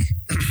speak.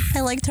 I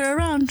liked her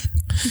around.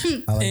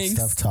 I like Thanks.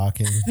 stuff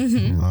talking.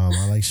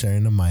 I like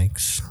sharing the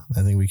mics.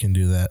 I think we can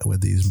do that with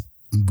these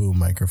boom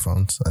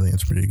microphones. I think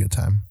it's a pretty good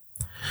time.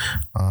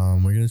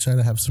 We're gonna try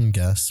to have some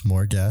guests,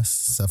 more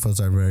guests. Steph was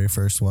our very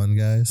first one,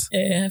 guys.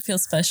 yeah, I feel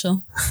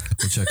special.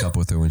 We'll check up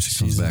with her when she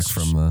comes Jesus. back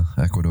from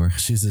Ecuador.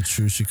 She's a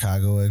true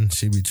Chicagoan.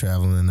 She be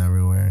traveling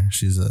everywhere.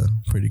 She's a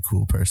pretty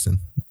cool person.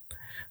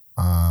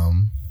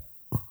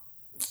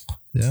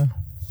 Yeah.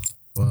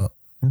 Well,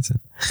 that's it.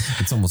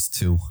 It's almost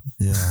 2.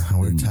 yeah,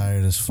 we're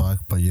tired as fuck,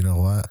 but you know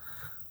what?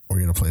 We're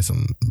gonna play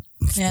some.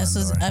 Yeah, so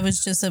Splendor. I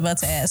was just about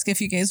to ask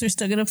if you guys were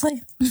still gonna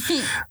play.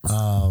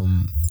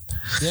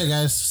 Yeah,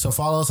 guys. So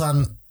follow us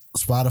on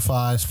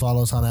Spotify,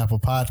 follow us on Apple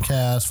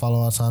Podcasts,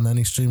 follow us on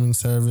any streaming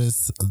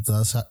service.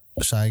 The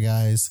Shy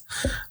Guys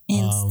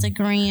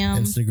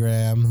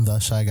Instagram, The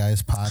Shy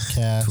Guys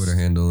Podcast, Twitter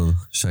handle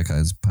Shy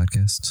Guys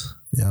Podcast.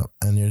 Yeah,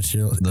 and you're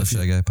still The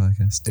Shy Guy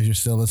Podcast. If you're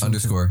still listening,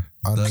 _.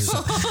 Oh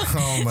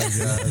my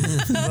god,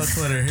 the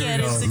Twitter. Here Get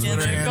we go. it together.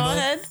 Twitter Go handle.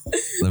 ahead.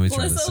 Let me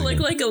try this Melissa looked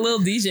again. like a little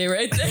DJ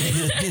right there.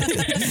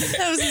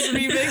 That was his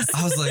remix.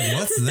 I was like,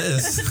 what's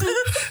this?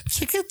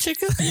 Chicka.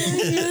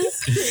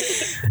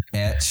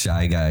 At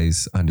Shy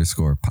Guys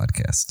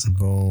 _podcast.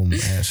 Boom.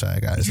 At Shy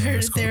Guys You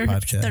heard it there.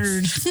 podcast.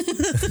 Third.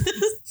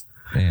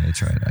 Yeah, I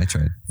tried.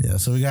 Yeah,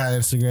 so we got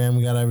Instagram,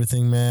 we got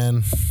everything,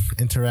 man.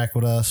 Interact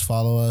with us,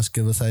 follow us,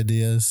 give us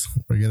ideas.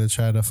 We're gonna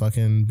try to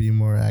fucking be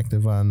more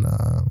active on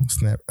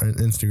Snap or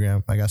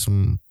Instagram.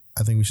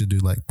 I think we should do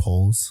like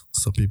polls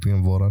so people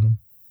can vote on them.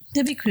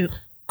 That'd be cute.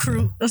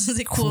 I was gonna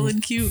say cool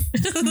and cute.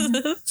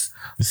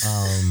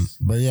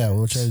 But yeah,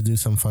 we'll try to do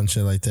some fun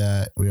shit like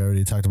that. We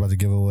already talked about the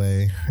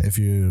giveaway. If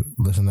you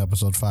listen to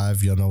episode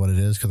 5, you'll know what it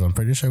is because I'm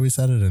pretty sure we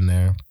said it in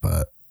there.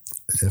 But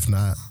if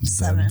not,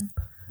 7.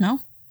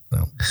 No?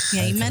 No.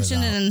 Yeah, you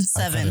mentioned it in I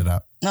cut 7. it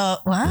out. Oh,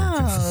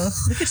 wow.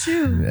 Look at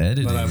you.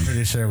 Editing. But I'm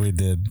pretty sure we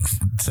did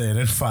say it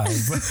in 5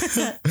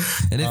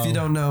 And if you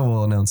don't know,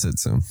 we'll announce it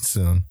soon.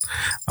 soon.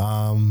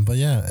 But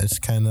yeah, it's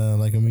kind of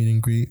like a meet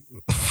and greet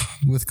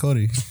with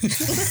Cody.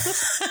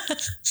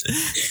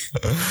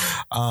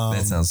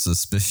 That sounds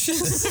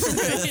suspicious.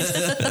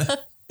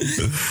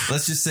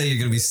 Let's just say you're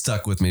going to be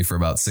stuck with me for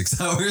about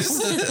 6 hours.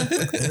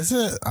 Is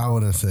it? I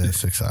wouldn't say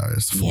 6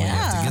 hours. 4.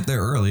 Yeah. To get there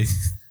early.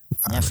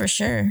 Yeah, for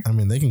sure. I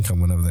mean, they can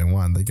come whenever they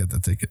want. They get the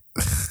ticket.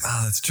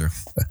 Oh, that's true.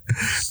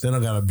 They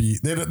don't gotta be.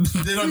 They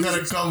don't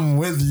gotta come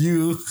with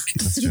you.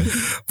 That's true.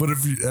 But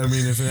if They're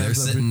ends up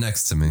sitting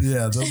next to me.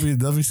 yeah,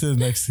 they'll be sitting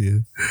next to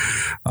you.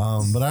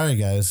 But all right,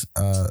 guys,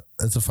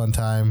 it's a fun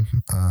time.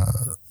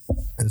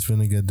 It's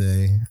been a good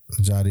day.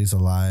 Jadi's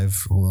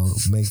alive. We'll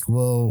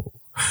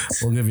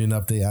give you an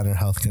update on her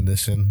health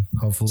condition.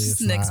 Hopefully, it's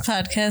Next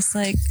not. podcast,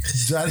 like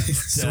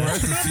Jadi's So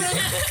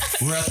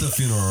we're at the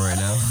funeral right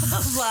now.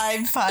 a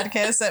live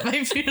podcast at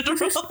my funeral.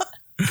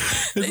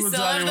 They still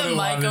have the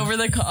mic over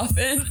the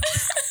coffin.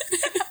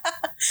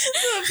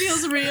 It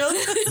feels real.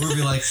 We'll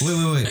be like,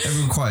 wait,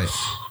 everyone quiet.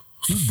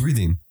 Who's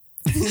breathing?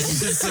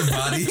 It's their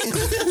body.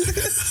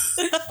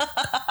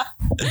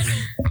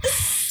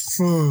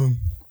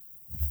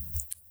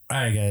 All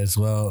right, guys.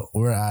 Well,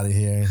 we're out of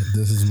here.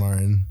 This is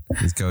Martin.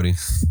 It's Cody.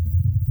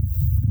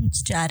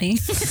 It's Jotty.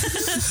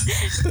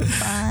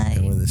 Bye.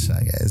 And we're the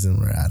Shy Guys, and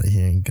we're out of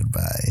here. And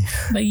goodbye.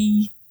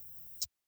 Bye.